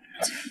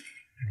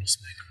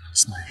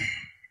 Smile.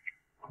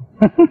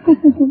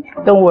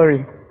 Don't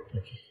worry.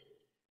 Okay.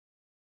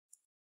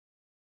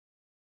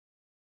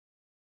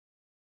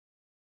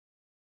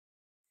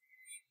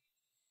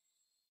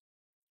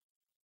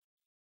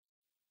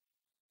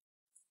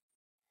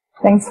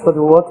 Thanks for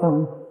the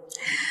water.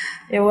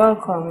 You're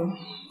welcome.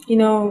 You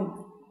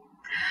know,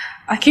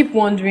 I keep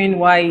wondering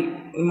why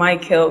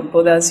Michael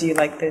bothers you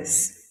like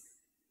this.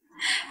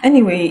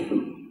 Anyway,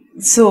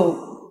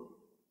 so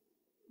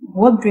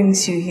what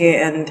brings you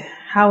here and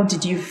how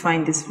did you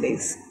find this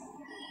place?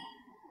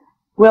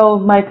 Well,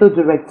 Michael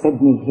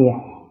directed me here.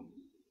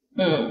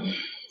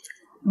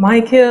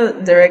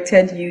 Michael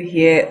directed you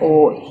here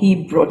or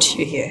he brought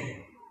you here?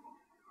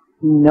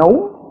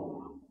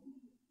 No.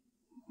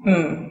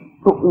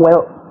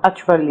 Well,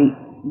 actually,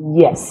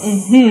 yes.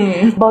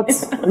 But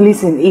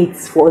listen,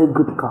 it's for a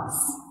good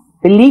cause.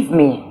 Believe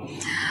me.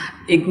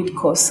 A good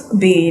cause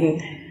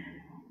being?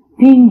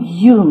 Being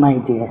you, my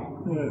dear.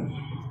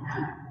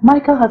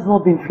 Michael has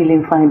not been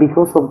feeling fine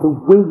because of the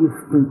way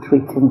you've been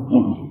treating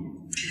him.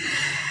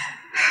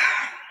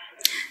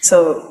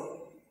 So,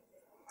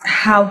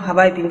 how have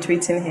I been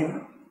treating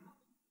him?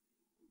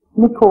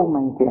 Nicole,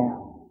 my dear,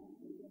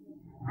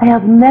 I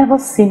have never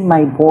seen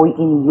my boy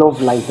in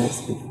love like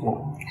this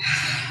before.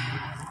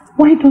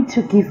 Why don't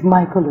you give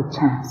Michael a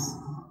chance?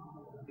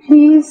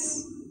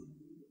 Please?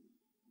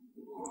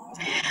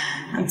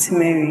 Auntie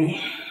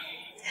Mary,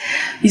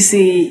 you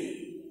see,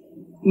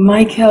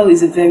 Michael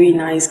is a very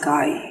nice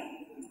guy,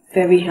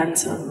 very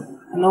handsome,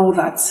 and all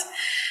that.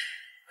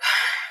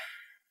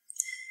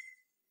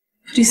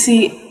 But you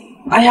see,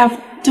 I have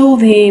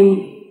told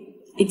him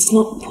it's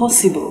not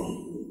possible.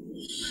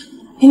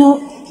 You know,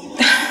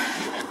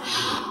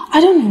 I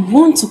don't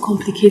want to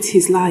complicate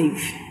his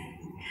life.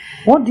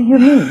 What do you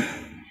mean?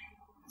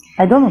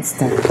 I don't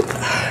understand.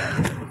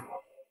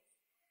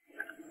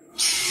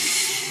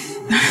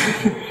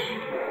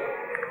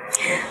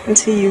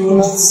 Until you will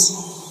not.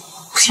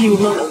 You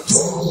will not.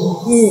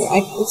 I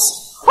could.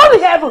 Holy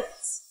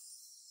heavens!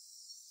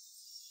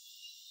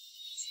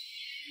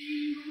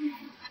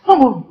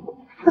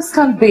 Oh, this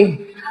can't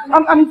be.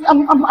 I'm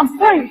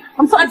sorry.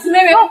 I'm sorry. Auntie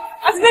Mary! No.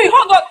 Auntie Mary,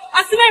 hold on!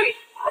 Auntie Mary!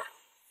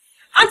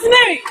 Auntie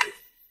Mary!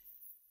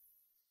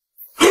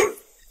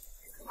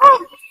 Oh,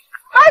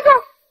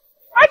 Michael!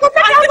 Michael,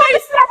 take Auntie Mary!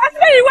 Auntie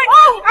Mary, wait!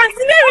 Oh,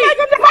 Auntie Mary!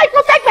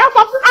 Michael, take down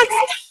from Auntie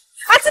Mary!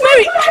 Auntie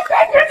Mary,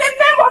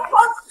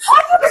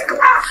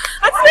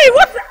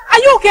 what? Are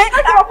you okay? Oh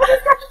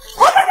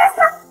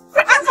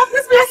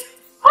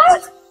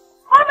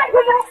my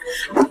goodness!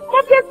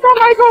 What is that,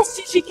 Michael?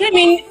 She came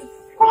in,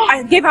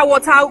 I gave her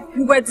water,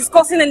 we were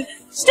discussing and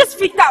she just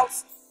freaked out.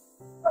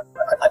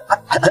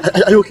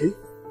 Are you okay?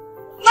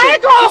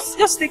 Michael!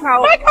 Just take her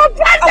out. Michael,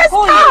 get this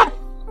car!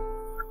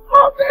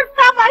 Oh, this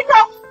car,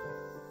 Michael!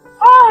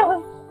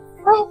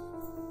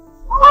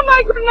 Oh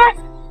my goodness!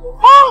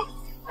 Oh,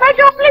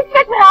 Michael, please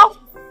take me out!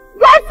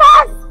 Drive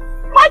fast!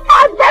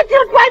 Michael, get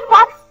you, drive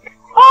fast!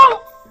 Oh!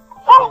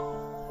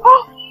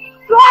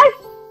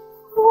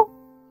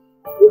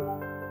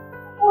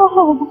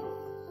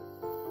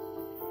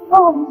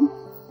 Who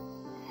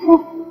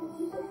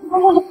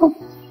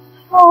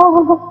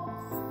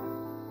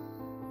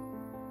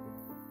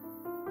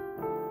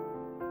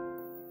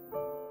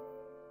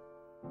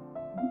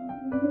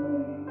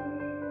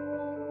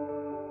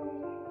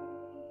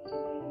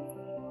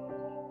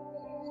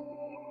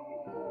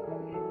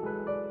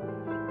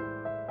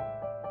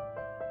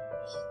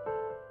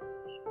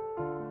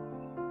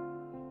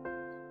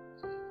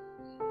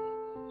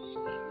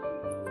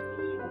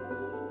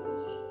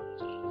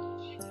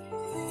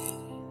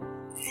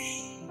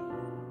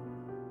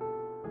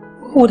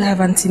would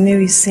have Auntie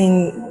Mary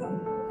sing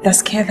that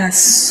scared her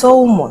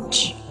so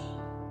much?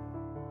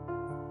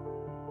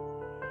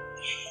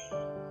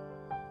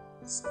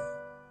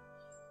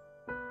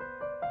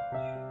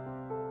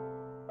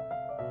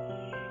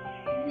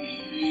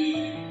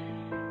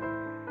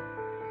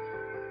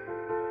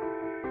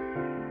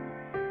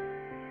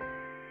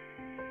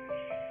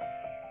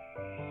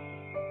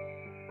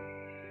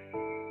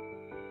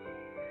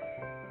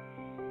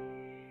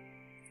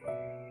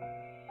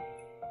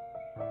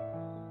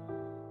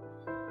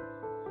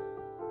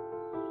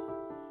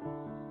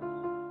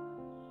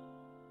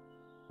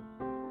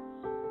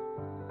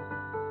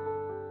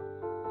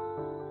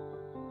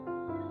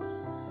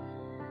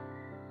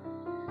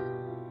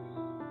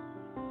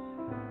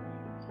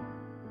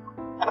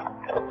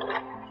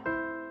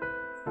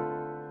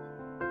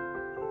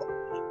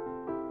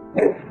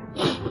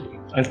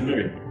 Auntie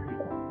Mary.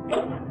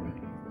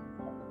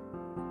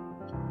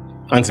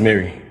 Auntie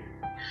Mary.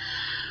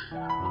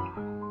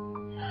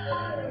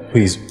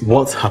 Please,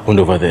 what happened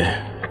over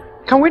there?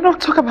 Can we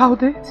not talk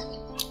about it?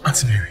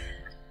 Auntie Mary,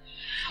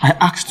 I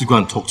asked you to go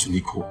and talk to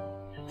Nico.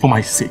 For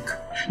my sake.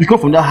 You come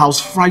from that house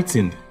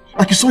frightened.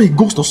 Like you saw a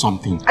ghost or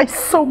something. I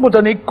saw more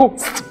than a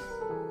ghost.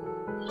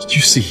 What did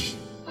you see?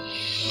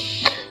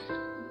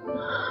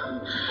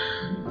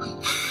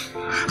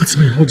 Auntie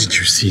Mary, what did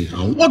you see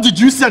now? What did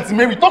you see, Auntie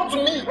Mary? Talk to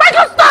me!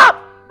 Michael,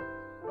 stop!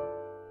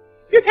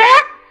 You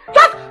hear?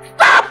 Just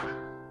stop!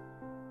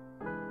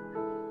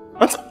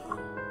 Auntie...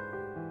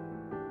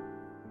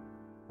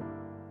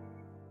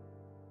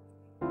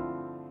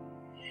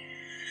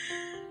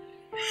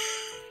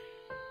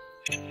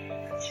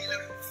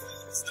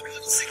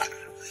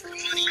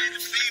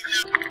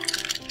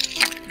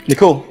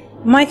 Nicole.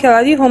 Michael,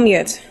 are you home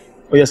yet?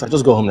 Oh yes, I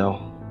just got home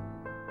now.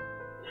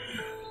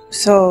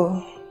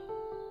 So,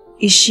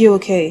 is she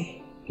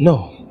okay?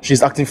 No,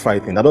 she's acting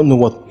frightened. I don't know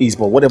what is,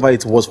 but whatever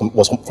it was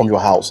from your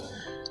house.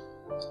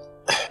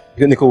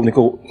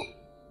 Nicole,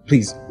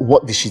 please,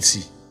 what did she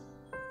see?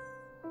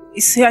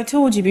 You see, I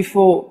told you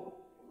before.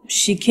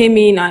 She came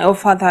in, I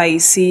offered her a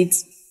seat,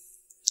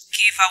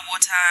 gave her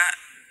water,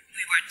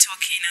 we were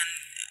talking,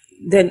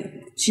 and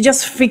then she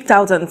just freaked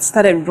out and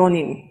started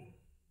running.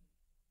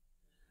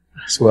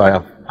 I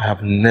swear, I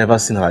have never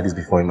seen her like this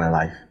before in my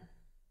life.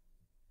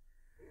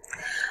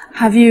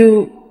 Have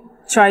you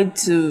tried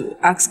to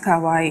ask her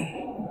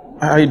why?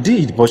 I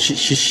did, but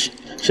she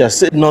has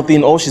said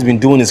nothing. All she's been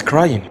doing is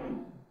crying.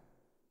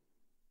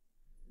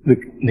 Look,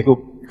 Nicole,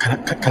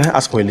 can I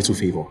ask for a little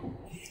favor?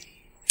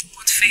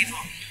 What favor?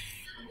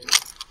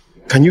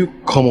 Can you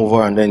come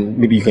over and then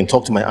maybe you can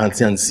talk to my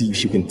auntie and see if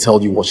she can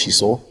tell you what she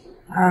saw?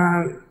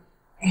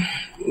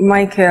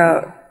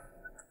 Michael,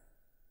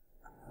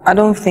 I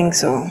don't think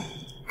so.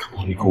 Come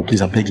on, Nicole,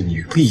 please, I'm begging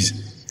you, please.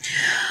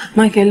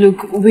 Michael,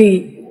 look,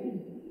 we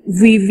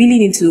really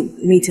need to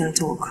meet and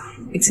talk.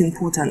 It's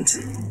important.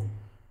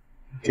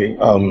 Okay,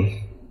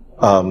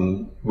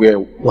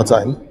 what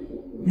time?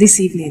 This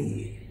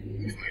evening.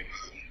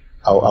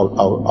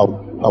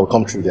 I'll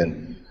come through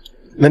then.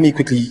 Let me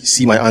quickly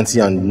see my auntie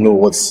and know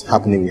what's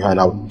happening with her and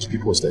I'll keep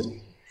you posted.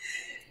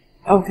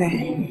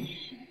 Okay.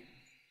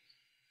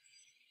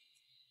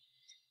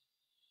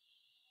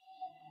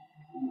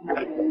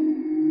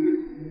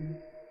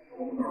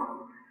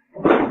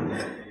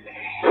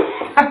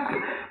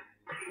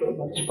 So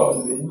much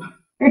fun.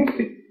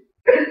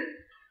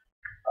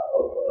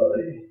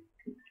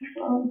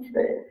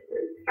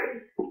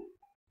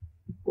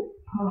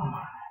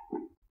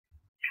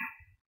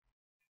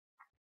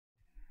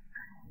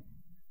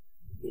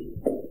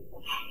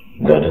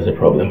 That is a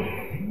problem.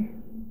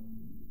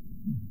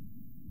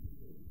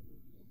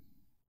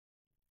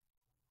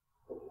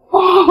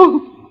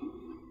 Oh!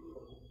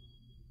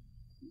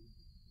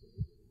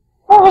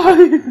 Oh,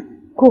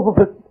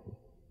 God.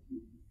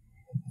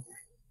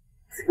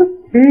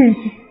 Hey.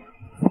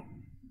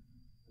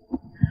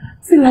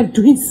 Feel like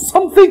doing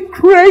something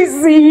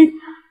crazy.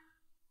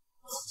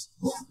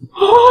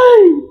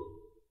 Hi.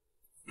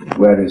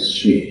 Where is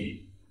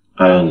she?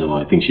 I don't know.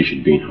 I think she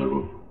should be in her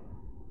room.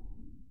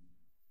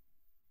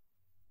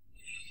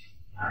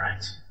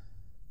 Alright.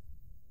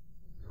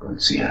 Go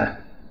and see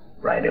her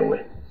right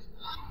away.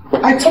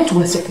 I thought we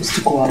were supposed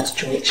to go out,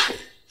 George.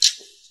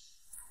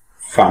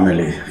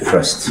 Family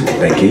first,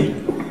 Becky.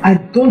 I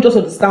don't just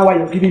understand why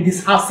you're giving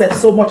this house set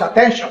so much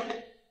attention.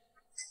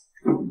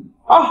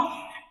 Oh.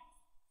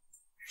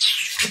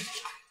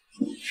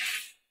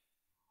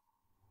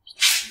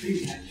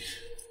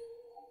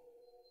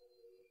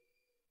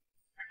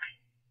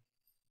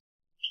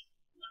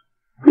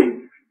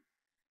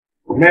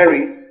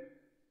 Mary,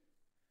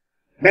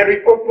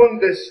 open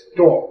this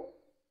door.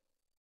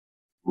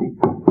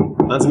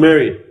 Auntie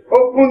Mary.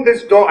 Open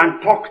this door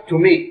and talk to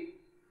me.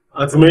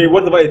 Auntie Mary,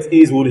 whatever it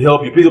is would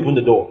help you. Please open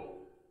the door.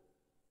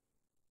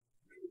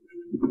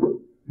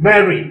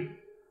 Mary.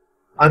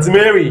 Auntie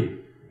Mary.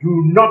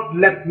 Do not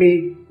let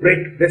me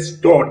break this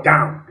door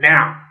down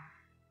now.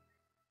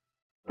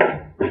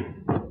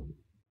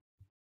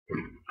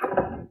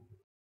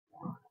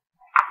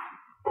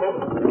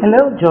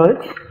 Hello,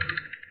 George.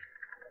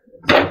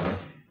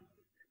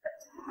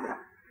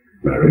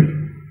 Mary?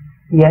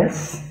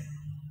 Yes?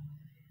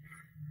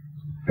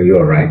 Are you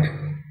alright?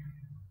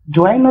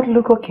 Do I not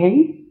look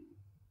okay?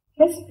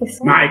 Yes, yes.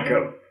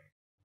 Michael!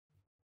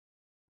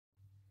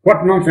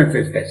 What nonsense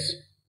is this?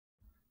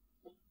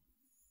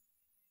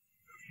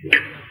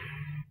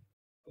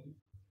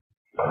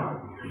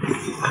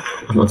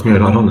 I'm not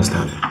married, I don't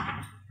understand.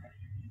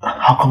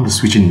 How come the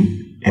switch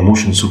in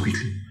emotion so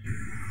quickly?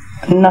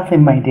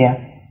 Nothing, my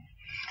dear.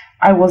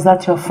 I was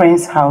at your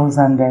friend's house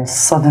and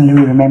suddenly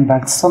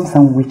remembered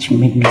something which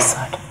made me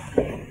sad.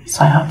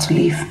 So I had to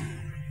leave.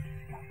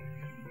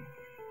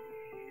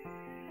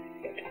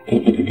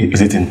 Is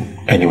it in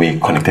any way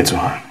connected to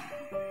her?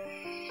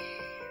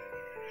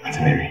 Auntie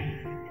Mary,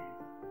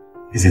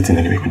 is it in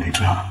any way connected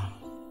to her?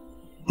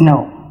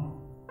 No.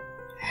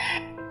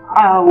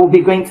 I will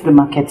be going to the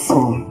market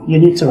soon. You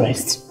need to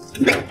rest.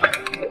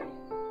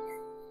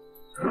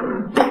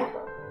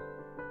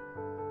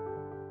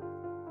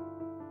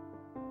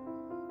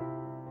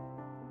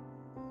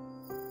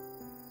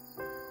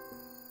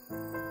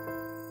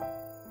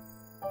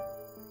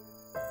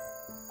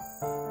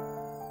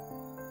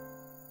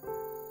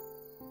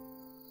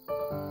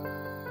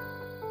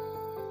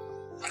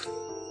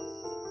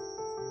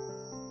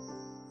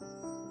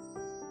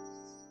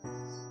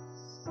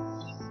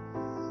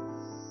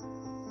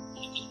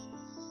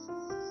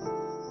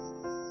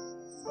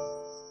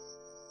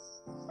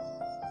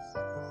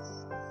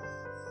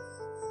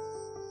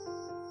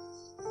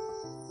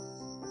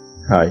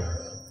 Hi.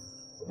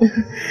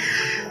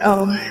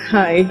 Oh,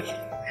 hi.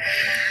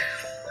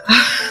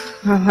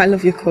 Oh, I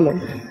love your color.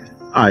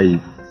 I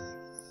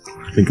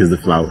think it's the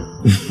flower.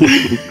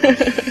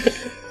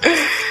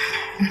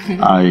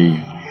 I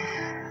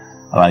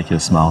like your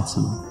smile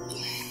too.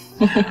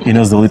 You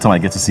know, it's the only time I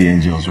get to see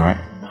angels, right?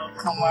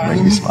 Come on.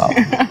 Make me smile.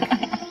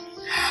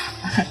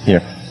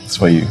 Here, it's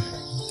for you.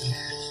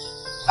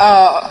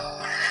 Oh,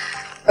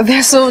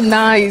 they're so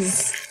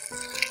nice.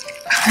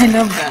 I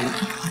love them.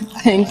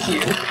 Thank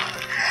you.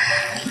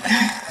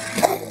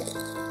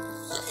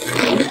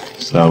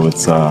 So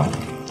it's an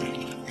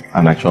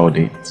actual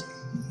date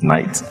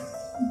night.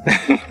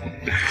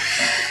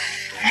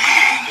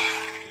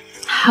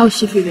 How's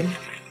she feeling?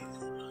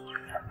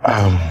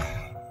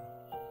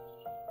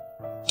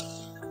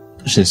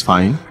 She's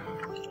fine.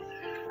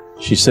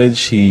 She said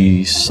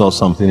she saw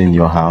something in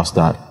your house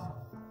that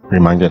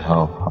reminded her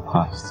of her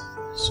past,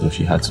 so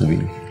she had to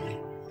leave.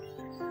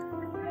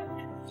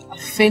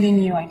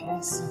 Failing you, I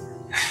guess.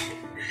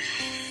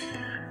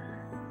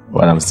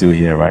 Well, I'm still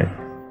here, right?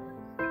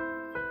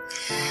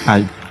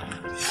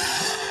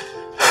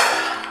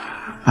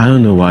 I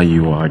don't know why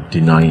you are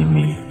denying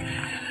me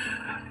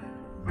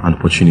an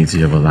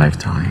opportunity of a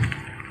lifetime.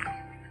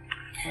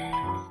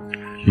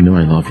 You know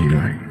I love you,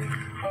 right?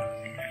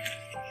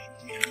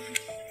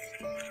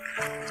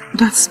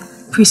 That's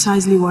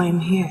precisely why I'm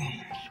here.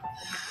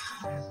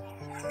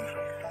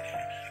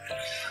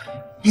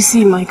 You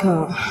see,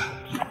 Michael,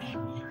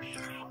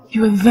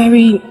 you're a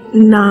very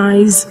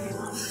nice,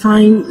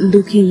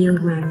 fine-looking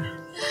young man.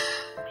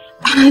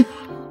 And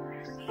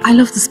I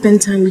love to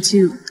spend time with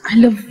you. I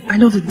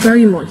love it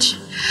very much.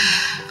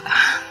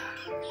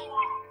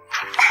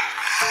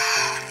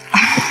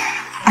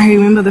 I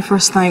remember the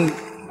first time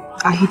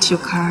I hit your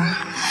car.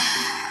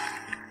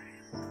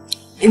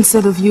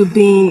 Instead of you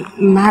being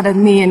mad at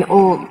me and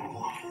all,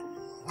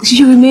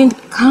 you remained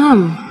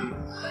calm.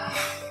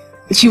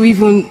 You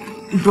even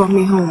brought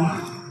me home.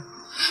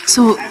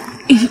 So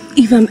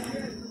if I'm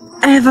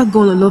ever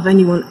gonna love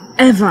anyone,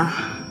 ever,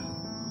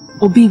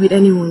 or be with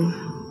anyone,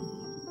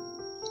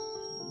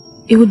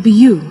 it would be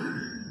you.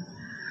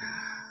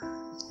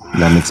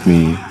 That makes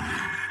me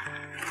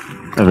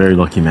a very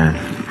lucky man.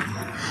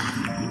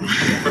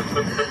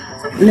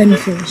 Let me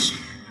finish.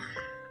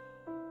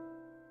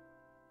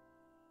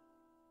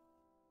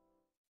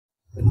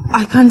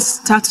 I can't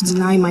start to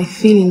deny my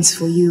feelings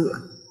for you.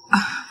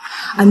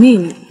 I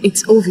mean,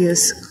 it's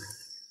obvious.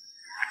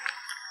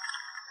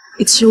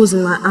 It shows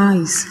in my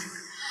eyes.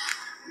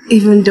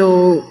 Even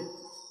though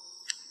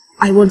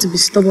I want to be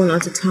stubborn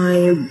at the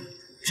time,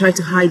 try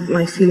to hide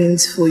my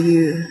feelings for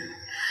you.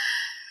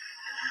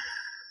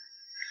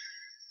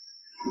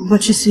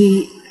 But you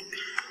see,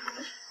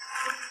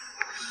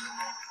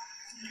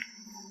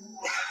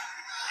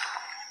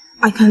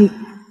 I can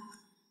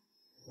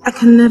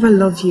never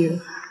love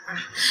you.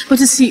 But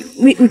you see,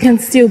 we can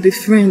still be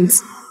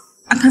friends.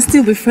 I can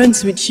still be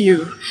friends with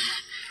you.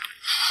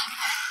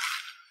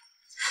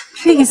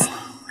 Please,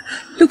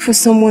 look for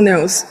someone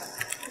else.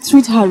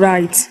 Treat her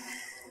right.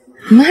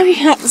 Marry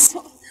her.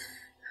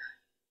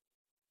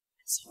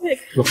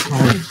 You're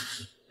fine.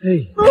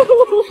 Hey.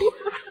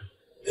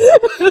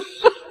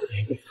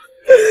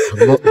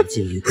 I'm not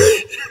letting you go.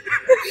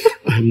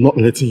 I'm not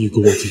letting you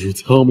go until you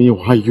tell me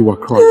why you are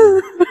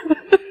crying.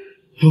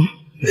 Huh?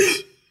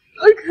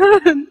 I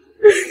can't.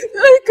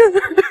 I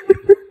can't.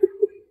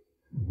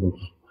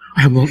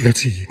 I am not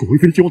letting you go.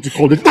 Even if you want to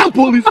call the damn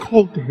police,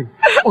 call them.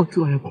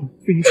 Until I am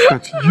convinced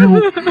that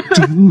you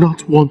do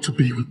not want to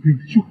be with me.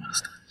 You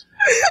understand?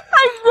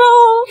 I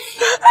know.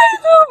 I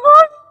know,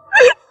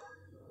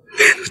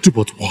 Do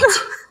but what?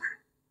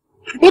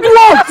 But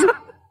what?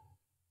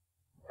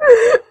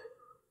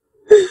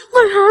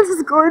 My heart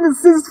is going to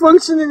cease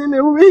functioning in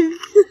a week.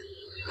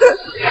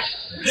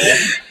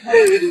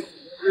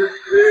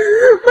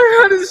 My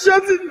heart is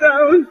shutting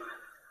down.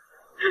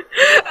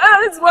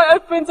 That's why I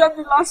fainted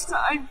the last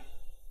time.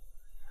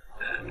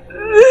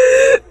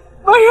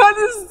 My heart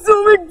is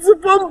too weak to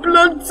pump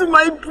blood to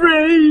my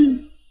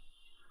brain.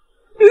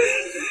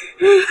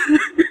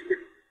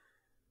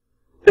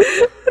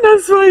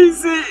 That's why you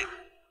see,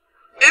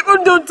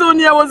 even though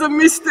Tonya was a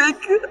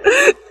mistake,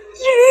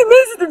 she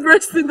remains the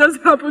best thing that's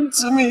happened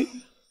to me.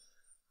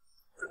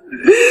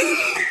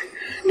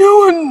 No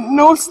one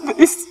knows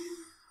this,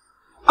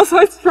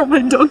 aside from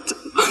my doctor.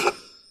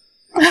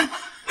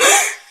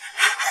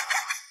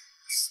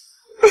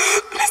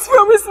 Please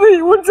promise me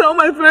you won't tell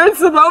my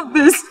parents about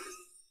this.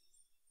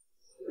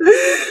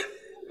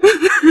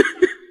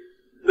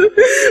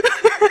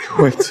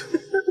 Wait.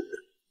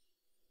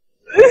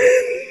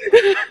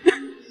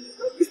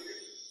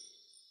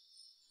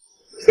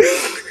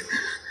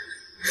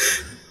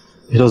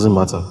 It doesn't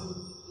matter.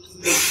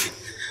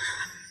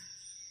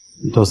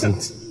 It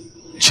doesn't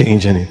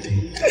change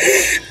anything.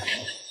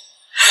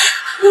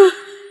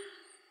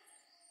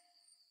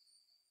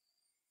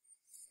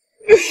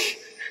 I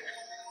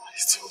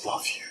still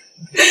love you.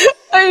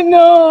 I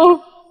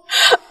know.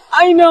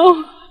 I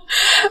know.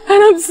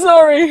 And I'm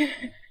sorry.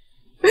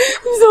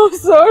 I'm so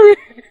sorry.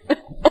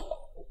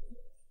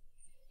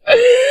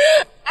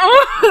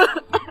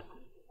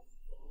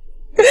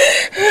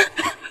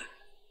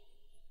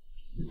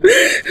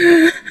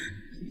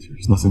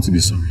 There's nothing to be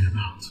sorry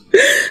about.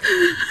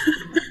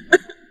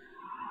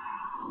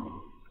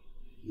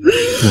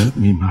 Let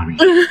me marry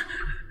you.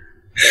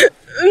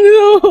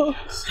 No.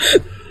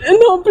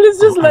 No, please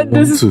just let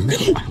this.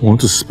 I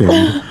want to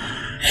spend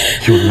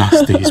your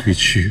last days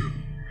with you.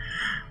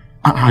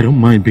 I don't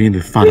mind being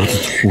the father to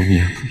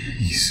Tonya,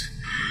 please.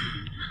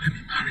 Let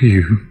me marry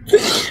you.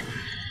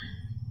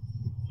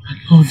 I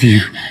love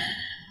you.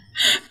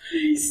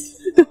 Please,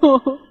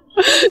 no.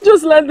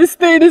 Just let this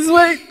stay this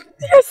way.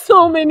 There's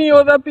so many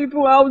other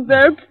people out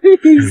there,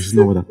 please. There is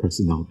no other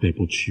person out there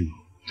but you.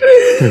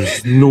 There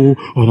is no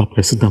other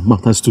person that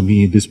matters to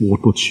me in this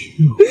world but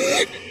you.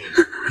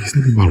 Please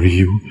let me marry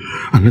you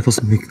and let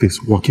us make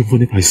this work.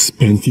 Even if I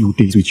spend a few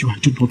days with you, I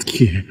do not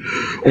care.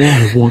 All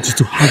I want is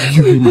to have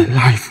you in my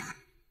life.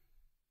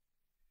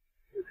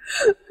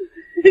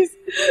 Please,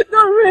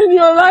 don't ruin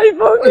your life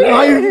for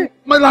me.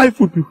 My life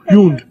would be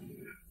ruined.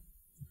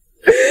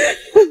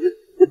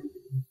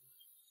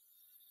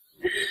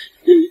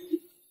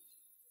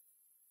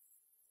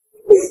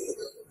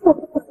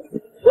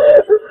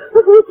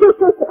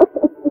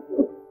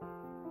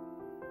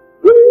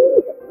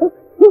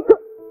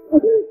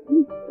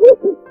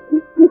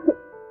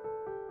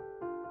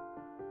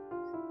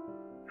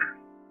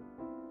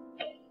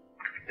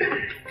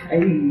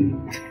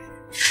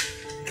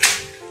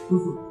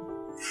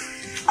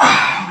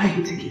 Why are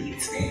you taking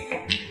it?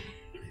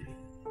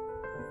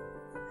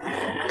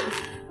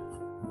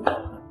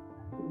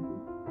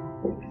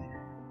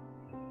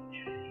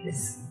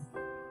 Yes.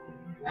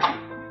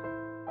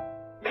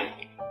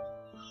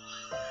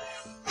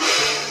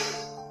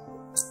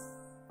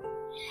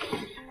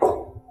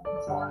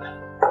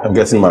 I'm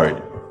getting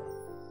married.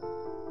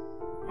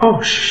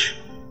 Oh, shh.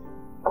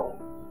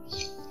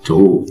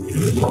 To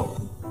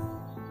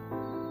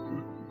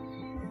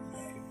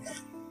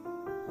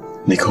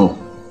Nicole.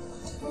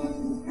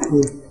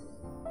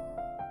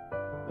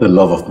 The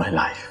love of my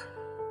life.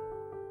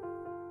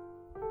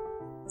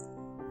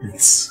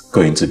 It's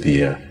going to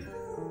be a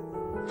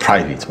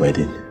private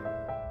wedding.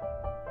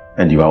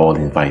 And you are all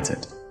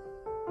invited.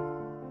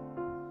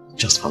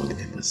 Just family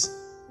members.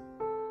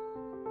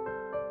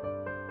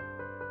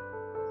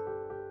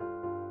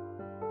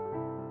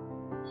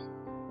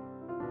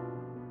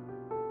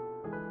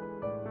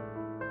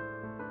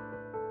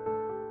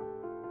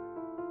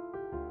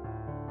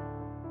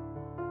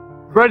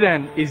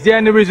 Brethren, is there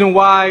any reason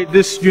why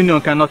this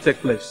union cannot take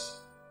place?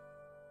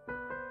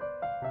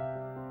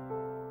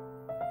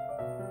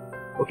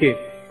 Okay,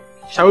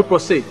 shall we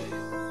proceed?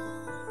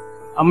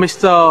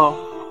 Mr.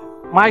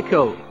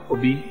 Michael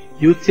Obi,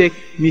 you take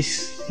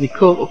Miss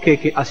Nicole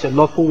Okeke as your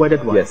lawful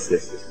wedded wife. Yes,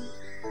 yes, yes.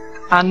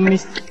 And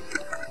Miss...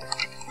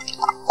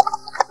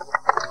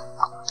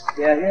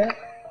 Yeah.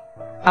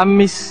 And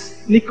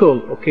Miss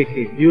Nicole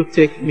Okeke, you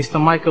take Mr.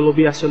 Michael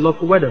Obi as your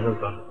lawful wedded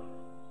husband.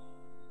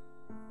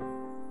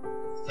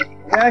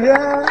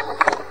 Yeah.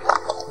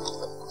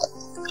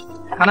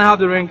 Can I have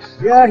the rings?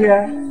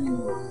 Yeah.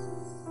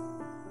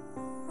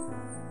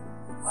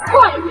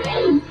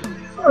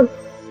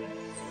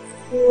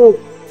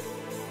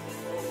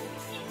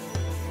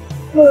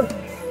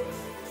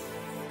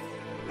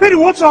 Lady,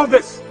 what's all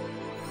this?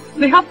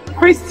 They have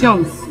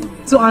questions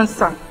to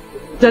answer,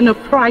 then a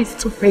price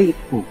to pay.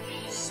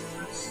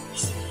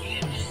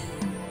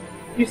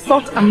 You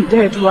thought I'm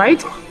dead,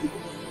 right?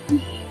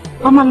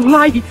 I'm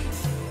alive.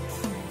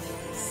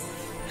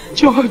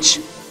 George,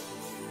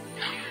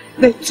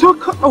 they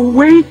took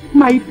away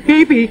my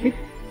baby.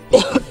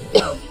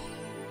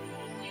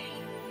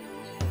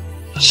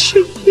 She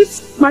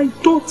is my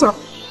daughter.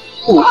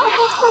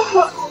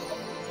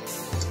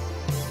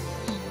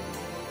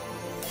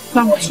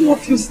 Now two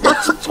of you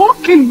start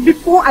talking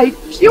before I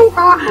kill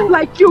her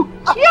like you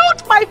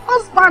killed my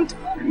husband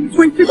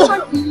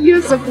 25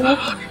 years ago.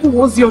 Who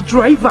was your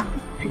driver?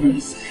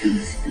 Please.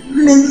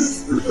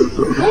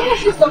 What was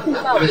she talking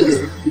about?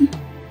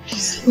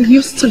 We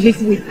used to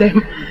live with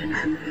them.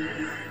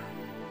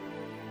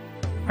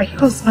 My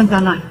husband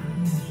and I.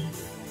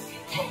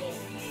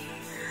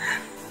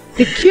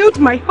 They killed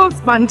my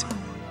husband,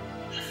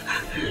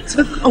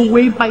 took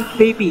away my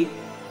baby.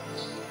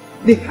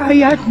 They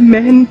hired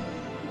men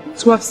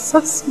to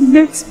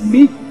assassinate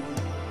me.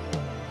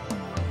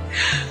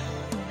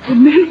 The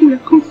men were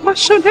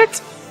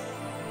compassionate.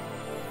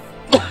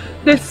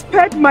 They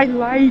spared my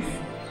life.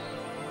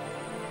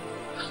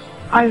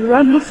 I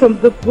ran from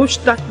the bush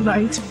that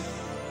night,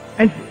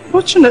 and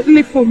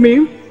fortunately for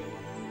me,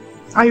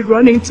 I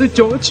ran into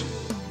George,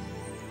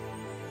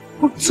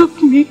 who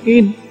took me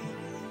in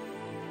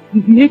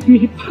and made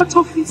me part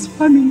of his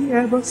family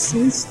ever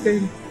since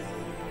then.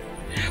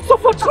 So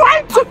for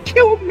trying to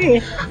kill me,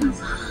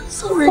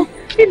 for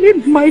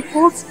killing my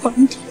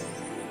husband,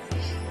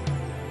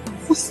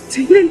 for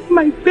stealing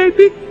my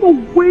baby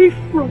away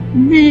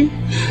from me,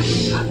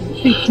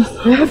 they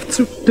deserve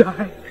to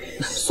die.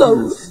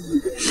 Sorry.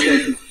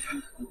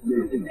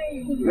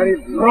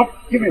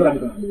 Give me that.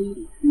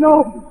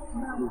 No.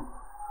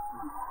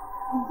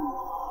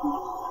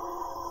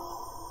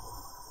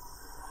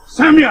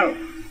 Samuel!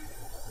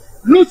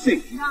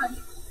 Lucy!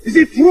 Is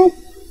it true?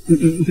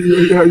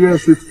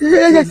 Yes,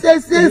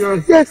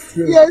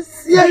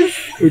 yes.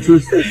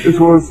 It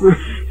was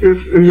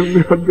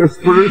in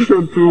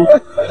desperation to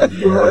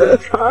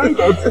time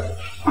that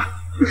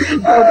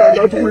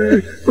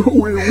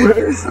we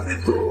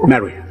went.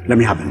 Mary, let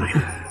me have the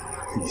knife.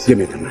 Give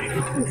me the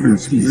knife.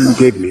 Please.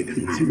 Give me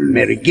the knife.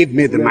 Mary, give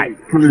me the knife.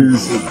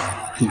 Please.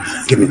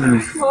 Give me the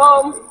knife.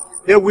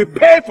 They will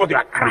pay for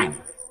their crime.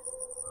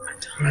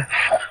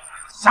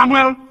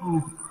 Samuel,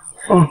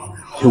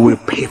 you will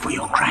pay for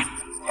your crime.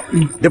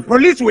 The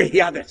police will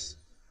hear this.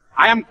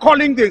 I am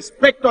calling the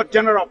Inspector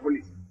General of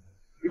Police.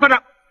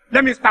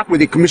 Let me start with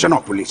the Commissioner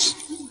of Police.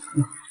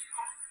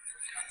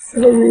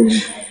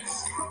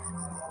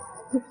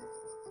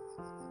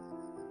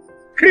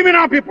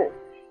 Criminal people.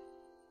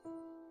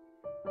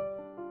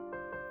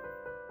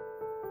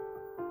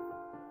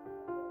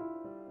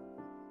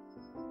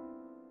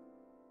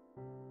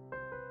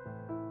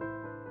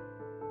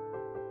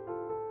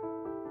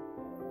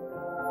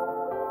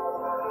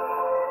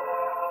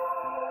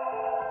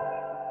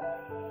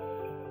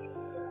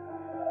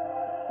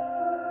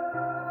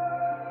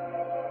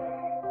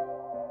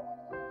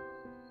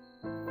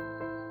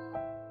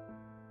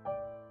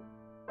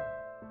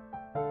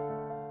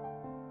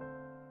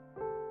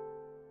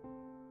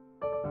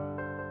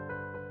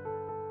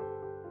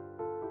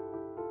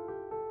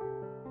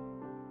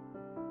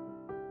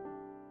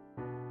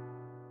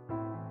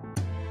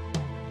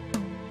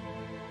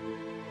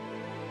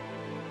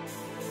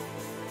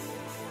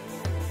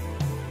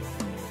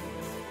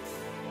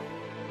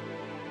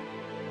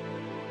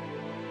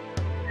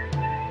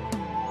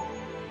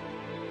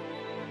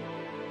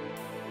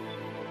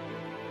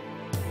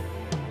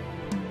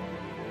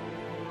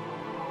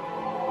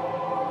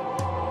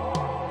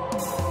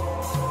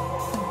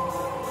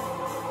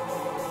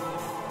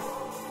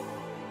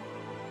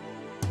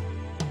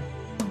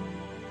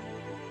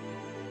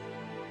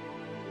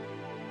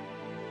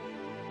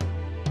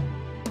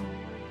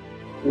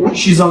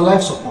 She's on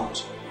life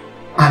support,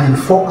 and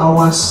in 4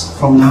 hours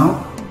from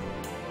now,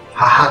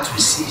 her heart will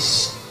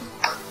cease.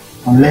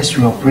 Unless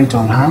we operate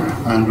on her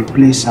and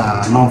replace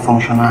her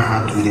non-functional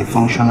heart with a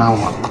functional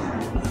one.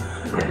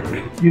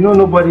 You know,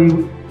 nobody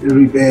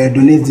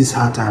donates this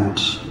heart and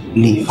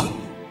leave.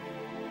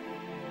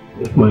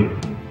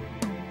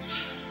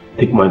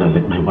 Take mine and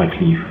let my wife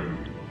leave.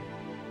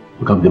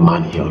 Look, I'm the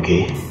man here,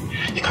 okay?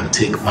 You can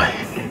take my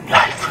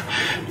life,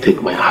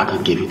 take my heart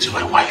and give it to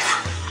my wife.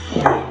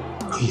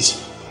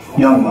 Please.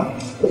 Young man,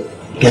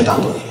 get out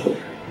of here.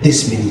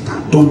 This minute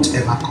and don't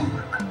ever come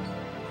back.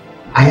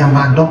 I am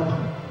her doctor,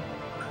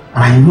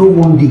 and I know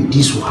one day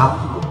this will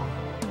happen.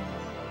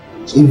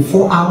 In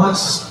 4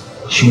 hours,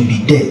 she will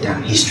be dead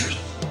and history.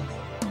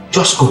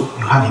 Just go,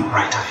 you have a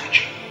brighter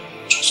future.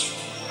 Just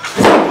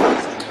go.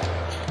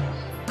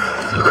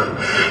 Look,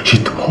 she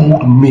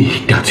told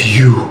me that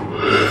you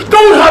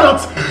don't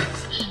have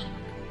it.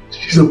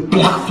 She's a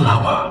black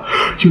flower.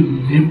 You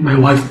named my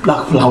wife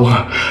Black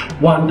Flower.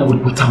 One that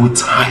would wither with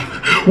time.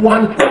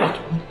 One that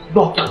would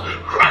not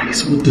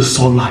eyes with the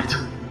sunlight.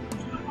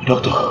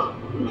 Doctor,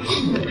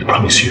 I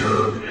promise you,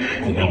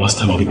 in an hour's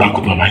time I'll be back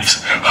with my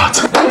wife's heart.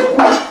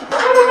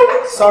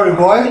 Sorry,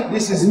 boy.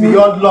 This is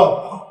beyond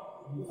love.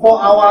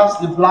 4 hours,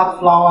 the black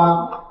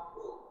flower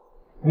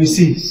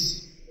receives.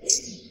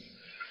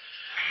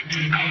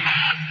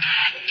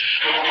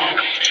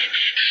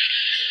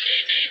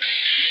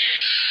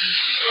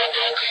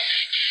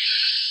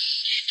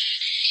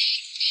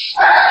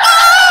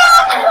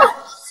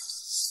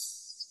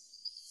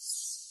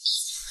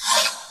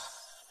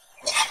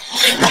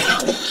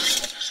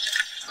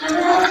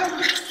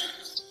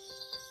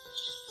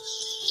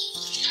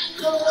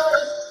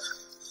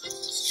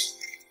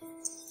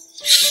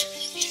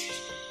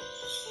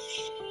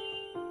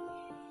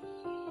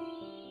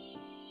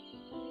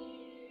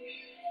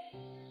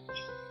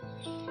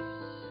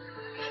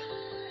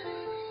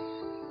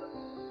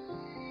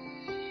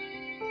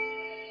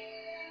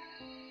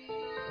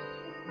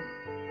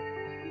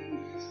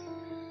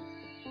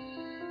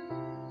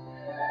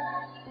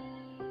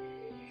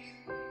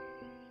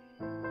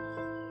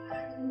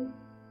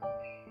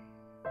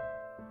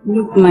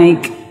 Look,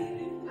 Mike,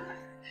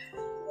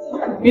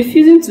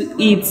 refusing to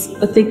eat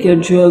or take your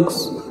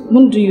drugs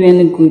won't do you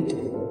any good.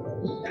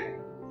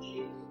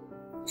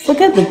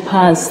 Forget the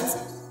past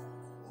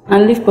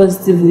and live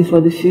positively for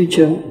the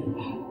future.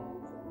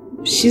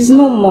 She's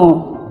no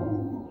more,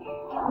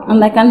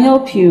 and I can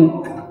help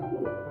you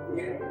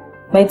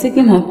by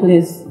taking her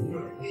place.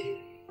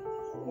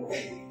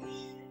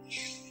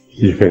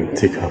 You can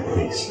take her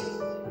place.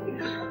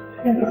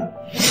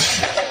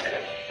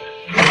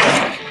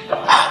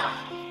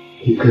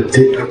 You can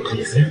take her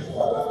place, eh?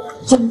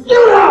 So get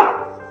her!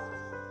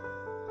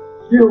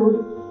 You,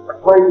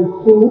 when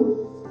you fool,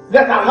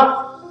 let her have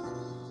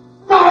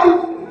die!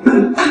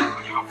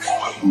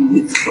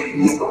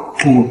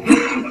 Fool,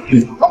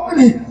 please.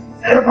 Please,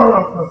 ever.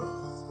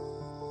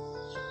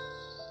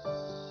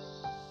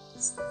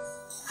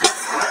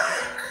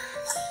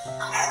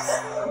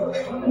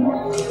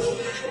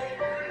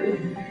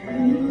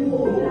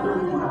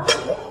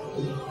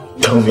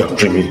 Tell me I'm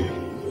dreaming.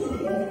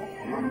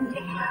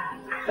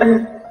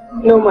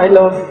 No, my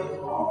love.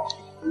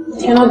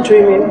 You're not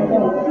dreaming.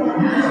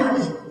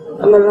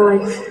 I'm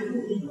alive.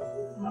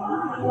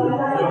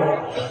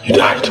 You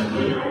died.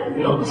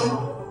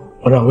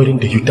 On our wedding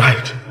day, you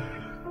died.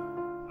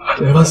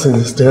 And ever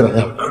since then, I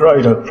have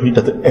cried and prayed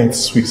that the earth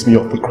sweeps me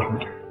off the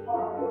ground.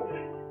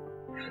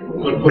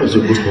 What does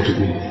your ghost want with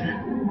me?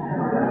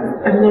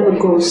 I'm not a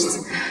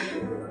ghost.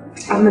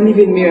 I'm a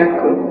living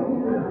miracle.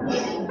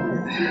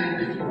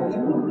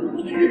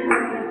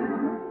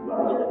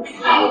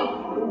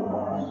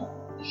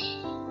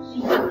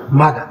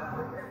 Madam,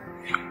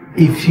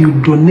 if you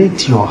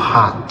donate your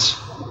heart,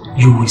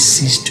 you will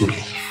cease to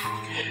live.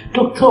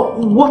 Doctor,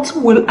 what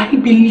will I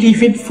be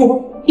living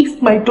for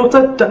if my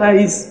daughter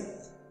dies?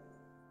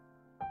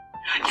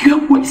 You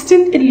are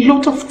wasting a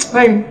lot of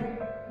time.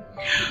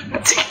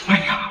 Take my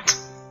heart.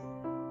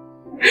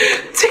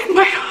 Take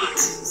my heart.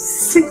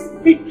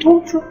 Save my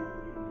daughter.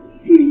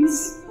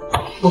 Please.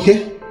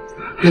 Okay,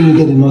 let me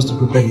get the nurse to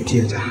prepare the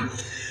theater.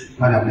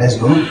 Madam, let's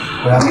go.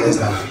 Perhaps less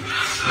than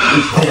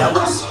 3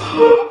 hours.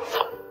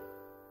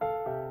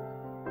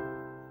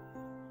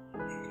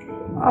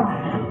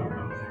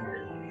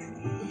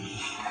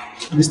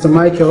 Mr.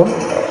 Michael,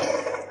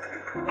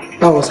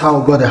 that was how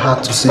God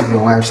had to save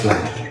your wife's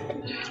life.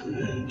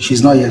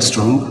 She's not yet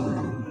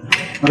strong,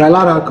 but I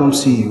allowed her to come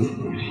see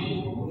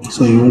you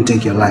so you won't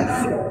take your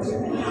life.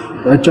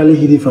 You actually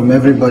hid it from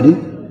everybody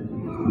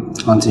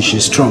until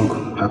she's strong,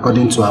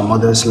 according to her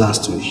mother's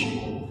last wish.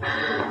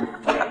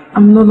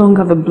 I'm no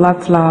longer the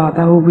black flower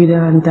that will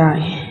wither and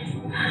die.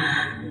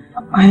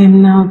 I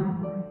am now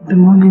the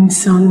morning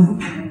sun.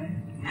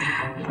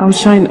 I'll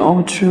shine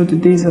all through the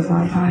days of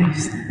our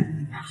lives.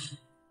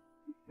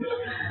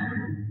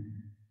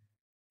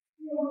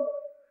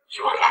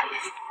 You are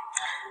alive.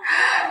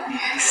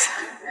 Yes.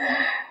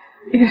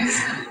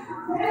 Yes.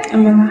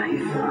 I'm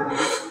alive.